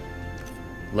Cup.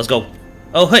 Let's go.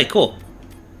 Oh, hey, cool.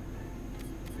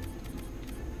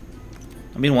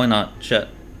 I mean, why not? Shit.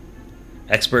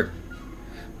 Expert.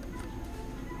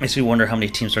 Makes me wonder how many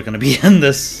teams are going to be in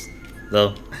this,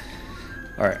 though.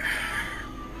 Alright.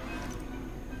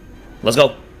 Let's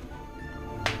go.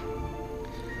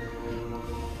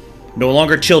 No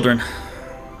longer children.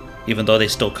 Even though they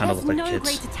still kind of look like There's no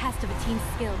kids. greater test of a team's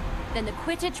skill than the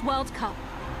Quidditch World Cup.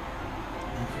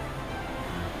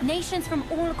 Nations from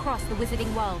all across the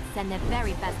Wizarding world send their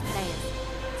very best players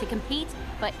to compete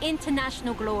for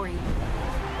international glory.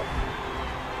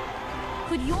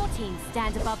 Could your team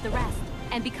stand above the rest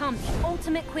and become the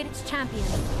ultimate Quidditch champion?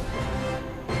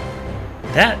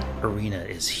 That arena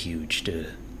is huge,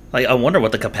 dude. Like, I wonder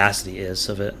what the capacity is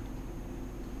of it.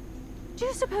 Do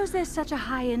you suppose there's such a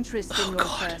high interest in your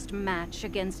God. first match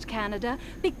against Canada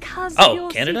because Oh, of your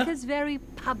Canada? Seeker's very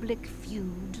public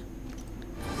feud?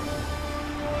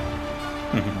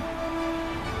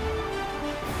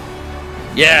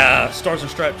 Yeah, Stars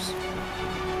and Stripes.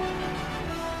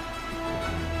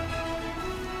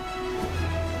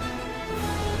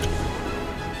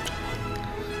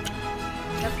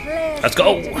 Let's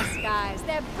go.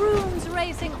 Their brooms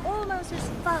racing almost as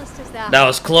fast as their That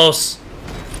was close.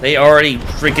 They already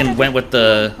freaking went with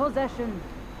the... possession.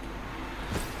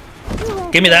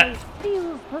 Give me that.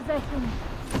 Steals possession.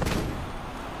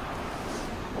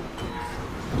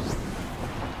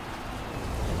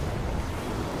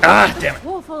 Ah, damn it.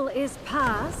 Waffle is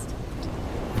passed.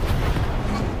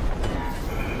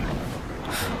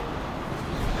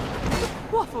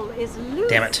 quaffle is loose.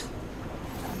 Damn it.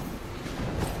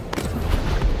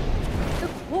 The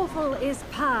quaffle is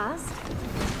passed.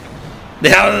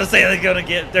 Yeah, I was gonna say they're gonna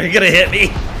hit me.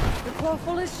 The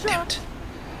quaffle is shot.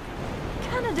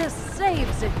 Canada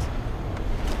saves it.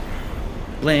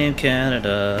 Blame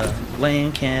Canada.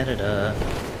 Blame Canada.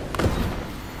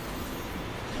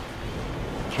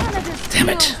 Canada Damn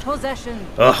it. steals possession.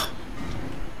 Ugh.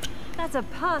 That's a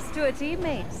pass to a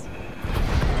teammate.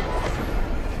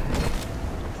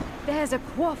 There's a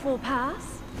quaffle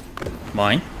pass.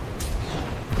 Mine.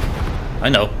 I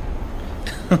know.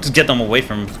 Just get them away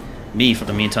from me for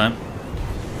the meantime.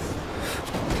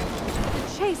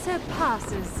 The chaser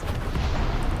passes.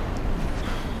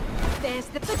 There's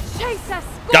the chaser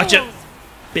scores. Gotcha,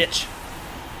 bitch.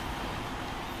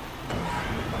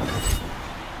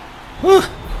 Whew.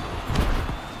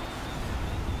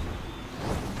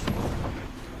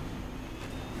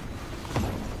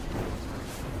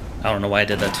 I don't know why I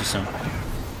did that too soon.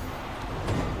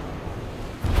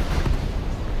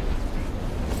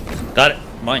 Got it.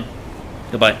 Mine.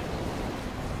 Goodbye.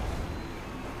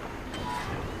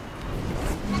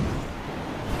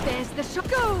 There's the shot.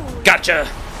 Go. Gotcha.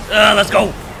 Let's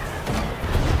go.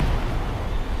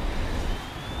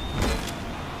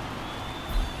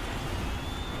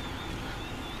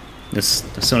 As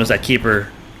soon as that keeper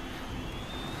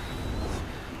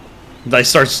like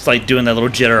starts like doing that little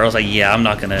jitter, I was like, yeah, I'm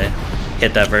not gonna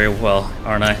hit that very well,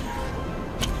 aren't I?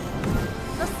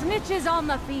 The snitch is on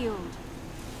the field.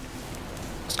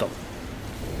 Let's go.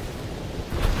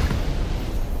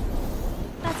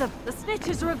 The snitch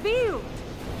is revealed.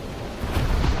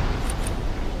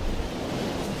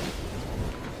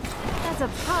 That's a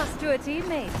pass to a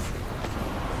teammate.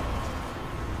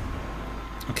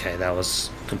 Okay, that was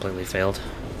completely failed.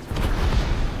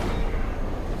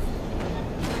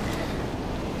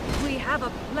 We have a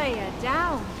player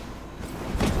down.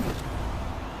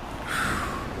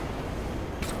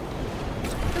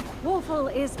 The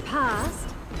quaffle is passed.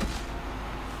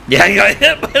 Yeah, I got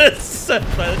hit by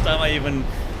the time I even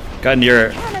got near.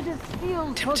 Canada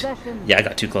steals possession. Yeah, I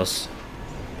got too close.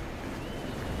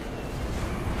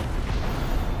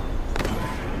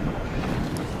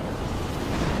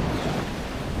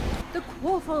 The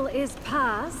quaffle is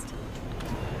passed.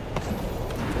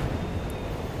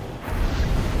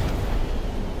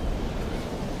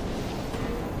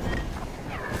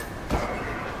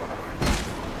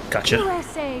 Gotcha.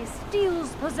 USA steals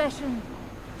possession.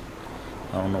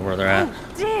 I don't know where they're at.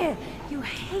 Oh dear, you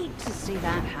hate to see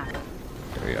that happen.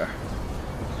 There we are.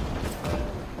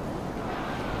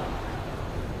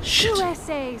 Shit.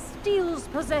 USA steals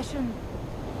possession.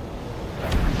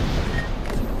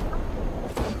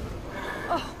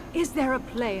 Oh, is there a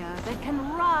player that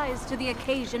can rise to the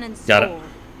occasion and Got it. score?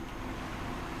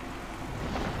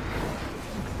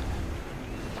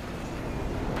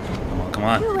 Come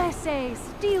on. USA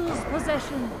steals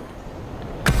possession.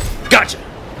 Gotcha.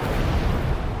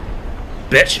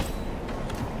 Bitch.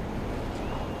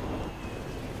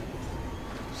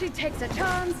 She takes a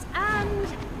chance and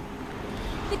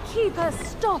the keeper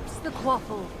stops the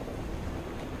quaffle.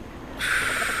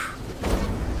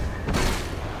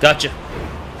 Gotcha.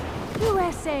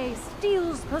 USA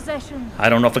steals possession. I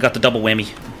don't know if I got the double whammy.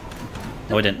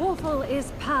 No, I didn't. Quaffle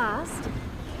is passed.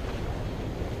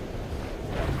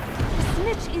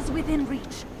 The snitch is within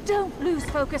reach. Don't lose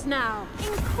focus now.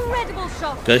 Incredible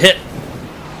shot. Good hit.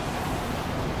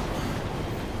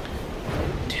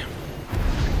 Damn.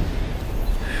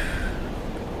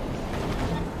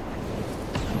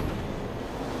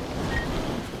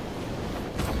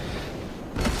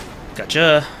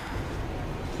 Gotcha.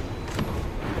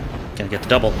 Gonna get the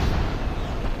double.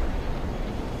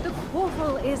 The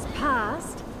quaffle is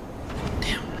passed.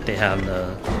 Damn, they have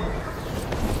the...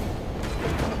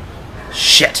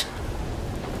 Shit.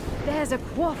 There's a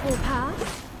quaffle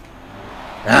pass.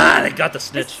 Ah, they got the The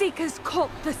snitch. seekers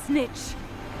caught the snitch.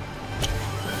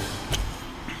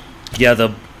 Yeah,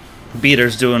 the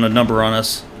beater's doing a number on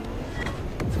us.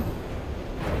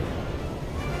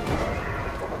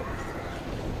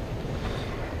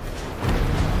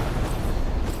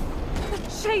 The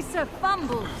chaser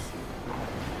fumbles.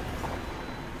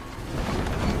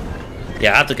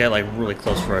 Yeah, I have to get like really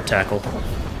close for a tackle.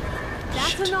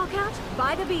 That's Shit. a knockout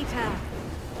by the beater.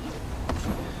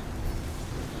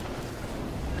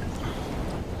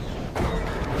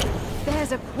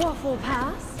 There's a quaffle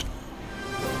pass.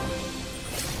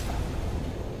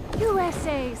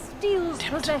 USA steals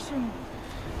possession.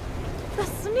 The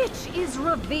snitch is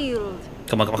revealed.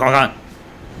 Come on, come on, come on.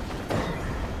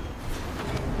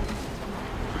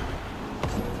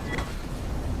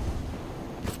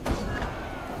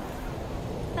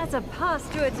 That's a pass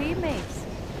to a teammate.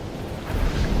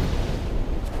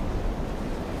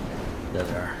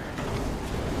 There they are.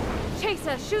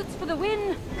 Chaser shoots for the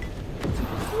win.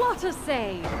 What a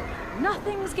save!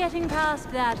 Nothing's getting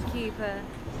past that keeper.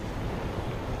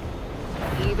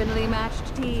 Evenly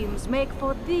matched teams make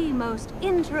for the most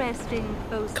interesting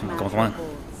post-match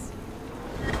reports.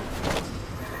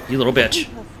 You little bitch. The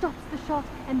keeper stops the shot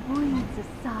and breathes a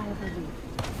sigh of relief.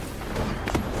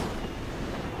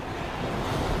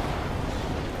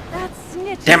 That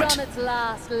snitch is on its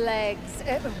last legs.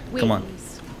 Come on.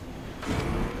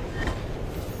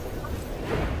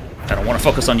 I don't want to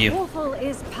focus on you. Waffle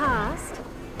is past.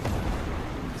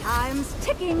 Time's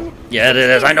ticking. Yeah, it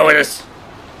is. I know it is.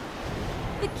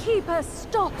 The keeper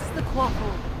stops the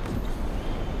quaffle.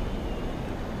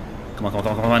 Come on, come on, come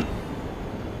on, come on.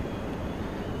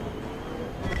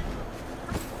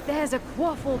 There's a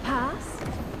quaffle pass.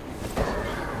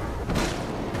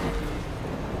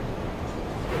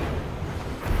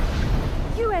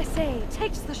 USA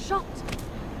takes the shot.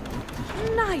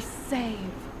 Nice save.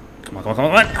 Come on, come on, come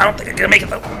on. I don't think I'm gonna make it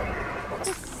though.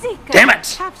 The seeker Damn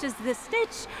it! captures the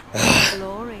snitch.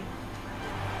 Glory.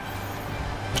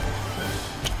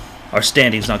 Our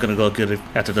standing's not gonna go good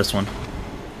after this one.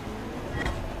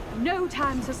 No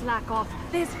time to slack off.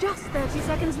 There's just 30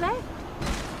 seconds left.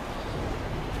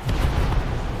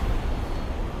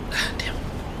 Damn.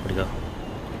 Where'd he go?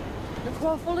 The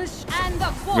quaffle is and the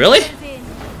quaffle Really? is in.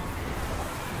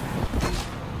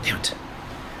 Damn it.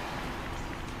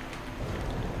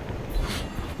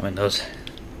 I mean, those.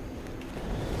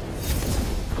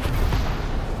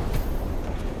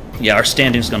 Yeah, our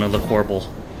standing's gonna look horrible.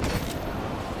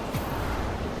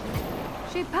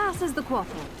 She passes the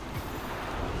quaffle.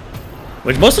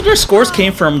 Which most of their scores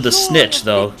came from the snitch,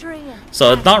 though.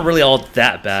 So it's not really all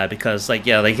that bad because, like,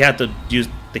 yeah, they had to use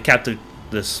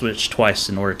the switch twice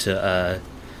in order to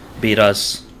beat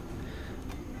us.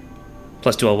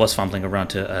 Plus, Duo was fumbling around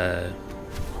to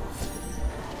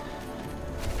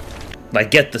like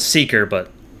get the seeker,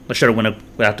 but I should have went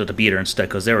after the beater instead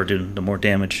because they were doing the more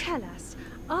damage. Tell us,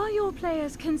 are your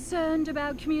players concerned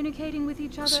about communicating with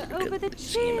each other over the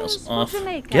cheers for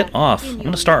Jamaica? Get off! I'm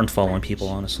gonna start unfollowing people,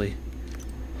 honestly,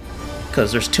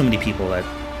 because there's too many people that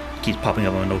keep popping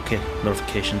up on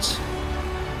notifications.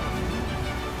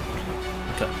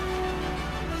 Okay.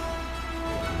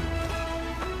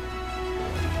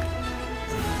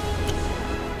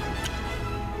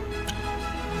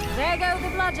 There go the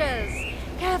bludgers.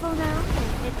 Careful now.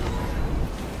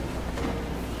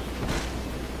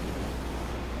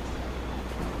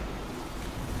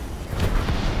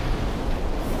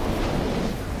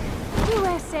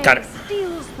 USA Got it.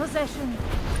 steals possession.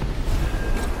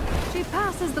 She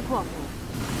passes the quaffle.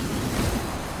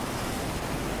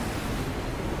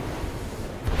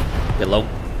 Get low.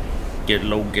 Get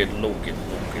low, get low, get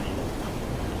low, get low.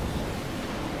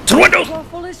 To the windows!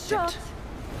 Quaffle is shot.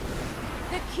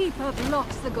 The keeper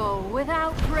blocks the goal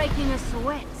without breaking a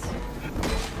sweat.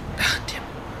 Ah, damn.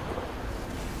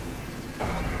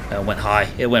 That went high.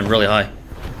 It went really high.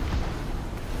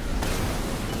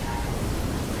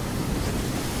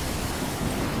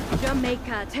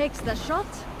 Jamaica takes the shot.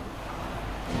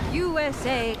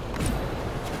 USA.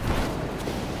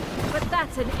 But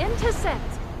that's an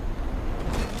intercept.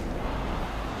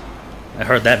 I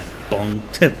heard that bong.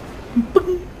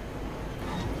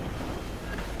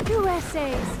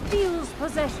 USA steals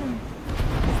possession.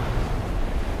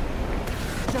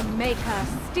 Jamaica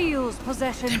steals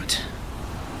possession. Damn it.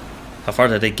 How far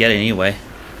did they get anyway?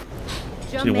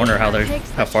 So you wonder how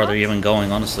far they're even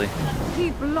going, honestly.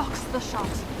 He blocks the shot.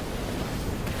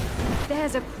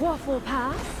 There's a quaffle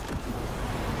pass.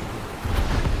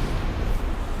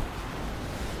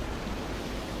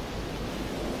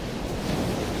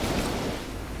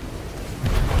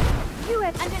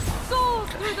 And it soars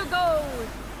through the goal.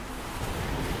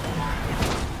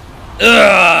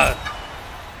 Ugh!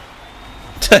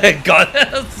 God,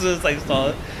 that's just like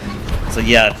solid. So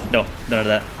yeah, no, none of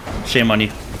that. Shame on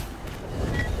you.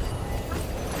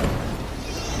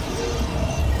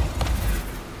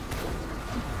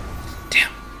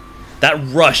 Damn, that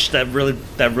rush that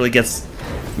really gets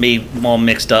me all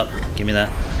mixed up. Give me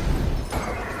that.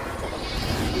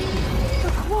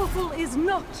 The quaffle is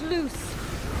knocked loose.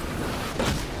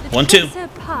 1-2.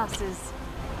 Passes.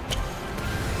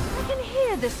 I can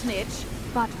hear the snitch,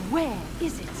 but where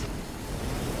is it?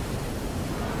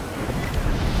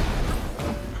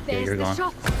 Yeah, There's you're the gone.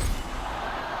 shot.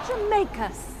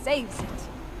 Jamaica saves it.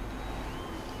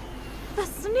 The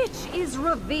snitch is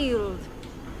revealed.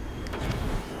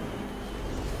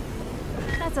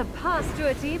 That's a pass to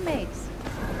a teammate.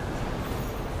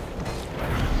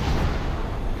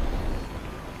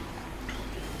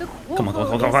 The Come on,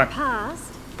 quaffle is passed.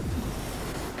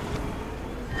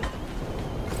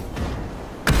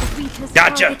 Cheetah's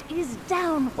Gotcha. target is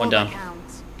down for One down. the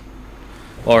count.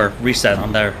 Or reset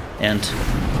on their end.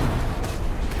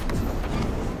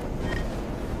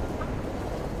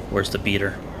 Where's the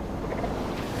beater?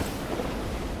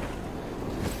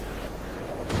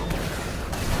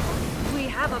 We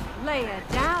have a player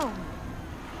down.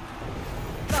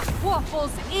 The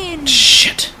waffle's in.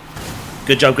 Shit.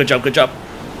 Good job, good job, good job.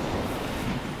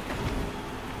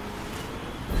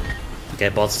 Okay,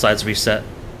 both sides reset.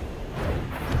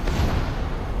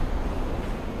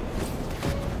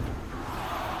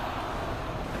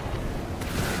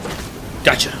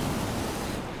 Gotcha.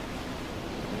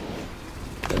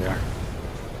 There we are.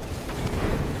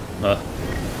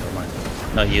 Never mind.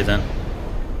 Not you then.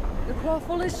 The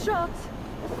waffle is shot.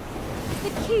 The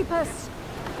keeper.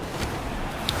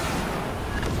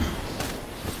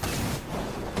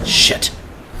 Shit.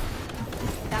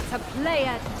 That's a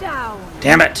player down.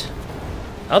 Damn it.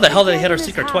 How the hell did I hit our Game is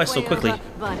secret twice so halfway quickly? over,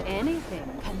 but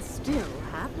anything can still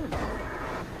happen.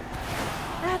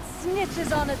 That snitch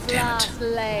is on its Damn it. last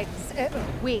legs,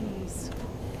 wings.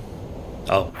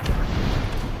 Oh.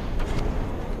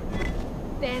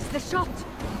 There's the shot.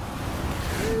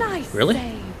 Nice Really?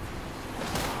 save.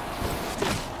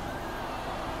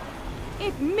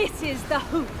 It misses the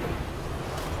hoop.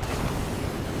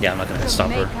 Yeah, I'm not gonna stop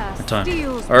her Jamaica in time.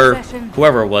 steals Or possession.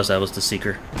 whoever it was that was the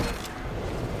seeker.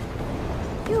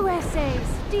 USA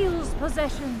steals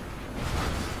possession.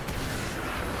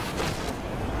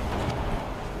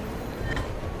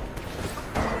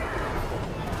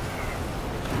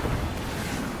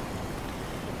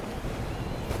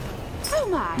 Oh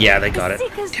my! Yeah, they got the it.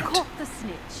 Seekers Damn it. caught the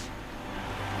snitch.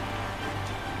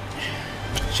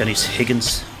 Jenny's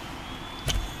Higgins.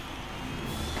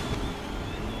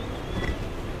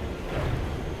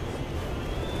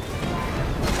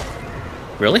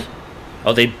 Really?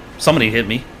 Oh, somebody hit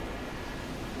me.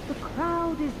 The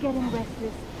crowd is getting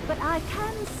restless, but I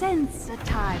can sense a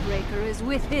tiebreaker is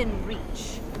within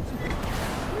reach.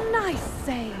 Nice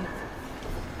save.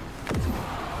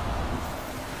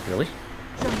 Really?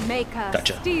 Jamaica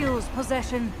Gotcha. steals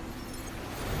possession.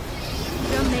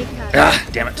 Jamaica. Ah,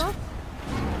 damn it.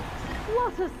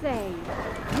 What a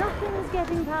save. Nothing's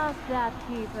getting past that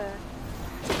keeper.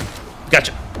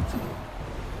 Gotcha.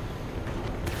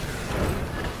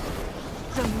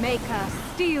 Jamaica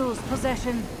steals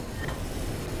possession.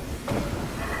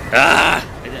 Ah!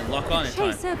 I didn't lock on in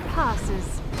time. Chaser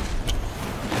passes.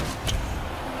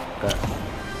 Got it.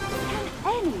 Can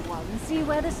anyone see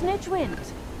where the snitch went?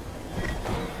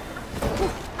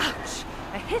 Oof, ouch!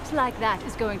 A hit like that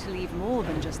is going to leave more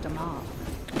than just a mark.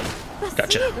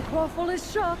 Gotcha. The quaffle is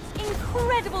shot.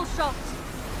 Incredible shot.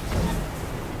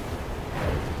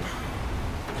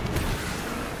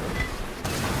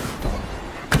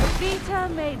 Vita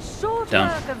made short Down.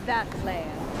 work of that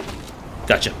player.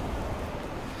 Gotcha.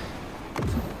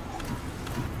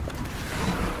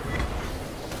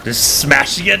 Just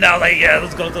smashing it now, like, yeah,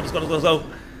 let's go, let's go, let's go, let's go.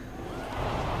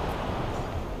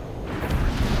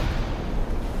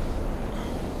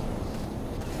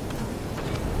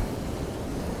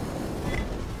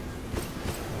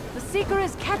 The Seeker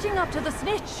is catching up to the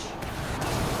snitch.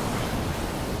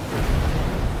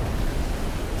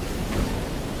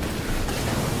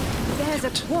 There's a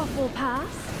quaffle pass.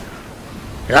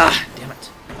 Ah, damn it.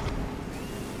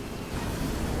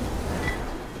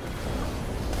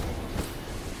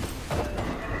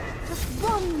 Just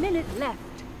 1 minute left.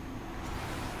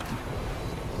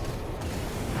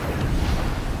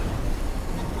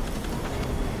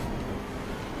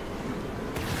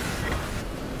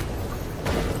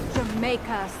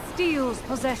 Jamaica steals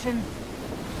possession.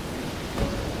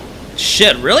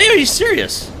 Shit, really? Are you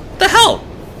serious? What the hell?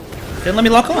 Didn't let me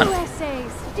lock on. USA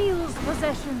steals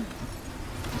possession.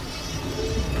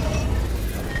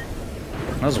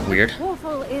 That was weird.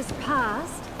 Waffle is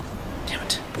passed. Damn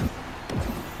it.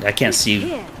 I can't see.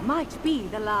 Here might be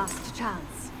the last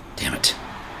chance. Damn it.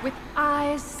 With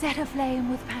eyes set aflame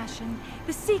with passion,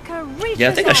 the Seeker reaches Yeah,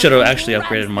 I think I out should have and actually grabs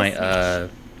upgraded the my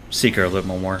snitch. Seeker a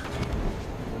little more.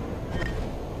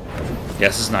 Yeah,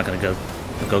 this is not gonna go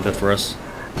good for us.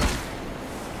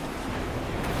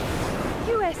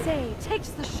 USA takes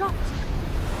the shot.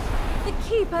 The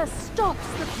keeper stops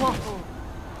the quaffle.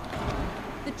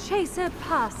 The chaser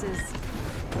passes.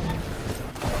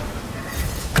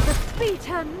 The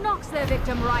beater knocks their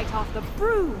victim right off the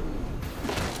broom.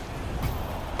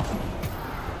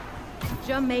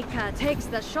 Jamaica takes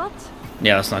the shot.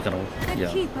 Yeah, it's not gonna. The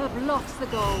Yeah. keeper blocks the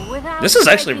goal without. This is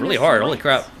actually breaking really a hard. Holy sweat.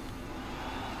 crap.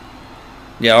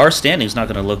 Yeah, our standing's not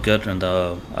gonna look good in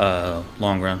the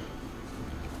long run.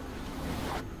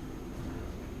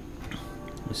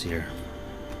 Let's see here.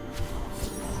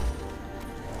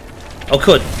 Oh,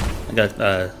 could. I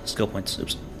got skill points.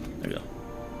 Oops. There we go.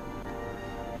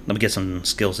 Let me get some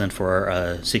skills in for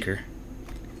our Seeker.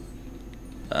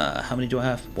 How many do I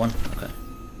have? 1? Okay.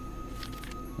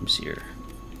 Let me see here.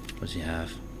 What does he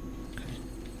have? Okay.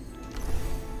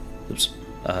 Oops.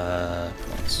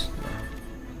 Points.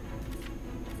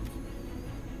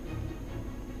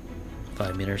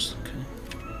 5 meters. Okay.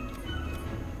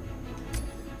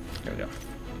 There we go.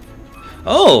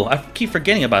 Oh, I keep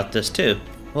forgetting about this too.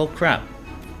 Oh crap.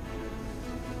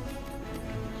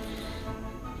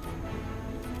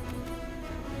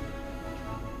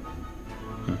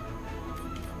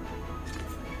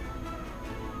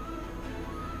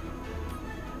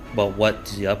 But what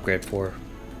does he upgrade for?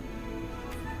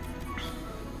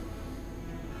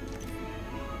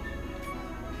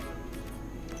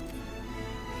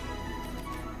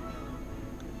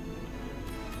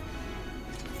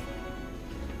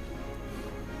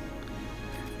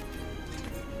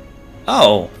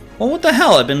 Oh, well, what the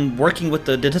hell? I've been working with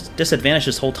the disadvantage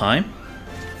this whole time?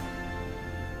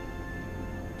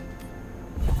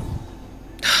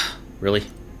 Really?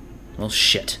 Well,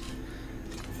 shit.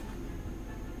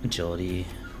 Agility.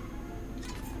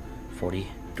 40.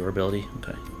 Durability.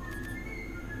 Okay.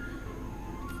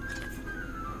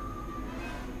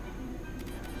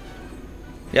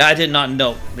 Yeah, I did not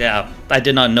know. Yeah, I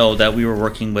did not know that we were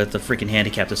working with the freaking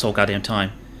handicap this whole goddamn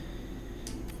time.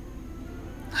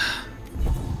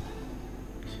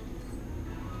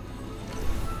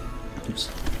 Oops.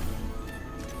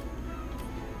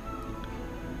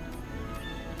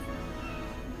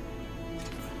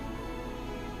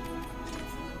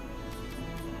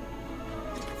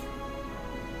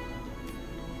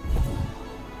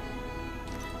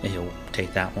 And he'll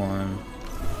take that one.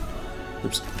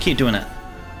 Oops. Keep doing that.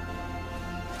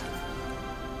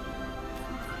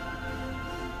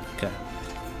 Okay.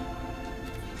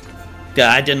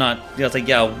 Yeah, I did not. I was like,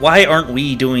 yeah, why aren't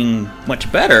we doing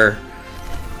much better?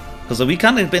 Because we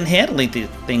kind of been handling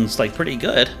things like pretty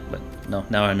good, but no,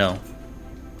 now I know.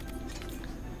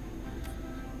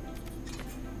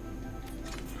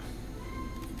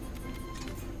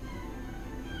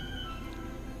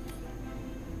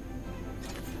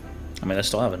 I mean, I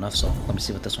still have enough, so let me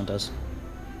see what this one does.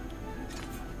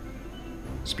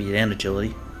 Speed and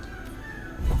agility.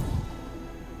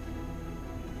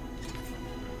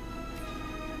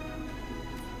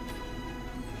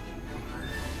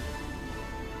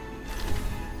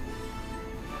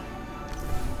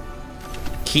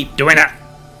 Keep doing it!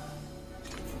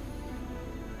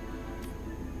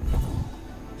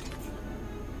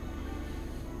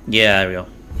 Yeah, there we go.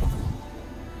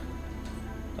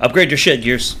 Upgrade your shit,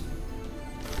 Gears.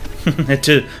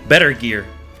 To better gear.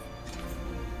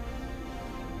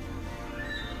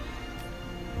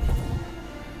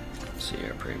 Let's see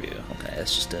here, preview. Okay,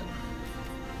 that's just it.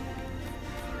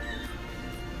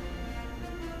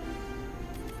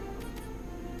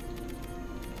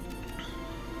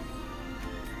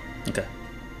 Okay.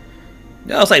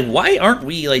 Yeah, I was like, why aren't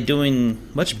we like doing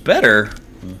much better?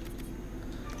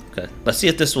 Okay, let's see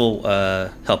if this will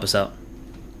help us out.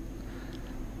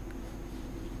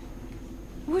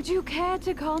 Would you care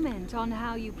to comment on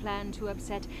how you plan to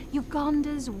upset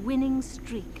Uganda's winning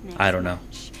streak next I don't know.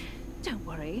 match? Don't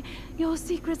worry, your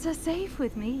secrets are safe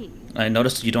with me. I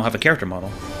noticed you don't have a character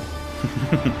model.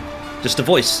 Just a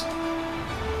voice.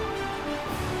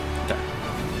 Okay.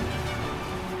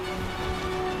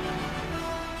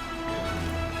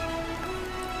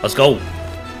 Let's go.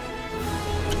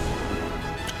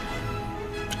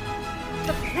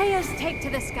 The players take to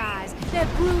the skies, their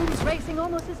brooms racing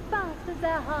almost as fast as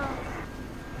their hearts.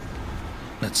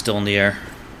 That's still in the air.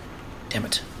 Damn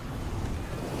it.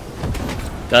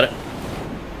 Got it.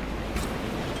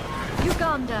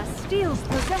 Uganda steals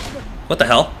possession. What the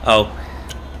hell? Oh.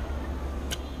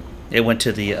 It went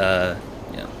to the, yeah.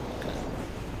 Okay.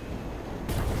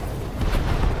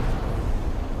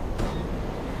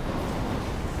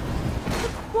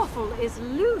 The waffle is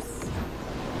loose.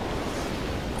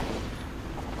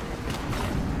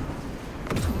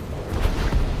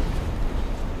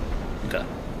 Okay.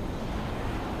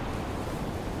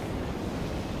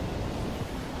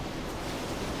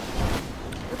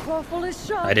 The waffle is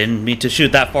shot. I didn't mean to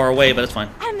shoot that far away, but it's fine.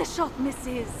 And the shot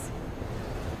misses.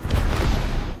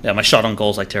 Yeah, my shot on goal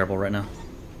is like terrible right now.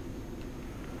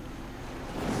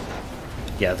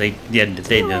 Yeah, they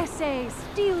knew. USA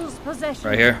steals possession.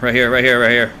 Right here, right here, right here,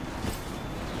 right here.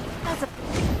 That's a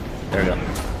There we go.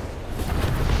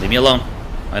 Leave me alone.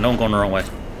 I know I'm going the wrong way.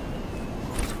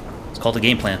 It's called the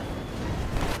game plan.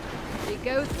 He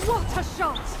goes. What a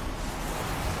shot!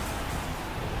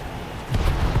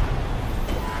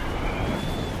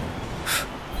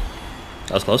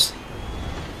 That was close.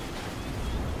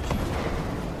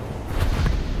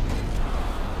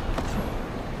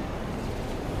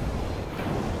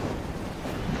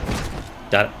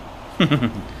 Got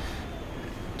it.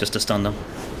 Just to stun them.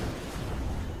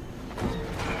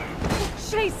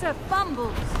 Chaser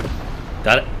fumbles.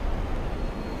 Got it.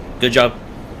 Good job.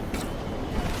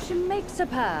 She makes a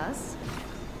pass.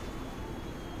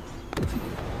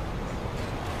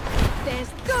 There's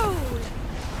gold.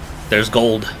 There's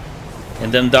gold.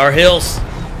 And them dar hills.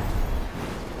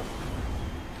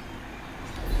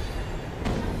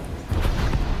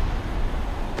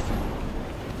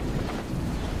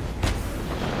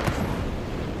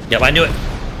 Yep, I knew it.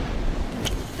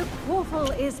 The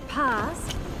quaffle is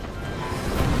past.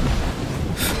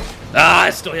 Ah,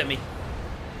 it still hit me.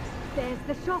 There's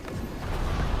the shot.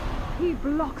 He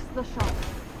blocks the shot.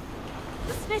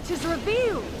 The snitch is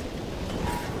revealed.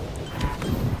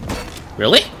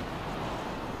 Really?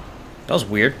 That was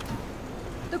weird.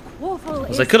 The quaffle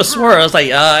is I could have swore. I was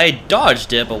like, I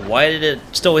dodged it, but why did it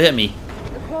still hit me?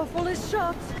 The quaffle is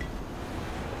shot.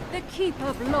 The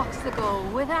keeper blocks the goal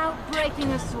without breaking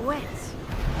a sweat.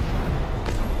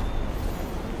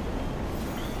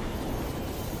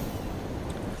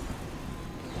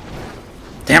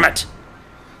 Damn it!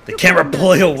 The camera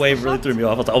pulled away really threw me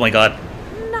off. I was like, oh my god.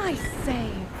 Nice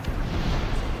save.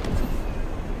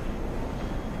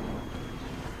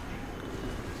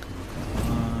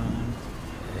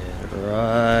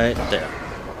 Right there.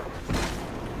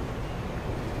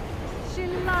 She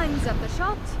lines up the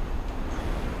shot.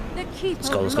 The keeper Let's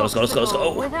go, let's go, let's go, let's go, let's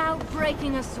go. without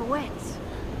breaking a sweat.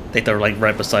 I think they're like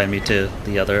right beside me too.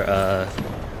 The other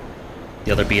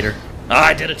beater. Ah,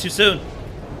 I did it too soon.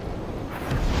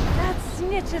 That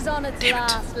snitch is on its Damn it.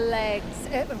 last legs,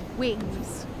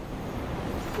 wings.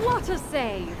 What a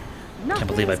save! Can't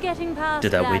believe I getting past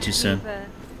did that way too soon. keeper.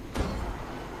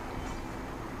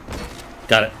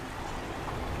 Got it.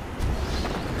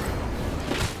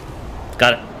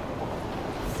 Got it.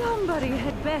 Somebody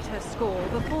had better score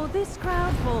before this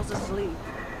crowd falls asleep.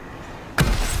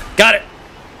 Got it.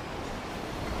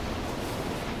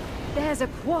 There's a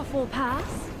quaffle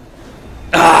pass.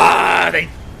 Ah,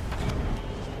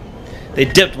 they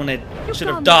dipped when they should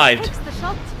have dived. Takes the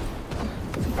shot.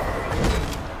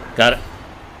 Got it.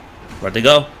 Where'd they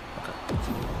go? Okay.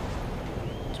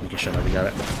 Just making sure that we got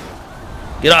it.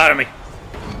 Get out of me.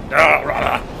 Ah,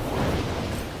 rah.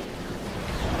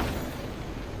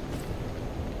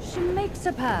 She makes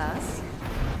a pass.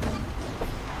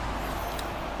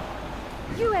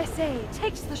 USA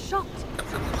takes the shot.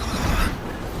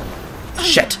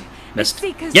 Shit. Missed.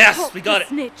 Seekers Yes, caught we got the it.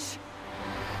 snitch.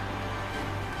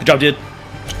 Good job, dude.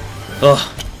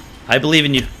 Ugh. I believe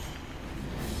in you.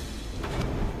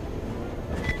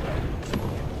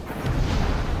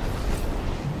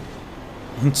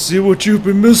 Let's see what you've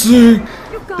been missing.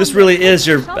 This really is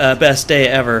your best day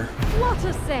ever. What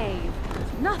a save.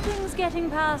 Nothing's getting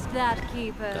past that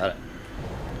keeper. Got it.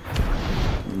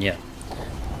 Yeah.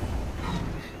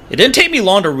 It didn't take me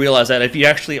long to realize that if you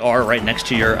actually are right next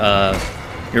to your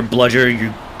bludger,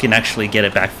 you can actually get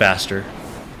it back faster.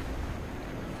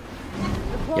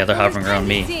 Yeah, they're hovering around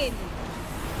me.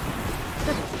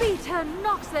 The beater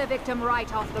knocks their victim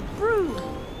right off the broom.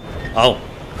 Oh.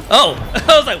 Oh!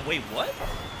 I was like, wait, what?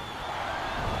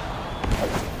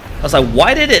 I was like,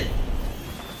 why did it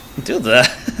do that?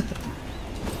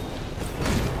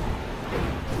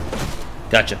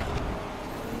 Gotcha.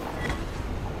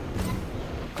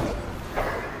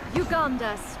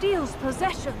 Uganda steals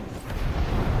possession.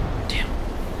 Damn.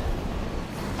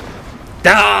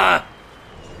 Ah!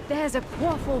 There's a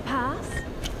quaffle pass.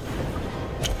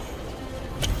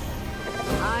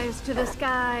 Eyes to the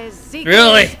skies. Seekers.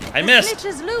 Really? I The missed. snitch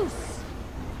is loose.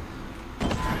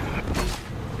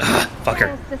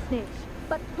 Fucker. There's the snitch.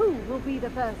 But who will be the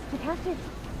first to catch it?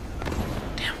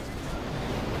 Damn.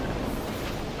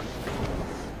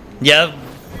 Yeah,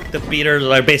 the beaters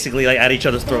are basically like at each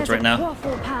other's throats right now.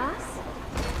 Quaffle pass.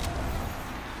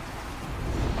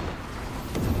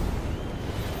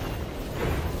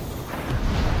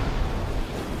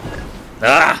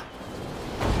 Ah!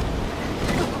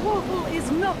 The quaffle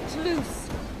is knocked loose.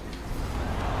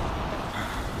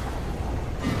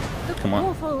 The Come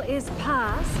on. quaffle is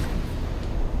passed.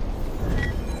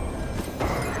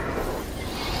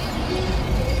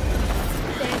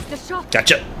 There's the shot.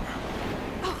 Gotcha.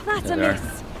 Oh, that's a There.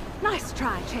 miss. Nice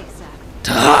try, Chaser.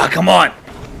 Ah, come on.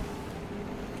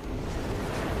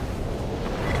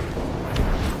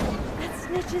 That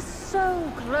snitch is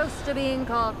so close to being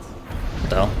caught. What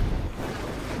the hell?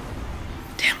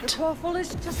 Damn The it. quaffle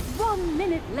is just 1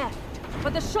 minute left,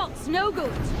 but the shot's no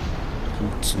good.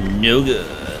 It's no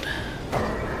good.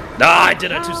 Ah, I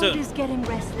did it too Crowd soon. is getting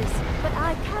restless, but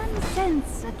I can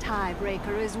sense a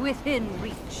tiebreaker is within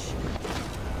reach.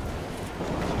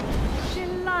 She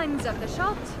lines up the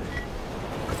shot.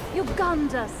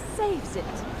 Uganda saves it.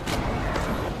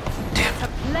 Damn. A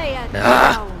player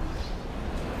Ah. down.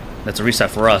 That's a reset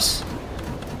for us.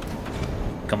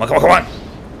 Come on, come on, come on!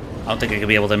 I don't think I can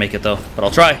be able to make it though, but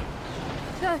I'll try.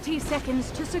 30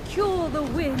 seconds to secure the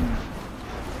win.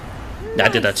 I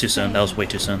did that too soon. That was way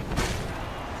too soon.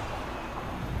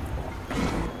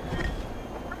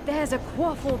 There's a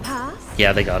quaffle pass.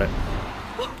 Yeah, they got it.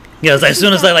 Yeah, as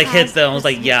soon as I like hit them, I was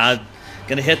like, yeah, I'm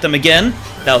gonna hit them again.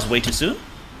 That was way too soon.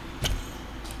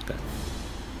 Okay.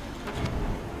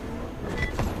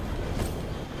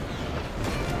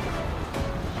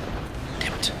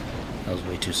 Damn it. That was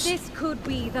way too soon. This could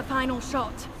be the final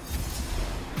shot.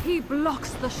 He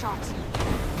blocks the shot.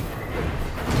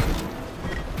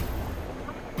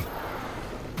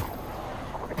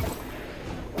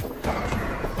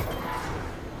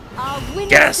 Our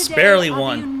winners Yes, today barely are the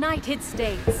won. United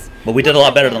States. But we did a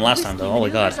lot better than last time, though. Oh my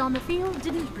god. On the field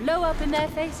didn't blow up in their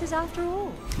faces after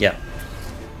all. Yeah.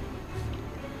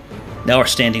 Now our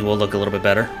standing will look a little bit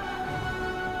better.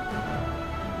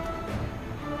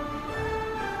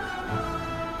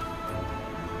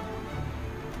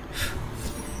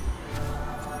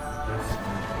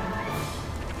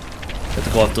 Have to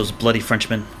go off those bloody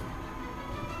Frenchmen.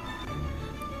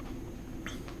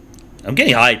 I'm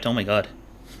getting hyped. Oh my god.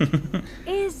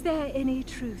 Is there any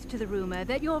truth to the rumor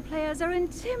that your players are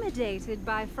intimidated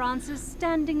by France's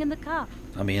standing in the cup?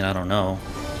 I mean, I don't know.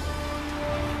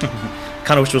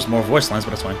 Kind of wish there was more voice lines,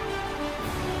 but that's fine.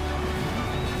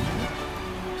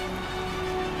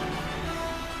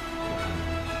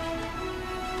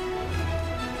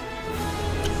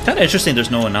 Kind of interesting.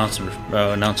 There's no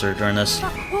announcer during this. The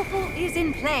quaffle is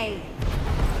in play.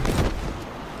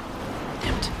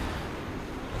 Damn it.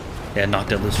 Yeah,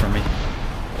 knocked it loose from me.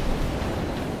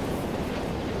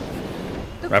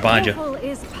 The Right behind you. quaffle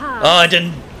is passed. Oh, I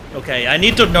didn't. Okay, I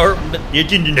need to know. You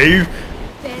didn't know.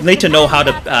 There's Need to the know how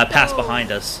to pass pass goal.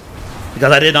 behind us,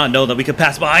 because I did not know that we could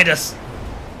pass behind us.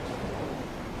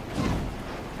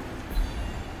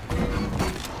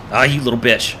 Ah, you little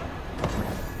bitch.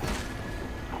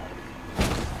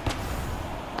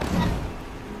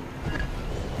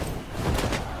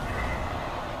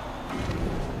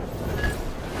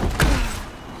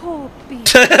 Poor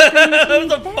beast.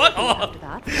 The fuck off!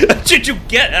 What did you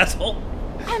get, asshole?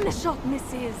 And the shot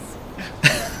misses.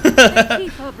 The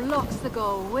keeper blocks the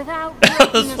goal without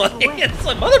That was breaking a funny. sweat. It's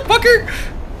like, motherfucker!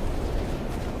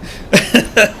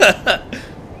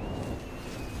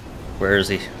 Where is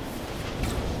he?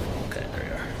 Okay, there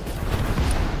you are.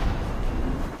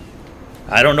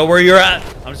 I don't know where you're at.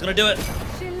 I'm just gonna do it.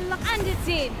 And it's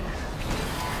in.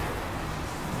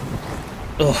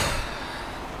 Ugh.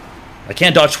 I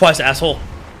can't dodge twice, asshole.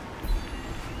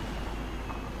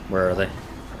 Where are they?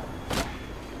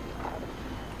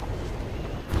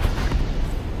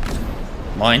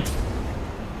 Mine?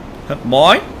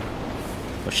 Mine?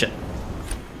 Oh shit.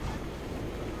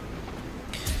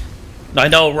 I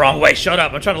know, wrong way. Shut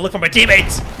up. I'm trying to look for my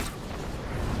teammates.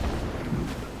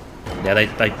 Yeah, they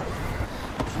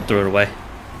threw it away.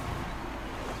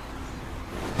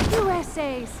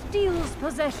 USA steals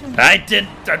possession. I did.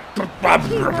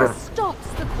 Keeper stops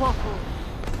the quaffle.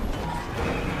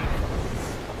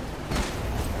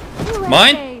 USA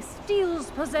Mine? steals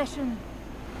possession.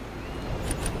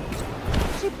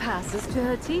 She passes to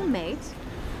her teammate.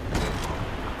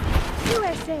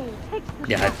 USA takes the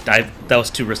Yeah, shot. that was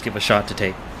too risky of a shot to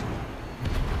take.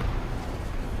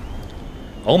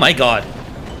 Oh my god.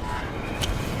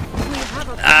 We have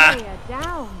a Ah. player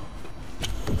down.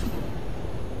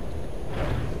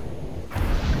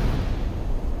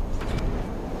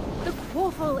 The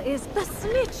quaffle is the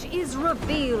snitch is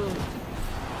revealed.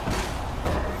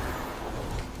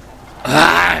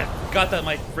 Ah! Got that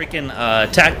my freaking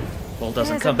attack well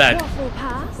doesn't There's come a back quaffle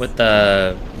pass. with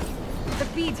the The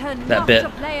beater that knocks bit. a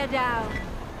player down.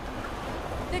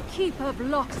 The keeper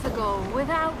blocks the goal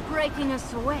without breaking a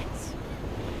sweat.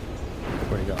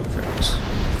 where'd he go? There it is.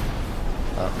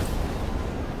 Oh.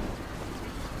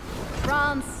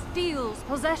 France steals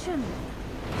possession.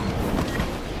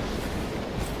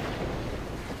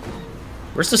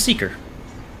 Where's the seeker?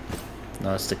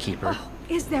 No, it's the keeper. Oh,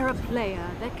 is there a player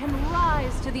that can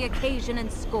rise to the occasion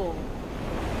and score?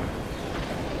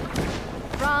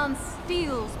 France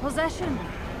steals possession.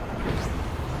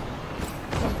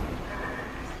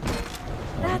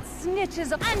 That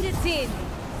snitches up and it's in.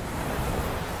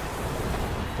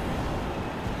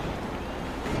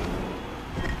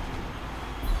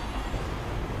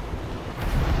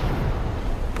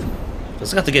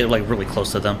 Just got to get like really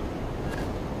close to them.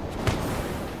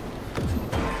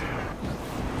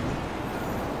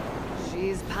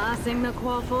 She's passing the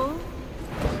quaffle.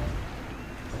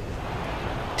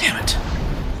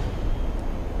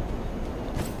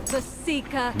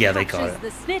 seeker Yeah, they caught catches it.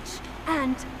 the snitch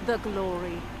and the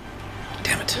glory.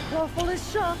 Damn it. Waffle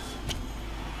is shot.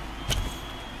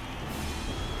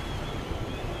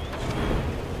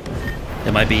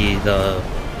 It might be the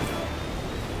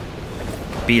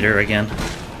beater again.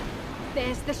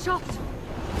 There's the shot.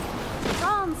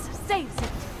 France saves it.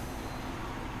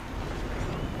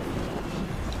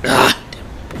 Ah,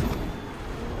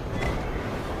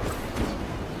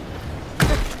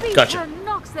 The beater Gotcha.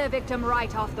 knocks their victim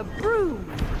right off the broom.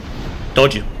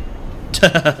 told you.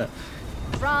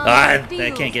 France I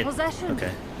steals can't get. possession.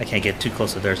 Okay, I can't get too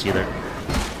close to theirs either.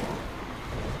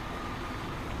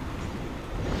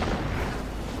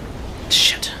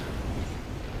 Shit.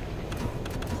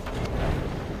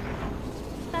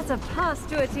 That's a pass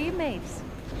to a teammate.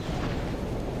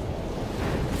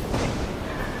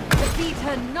 The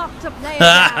beater knocked a player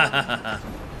down.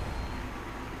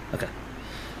 Okay.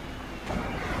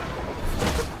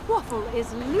 Waffle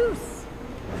is loose.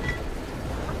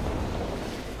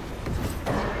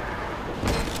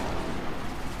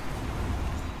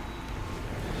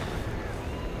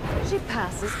 She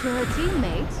passes to her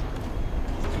teammate.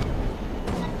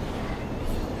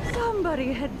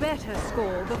 Somebody had better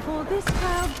score before this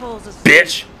crowd falls asleep.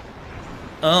 Bitch.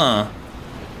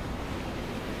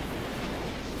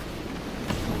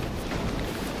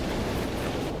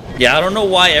 Yeah, I don't know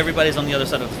why everybody's on the other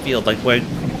side of the field. Like,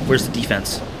 where's the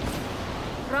defense?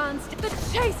 France, the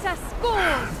chaser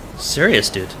scores. Serious,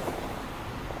 dude.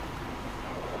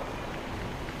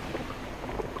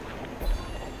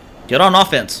 Get on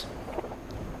offense.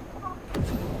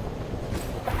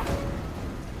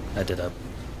 I did up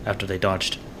after they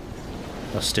dodged.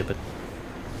 That was stupid.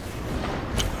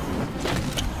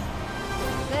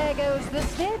 There goes the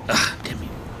snitch. Ah, damn you.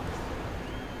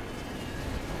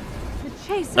 The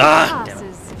chaser Ah, damn it.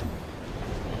 passes.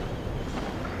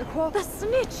 The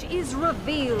snitch is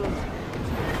revealed.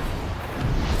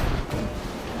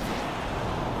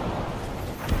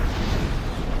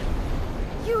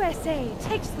 USA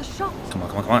takes the shot. Come on,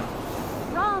 come on, come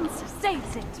on. France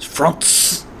saves it. It's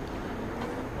France.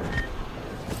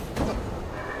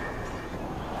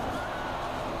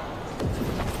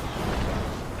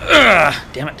 Ugh,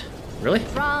 damn it. Really?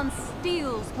 France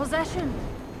steals possession.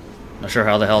 Not sure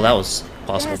how the hell that was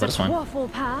possible, There's but it's a fine. waffle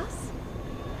pass.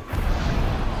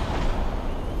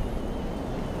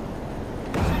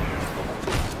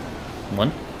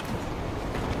 One.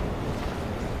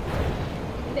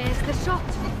 There's the shot.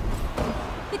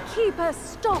 The keeper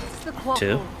stops the quaffle.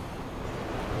 Two.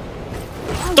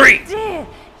 Oh, Three. dear.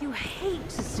 You hate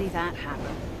to see that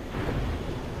happen.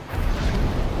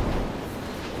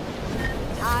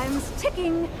 Time's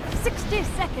ticking. 60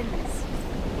 seconds.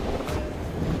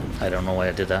 I don't know why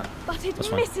I did that. But it That's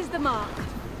fine. misses the mark.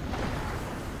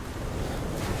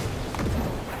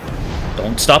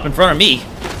 Don't stop in front of me.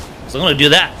 So I'm gonna do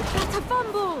that. That's a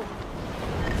fumble.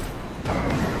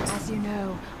 As you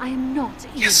know, I am not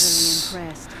easily Yes.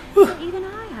 impressed. But even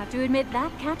I have to admit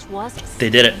that catch was They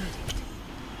did it.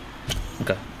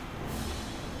 splendid. Okay.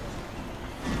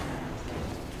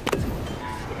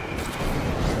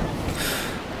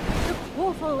 The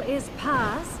waffle is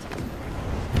passed.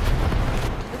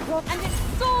 And it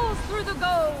soars through the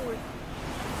goal.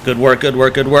 Good work, good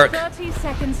work, good work. 30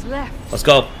 seconds left. Let's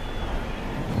go.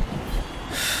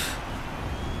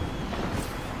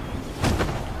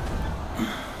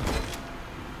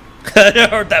 I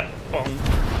heard that bong.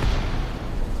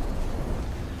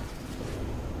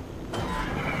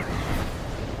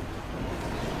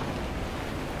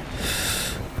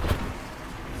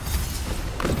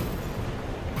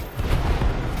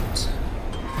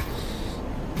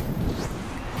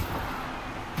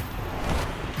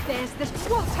 There's the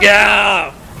waffle.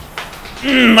 Yeah!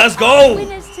 Let's go!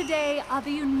 Winners today are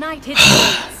the United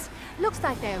States. Looks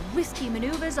like their risky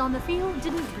maneuvers on the field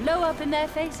didn't blow up in their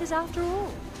faces after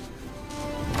all.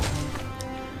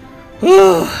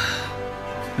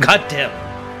 God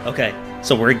damn. Okay,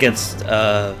 so we're against,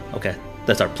 okay,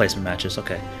 that's our placement matches,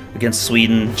 okay. Against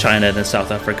Sweden, China, and then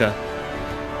South Africa.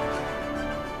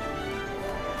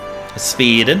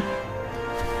 Sweden.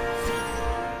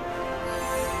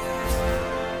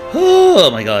 Oh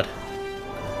my god.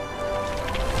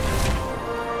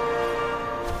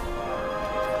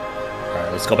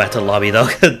 Alright, let's go back to the lobby though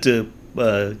to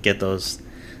get those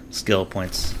skill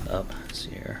points up. Let's see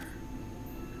here.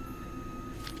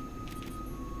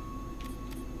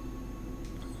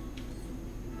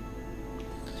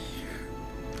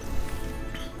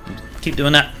 Keep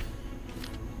doing that.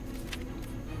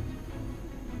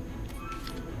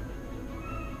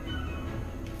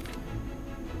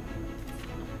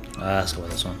 Let's go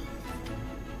with this one.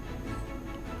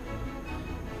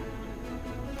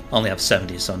 Only have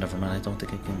 70, so never mind. I don't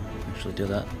think I can actually do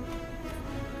that.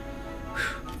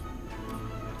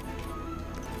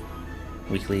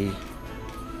 Weekly.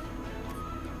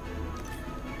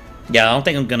 Yeah, I don't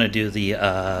think I'm gonna do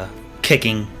the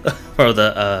kicking for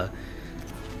the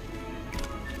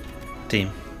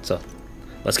team. So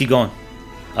let's keep going.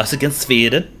 Us against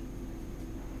Sweden.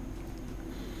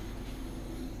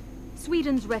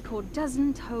 Sweden's record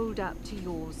doesn't hold up to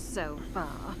yours so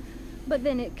far. But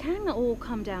then it can all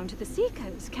come down to the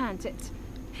Seekers, can't it?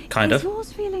 Kind Is of.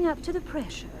 yours feeling up to the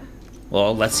pressure?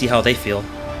 Well, let's see how they feel.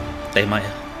 They might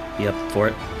be up for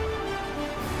it.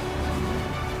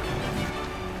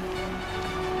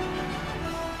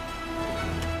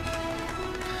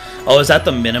 Oh, is that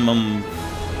the minimum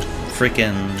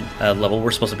freaking level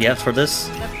we're supposed to be at for this?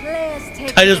 The players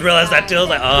take I just realized that too. I was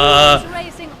like,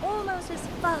 racing almost as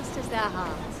fast as their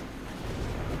hearts.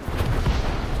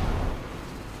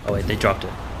 Oh wait, they dropped it.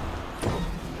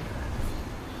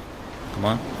 Come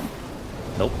on.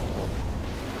 Nope.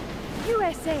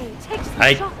 USA takes the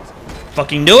I shot.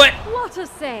 fucking knew it! What a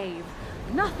save!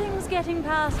 Nothing's getting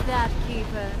past that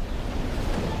keeper.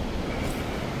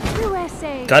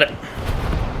 USA. Got it.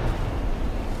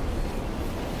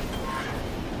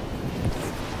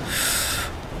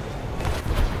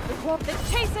 The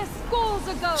chaser scores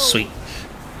a goal. Sweet.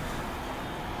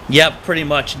 Yep, pretty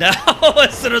much. Now,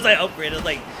 as soon as I upgraded,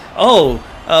 like, oh,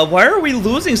 why are we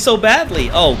losing so badly?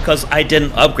 Oh, because I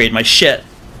didn't upgrade my shit.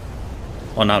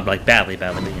 Well, not like badly,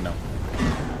 but you know.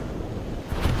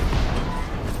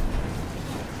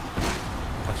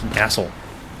 Fucking asshole.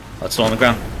 Oh, it's still on the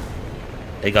ground.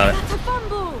 They got it. That's a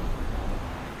fumble.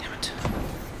 Damn it.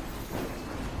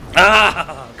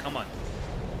 Ah, come on.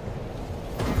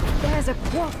 There's a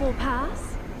quaffle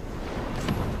pass.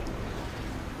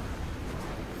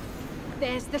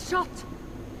 There's the shot.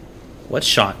 What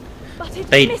shot? But it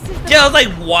They. misses the Yeah, I was like,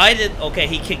 why did? Okay,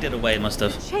 he kicked it away. Must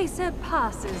have. chaser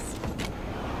passes.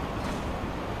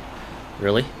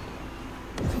 Really?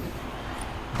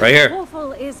 Right here.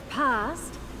 Quaffle is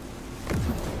passed.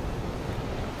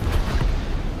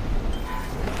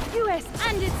 US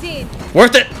and it's in.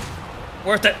 Worth it.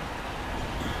 Worth it.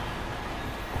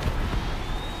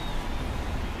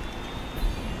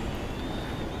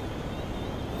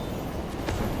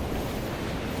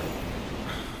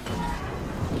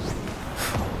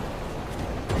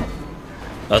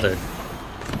 Other.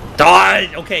 Die!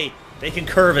 Okay, they can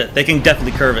curve it. They can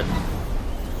definitely curve it.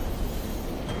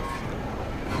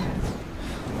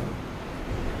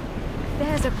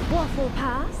 There's a quaffle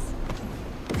pass.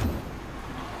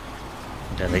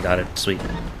 Yeah, they got it. Sweet.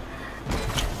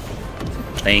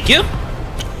 Thank you.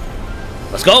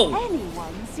 Let's go.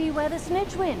 Anyone see where the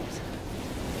snitch went?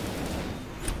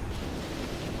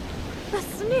 The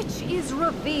snitch is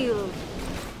revealed.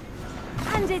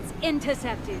 And it's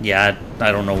intercepted. Yeah,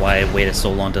 I don't know why I waited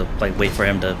so long to like wait for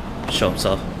him to show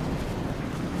himself.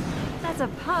 That's a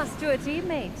pass to a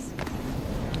teammate.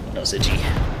 No, Itchy.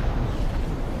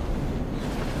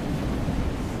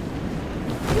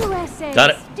 USA Got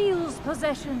it. steals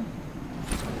possession.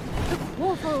 The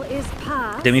quaffle is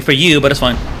passed. Didn't mean for you, but it's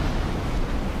fine.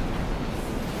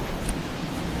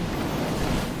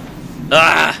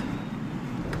 Ah!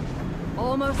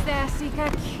 Almost there,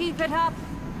 Seeker. Keep it up.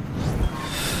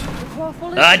 The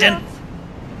quaffle is I shot. didn't.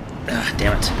 Ah,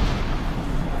 damn it.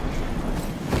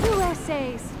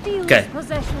 USA steals Okay.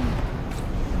 possession.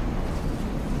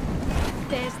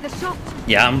 There's the shot.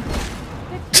 Yeah, I'm.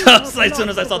 As soon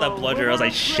as I saw that bludger, I was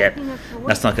like, shit.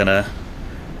 That's not gonna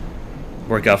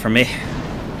work out for me.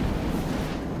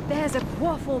 There's a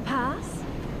quaffle pass.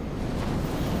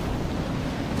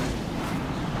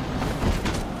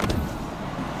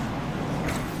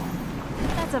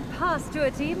 That's a pass to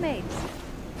a teammate.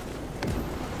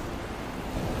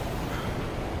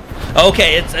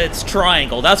 Okay, it's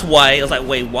triangle. That's why I was like,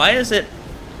 wait, why is it?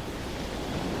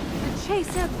 The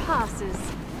chaser passes.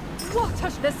 What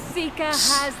the Seeker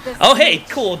has the Oh, hey,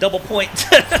 cool, double point.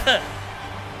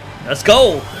 Let's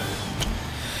go.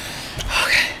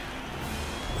 Okay.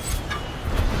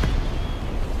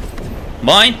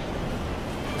 Mine.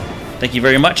 Thank you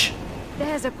very much.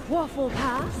 There's a quaffle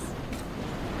pass.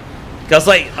 I was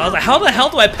like, how the hell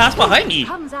do I pass behind me?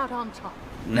 Comes out on top.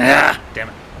 Nah, damn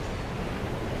it.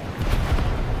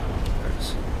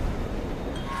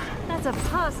 That's a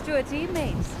pass to a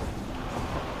teammate.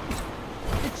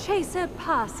 The chaser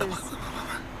passes.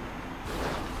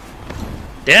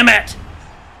 Damn it!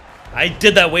 I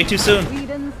did that way too soon.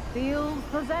 Sweden steals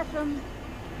possession.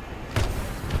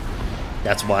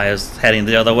 That's why I was heading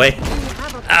the other way. We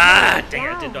have a Ah, player dang it,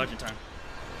 I down. didn't dodge in time.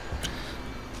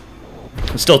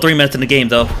 It's still 3 minutes in the game,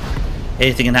 though.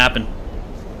 Anything can happen.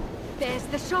 There's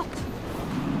the shot.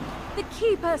 The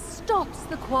keeper stops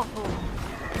the quaffle.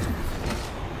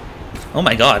 Oh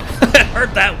my god. I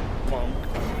heard that. Bonk.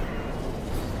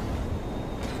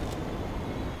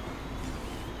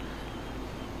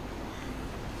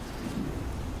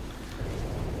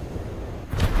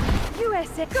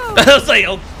 USA, go! I was like,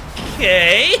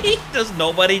 okay. Does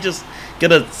nobody just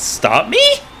gonna stop me?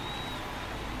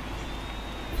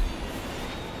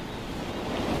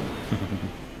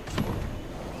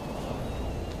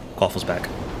 Quaffle's back.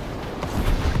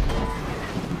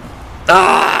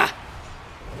 Ah!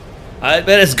 But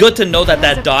it's good to know that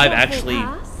that dive actually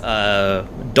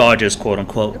dodges, quote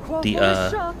unquote, the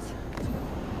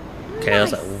Okay, I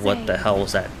was like, what the hell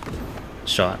was that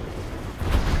shot?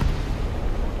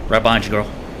 Right behind you, girl.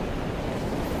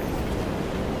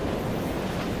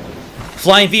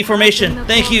 Flying V formation.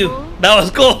 Thank you. That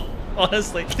was cool.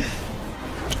 Honestly,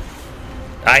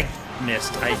 I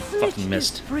missed. I fucking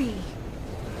missed.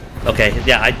 Okay,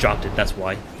 yeah, I dropped it. That's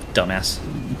why, dumbass.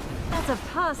 That's a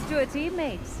pass to a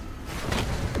teammate.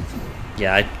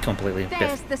 Yeah, I completely.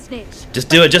 There's the snitch. Just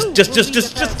do it. Just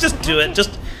do it.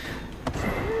 Just.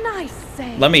 Nice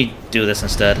save. Let me do this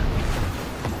instead.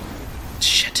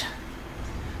 Shit.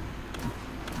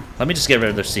 Let me just get rid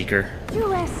of their seeker.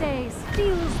 USA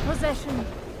steals possession.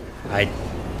 I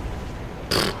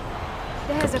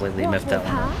There's completely a miffed that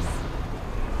pass.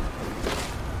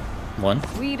 one.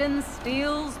 Sweden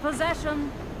steals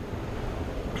possession.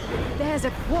 There's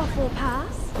a quaffle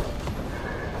pass.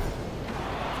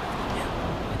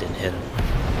 I didn't hit him.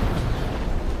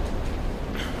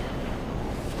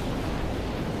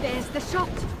 There's the shot.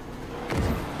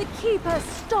 The keeper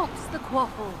stops the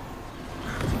quaffle.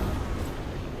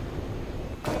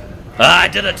 Ah, I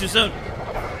did it too soon.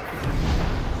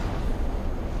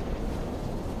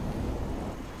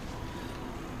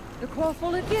 The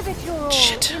quaffle will give it your all.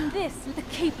 Shit. In this, the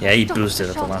keeper Yeah, he stops boosted the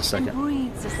at the shot last and second.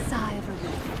 breathes a sigh of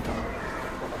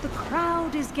relief. The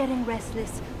crowd is getting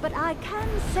restless, but I can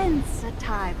sense a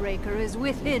tiebreaker is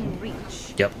within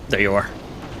reach. Yep, there you are.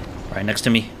 Right next to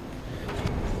me.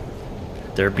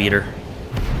 Their beater.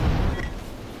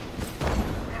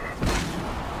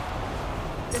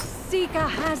 The seeker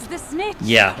has the snitch.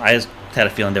 Yeah, I just had a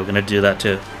feeling they were gonna do that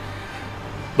too.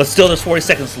 But still, there's 40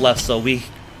 seconds left, so we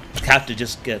have to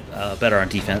just get better on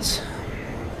defense.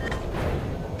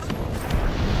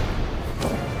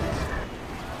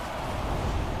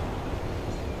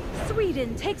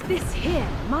 Sweden takes this here.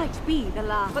 Might be the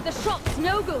last, but the shot's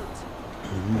no good.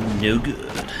 No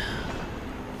good.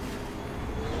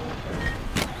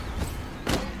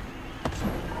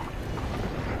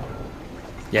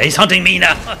 Yeah, he's hunting me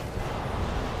now.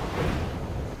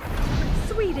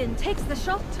 Sweden takes the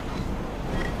shot.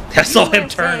 I saw him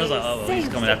turn. I was like, oh, he's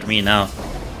coming after me now.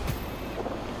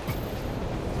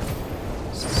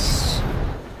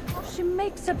 She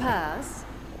makes a pass.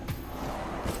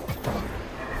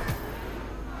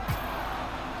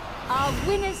 Our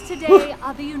winners today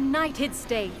are the United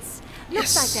States.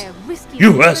 Looks Yes. like they're risky.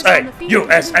 USA! On the field.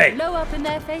 USA! Blow up in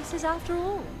their faces after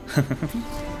all.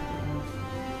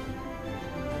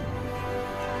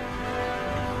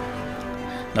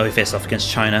 Now we face off against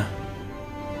China.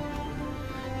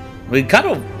 We kind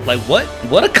of like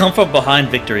what a come from behind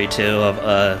victory too of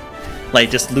like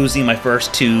just losing my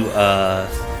first two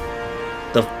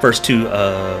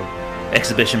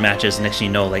exhibition matches. Next thing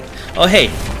you know, like, oh hey,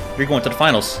 you're going to the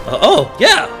finals. Oh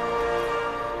yeah,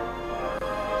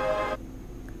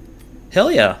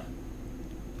 hell yeah.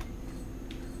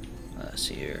 Let's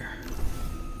see here.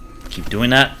 Keep doing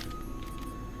that.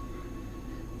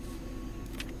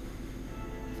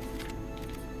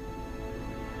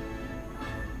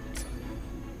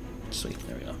 Sweet,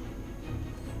 there we go.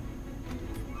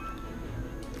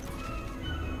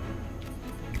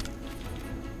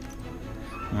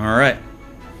 All right.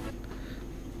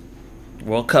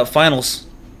 World Cup finals.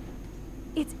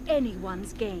 It's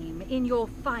anyone's game in your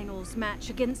finals match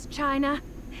against China.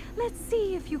 Let's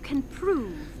see if you can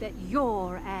prove that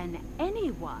you're an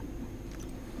anyone.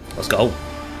 Let's go.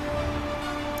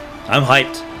 I'm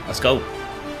hyped. Let's go.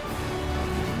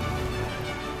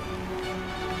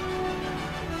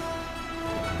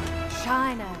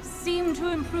 China seem to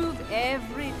improve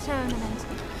every tournament.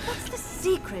 What's the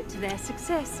secret to their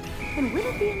success? And will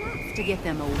it be enough to get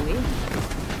them a win?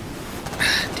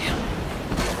 Damn.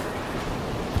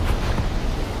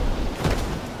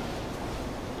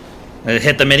 It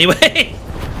hit them anyway.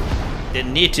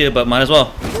 Didn't need to, but might as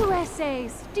well. USA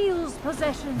steals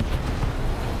possession.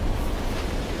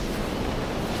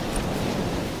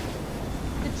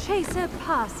 The chaser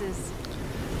passes.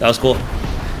 That was cool.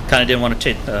 Kind of didn't want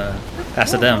to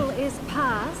pass to them. The is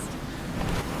passed.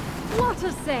 What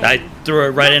a save! I threw it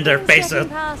right into their face. I Getting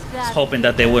past was that. hoping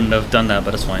that they wouldn't have done that,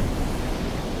 but it's fine.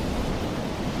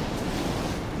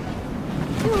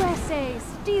 USA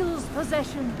steals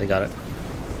possession. They got it.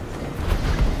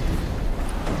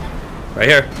 Right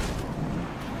here.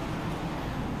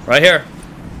 Right here.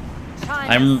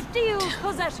 China steals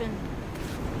possession.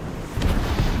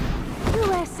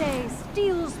 USA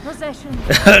steals possession.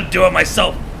 Do it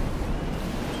myself.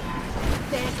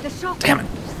 There's the shot. Damn it.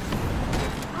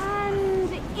 And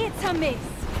it's a miss.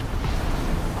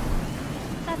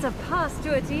 That's a pass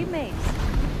to a teammate.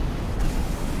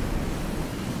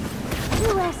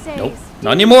 USA Nope. steals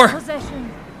Not anymore.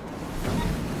 possession.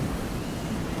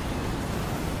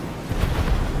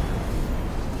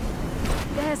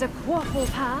 There's a quaffle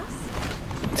pass.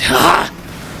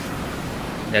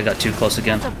 Yeah, I got too close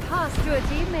again. That's a pass to a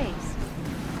teammate.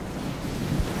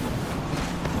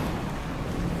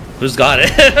 Who's got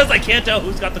it? I can't tell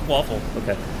who's got the quaffle.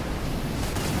 Okay.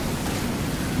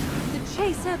 The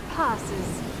chaser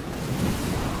passes.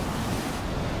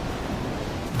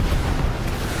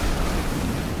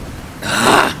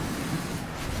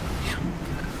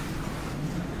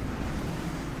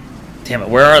 Damn it,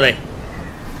 where are they?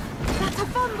 That's a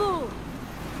fumble.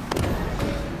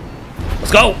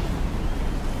 Let's go!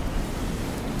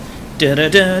 Da da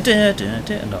da da da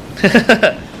da. No.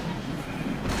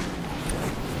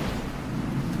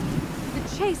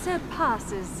 The chaser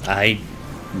passes. I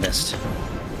missed.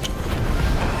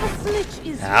 The snitch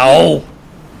is Ow!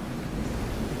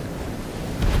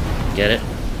 Get it?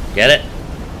 Get it?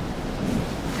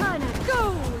 China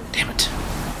goal. Damn it.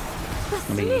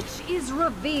 The me- snitch is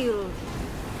revealed.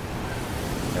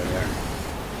 There we are.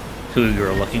 Who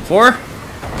you're looking for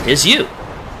is you.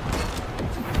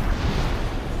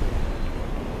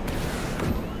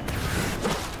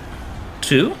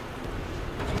 Two.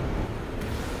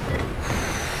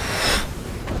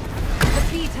 The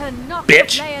beater knocks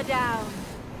Bitch. the player down.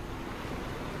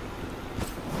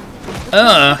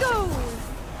 Goal.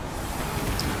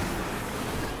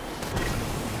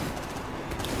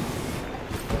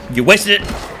 You wasted it.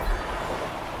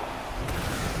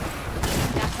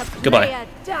 That's a Goodbye. player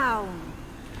down.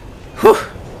 Whew.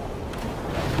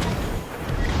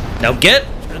 Now get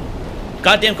the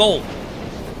goddamn goal.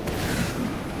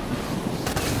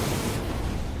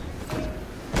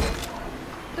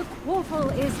 The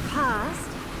quaffle is passed.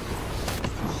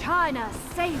 China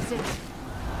saves it.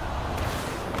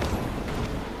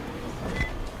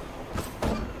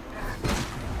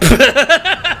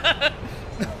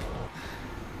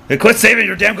 Hey, quit saving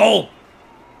your damn goal.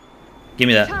 Give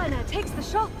me that. China takes the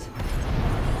shot.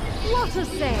 What a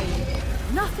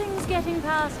save. Nothing's getting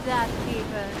past that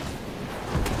keeper.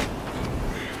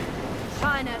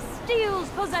 China steals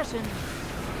possession.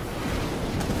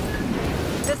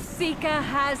 The seeker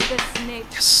has the snake.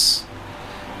 Yes.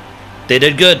 They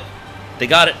did good. They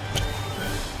got it.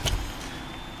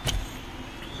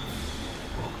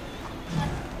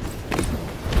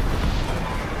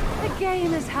 The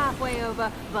game is halfway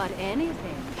over, but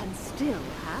anything can still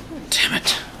happen. Damn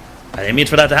it. I didn't mean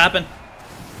for that to happen.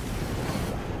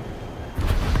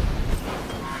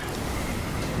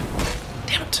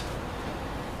 Damn it.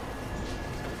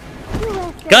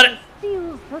 USA Got it.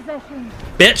 steals possession.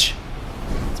 Bitch.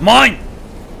 It's mine.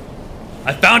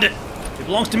 I found it. It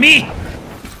belongs to me.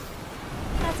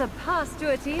 That's a pass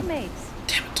to a teammate.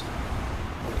 Damn it.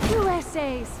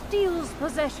 USA steals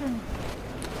possession.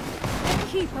 The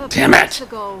keeper Damn breaks it. the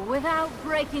goal without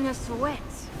breaking a sweat.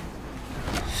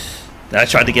 I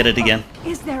tried to get it again.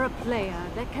 Is there a player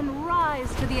that can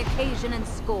rise to the occasion and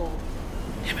score?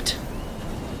 Damn it.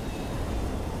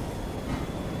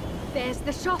 There's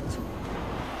the shot.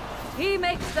 He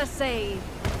makes the save.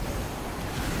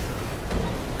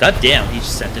 God damn, he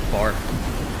just sent it far.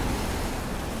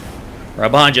 Right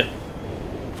behind you.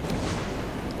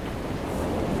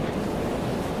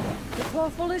 The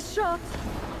quaffle is shot.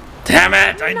 Damn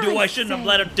it! I knew I Nice shouldn't have save.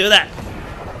 let him do that.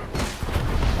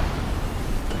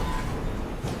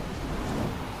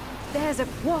 There's a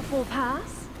quaffle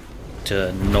pass.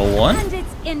 To no one? And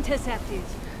it's intercepted.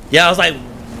 Yeah, I was like,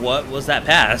 what was that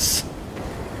pass?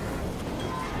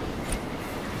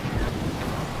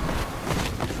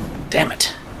 Damn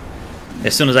it.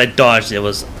 As soon as I dodged, it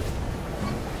was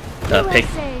a pick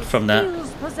USA from that.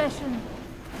 steals possession.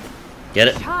 Get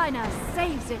it? China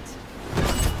saves it.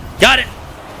 Got it!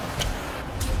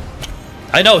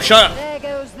 I know, shut up! There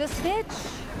goes the snitch.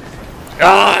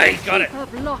 Ah, I got it! Keeper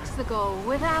blocks the goal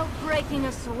without breaking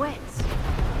a sweat.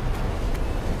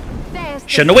 There's the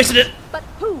Shouldn't have wasted it! But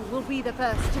who will be the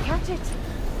first to catch it?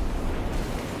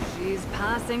 She's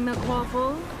passing the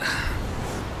quaffle.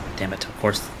 Damn it, of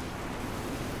course.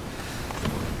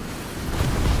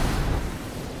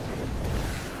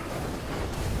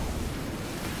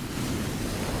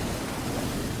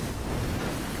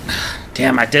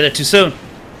 Damn, I did it too soon.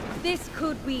 This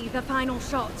could be the final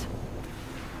shot.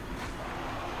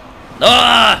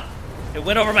 Ah! It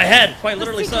went over my head, quite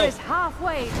literally The so. seeker is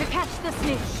halfway to catch the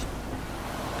snitch.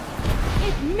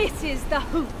 It misses the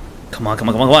hoop. Come on, come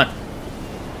on, come on, come on.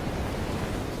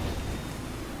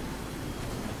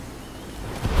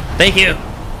 Thank you.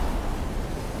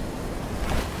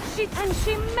 She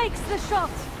makes the shot.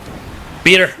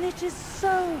 Beat her. Snitch is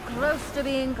so close to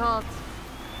being caught.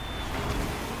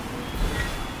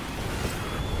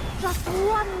 Just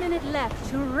 1 minute left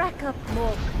to rack up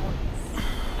more points.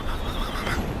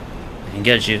 I can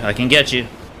get you. I can get you.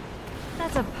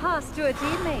 That's a pass to a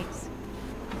teammate.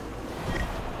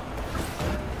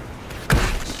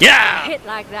 A Yeah! hit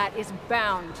like that is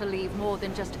bound to leave more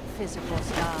than just physical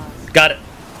scars. Got it.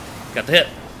 Got the hit.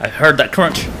 I heard that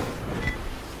crunch.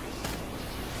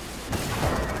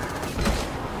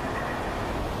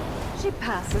 She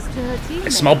passes to her teammate. I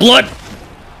smell blood!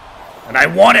 And I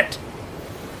want it!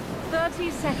 30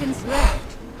 seconds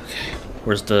left.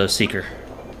 Where's the seeker?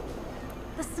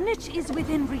 The snitch is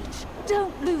within reach.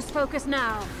 Don't lose focus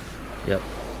now. Yep.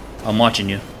 I'm watching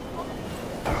you.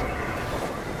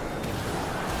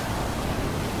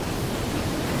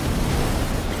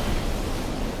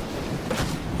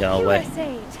 Yeah, I'll wait.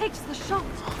 USA takes the shot.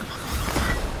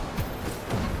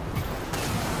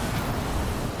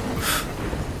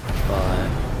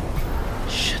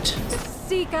 Shit. The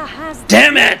seeker has.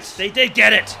 Damn it! They did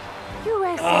get it!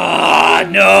 USA. Ah,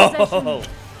 no!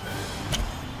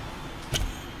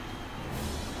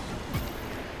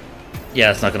 Yeah,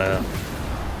 it's not gonna.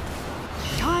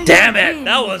 Damn it!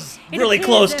 That was really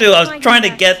close too. I was trying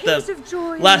to get the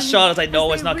last shot. I was like,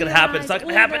 no, it's not gonna happen. It's not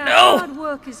gonna happen. No!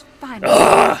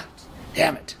 Ah,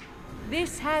 damn it.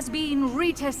 This has been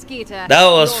Rita Skeeter. That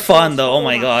was fun though. Oh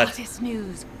my god. Hottest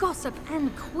news, gossip,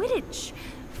 and Quidditch.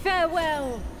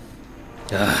 Farewell.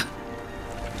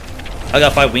 I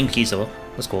got 5 wing keys though.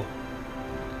 That's cool.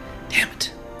 Damn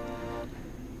it.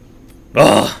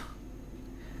 Oh.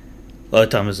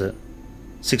 What time is it?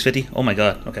 6:50? Oh my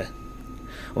god. Okay.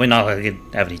 I mean, not like I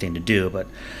didn't have anything to do, but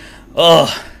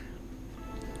oh.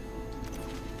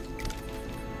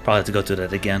 Probably have to go through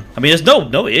that again. I mean, there's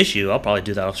no issue. I'll probably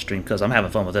do that off stream because I'm having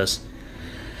fun with this.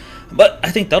 But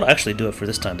I think that'll actually do it for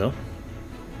this time, though.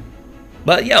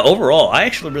 But yeah, overall, I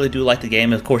actually really do like the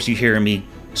game. Of course, you hear me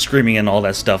screaming and all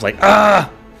that stuff, like ah.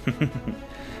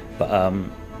 But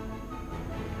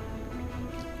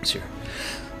sure.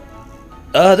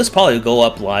 This probably will go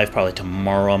up live probably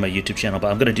tomorrow on my YouTube channel.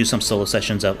 But I'm gonna do some solo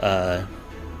sessions of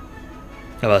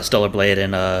Stellar Blade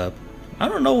and I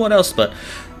don't know what else, but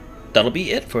that'll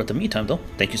be it for the meantime, though.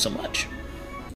 Thank you so much.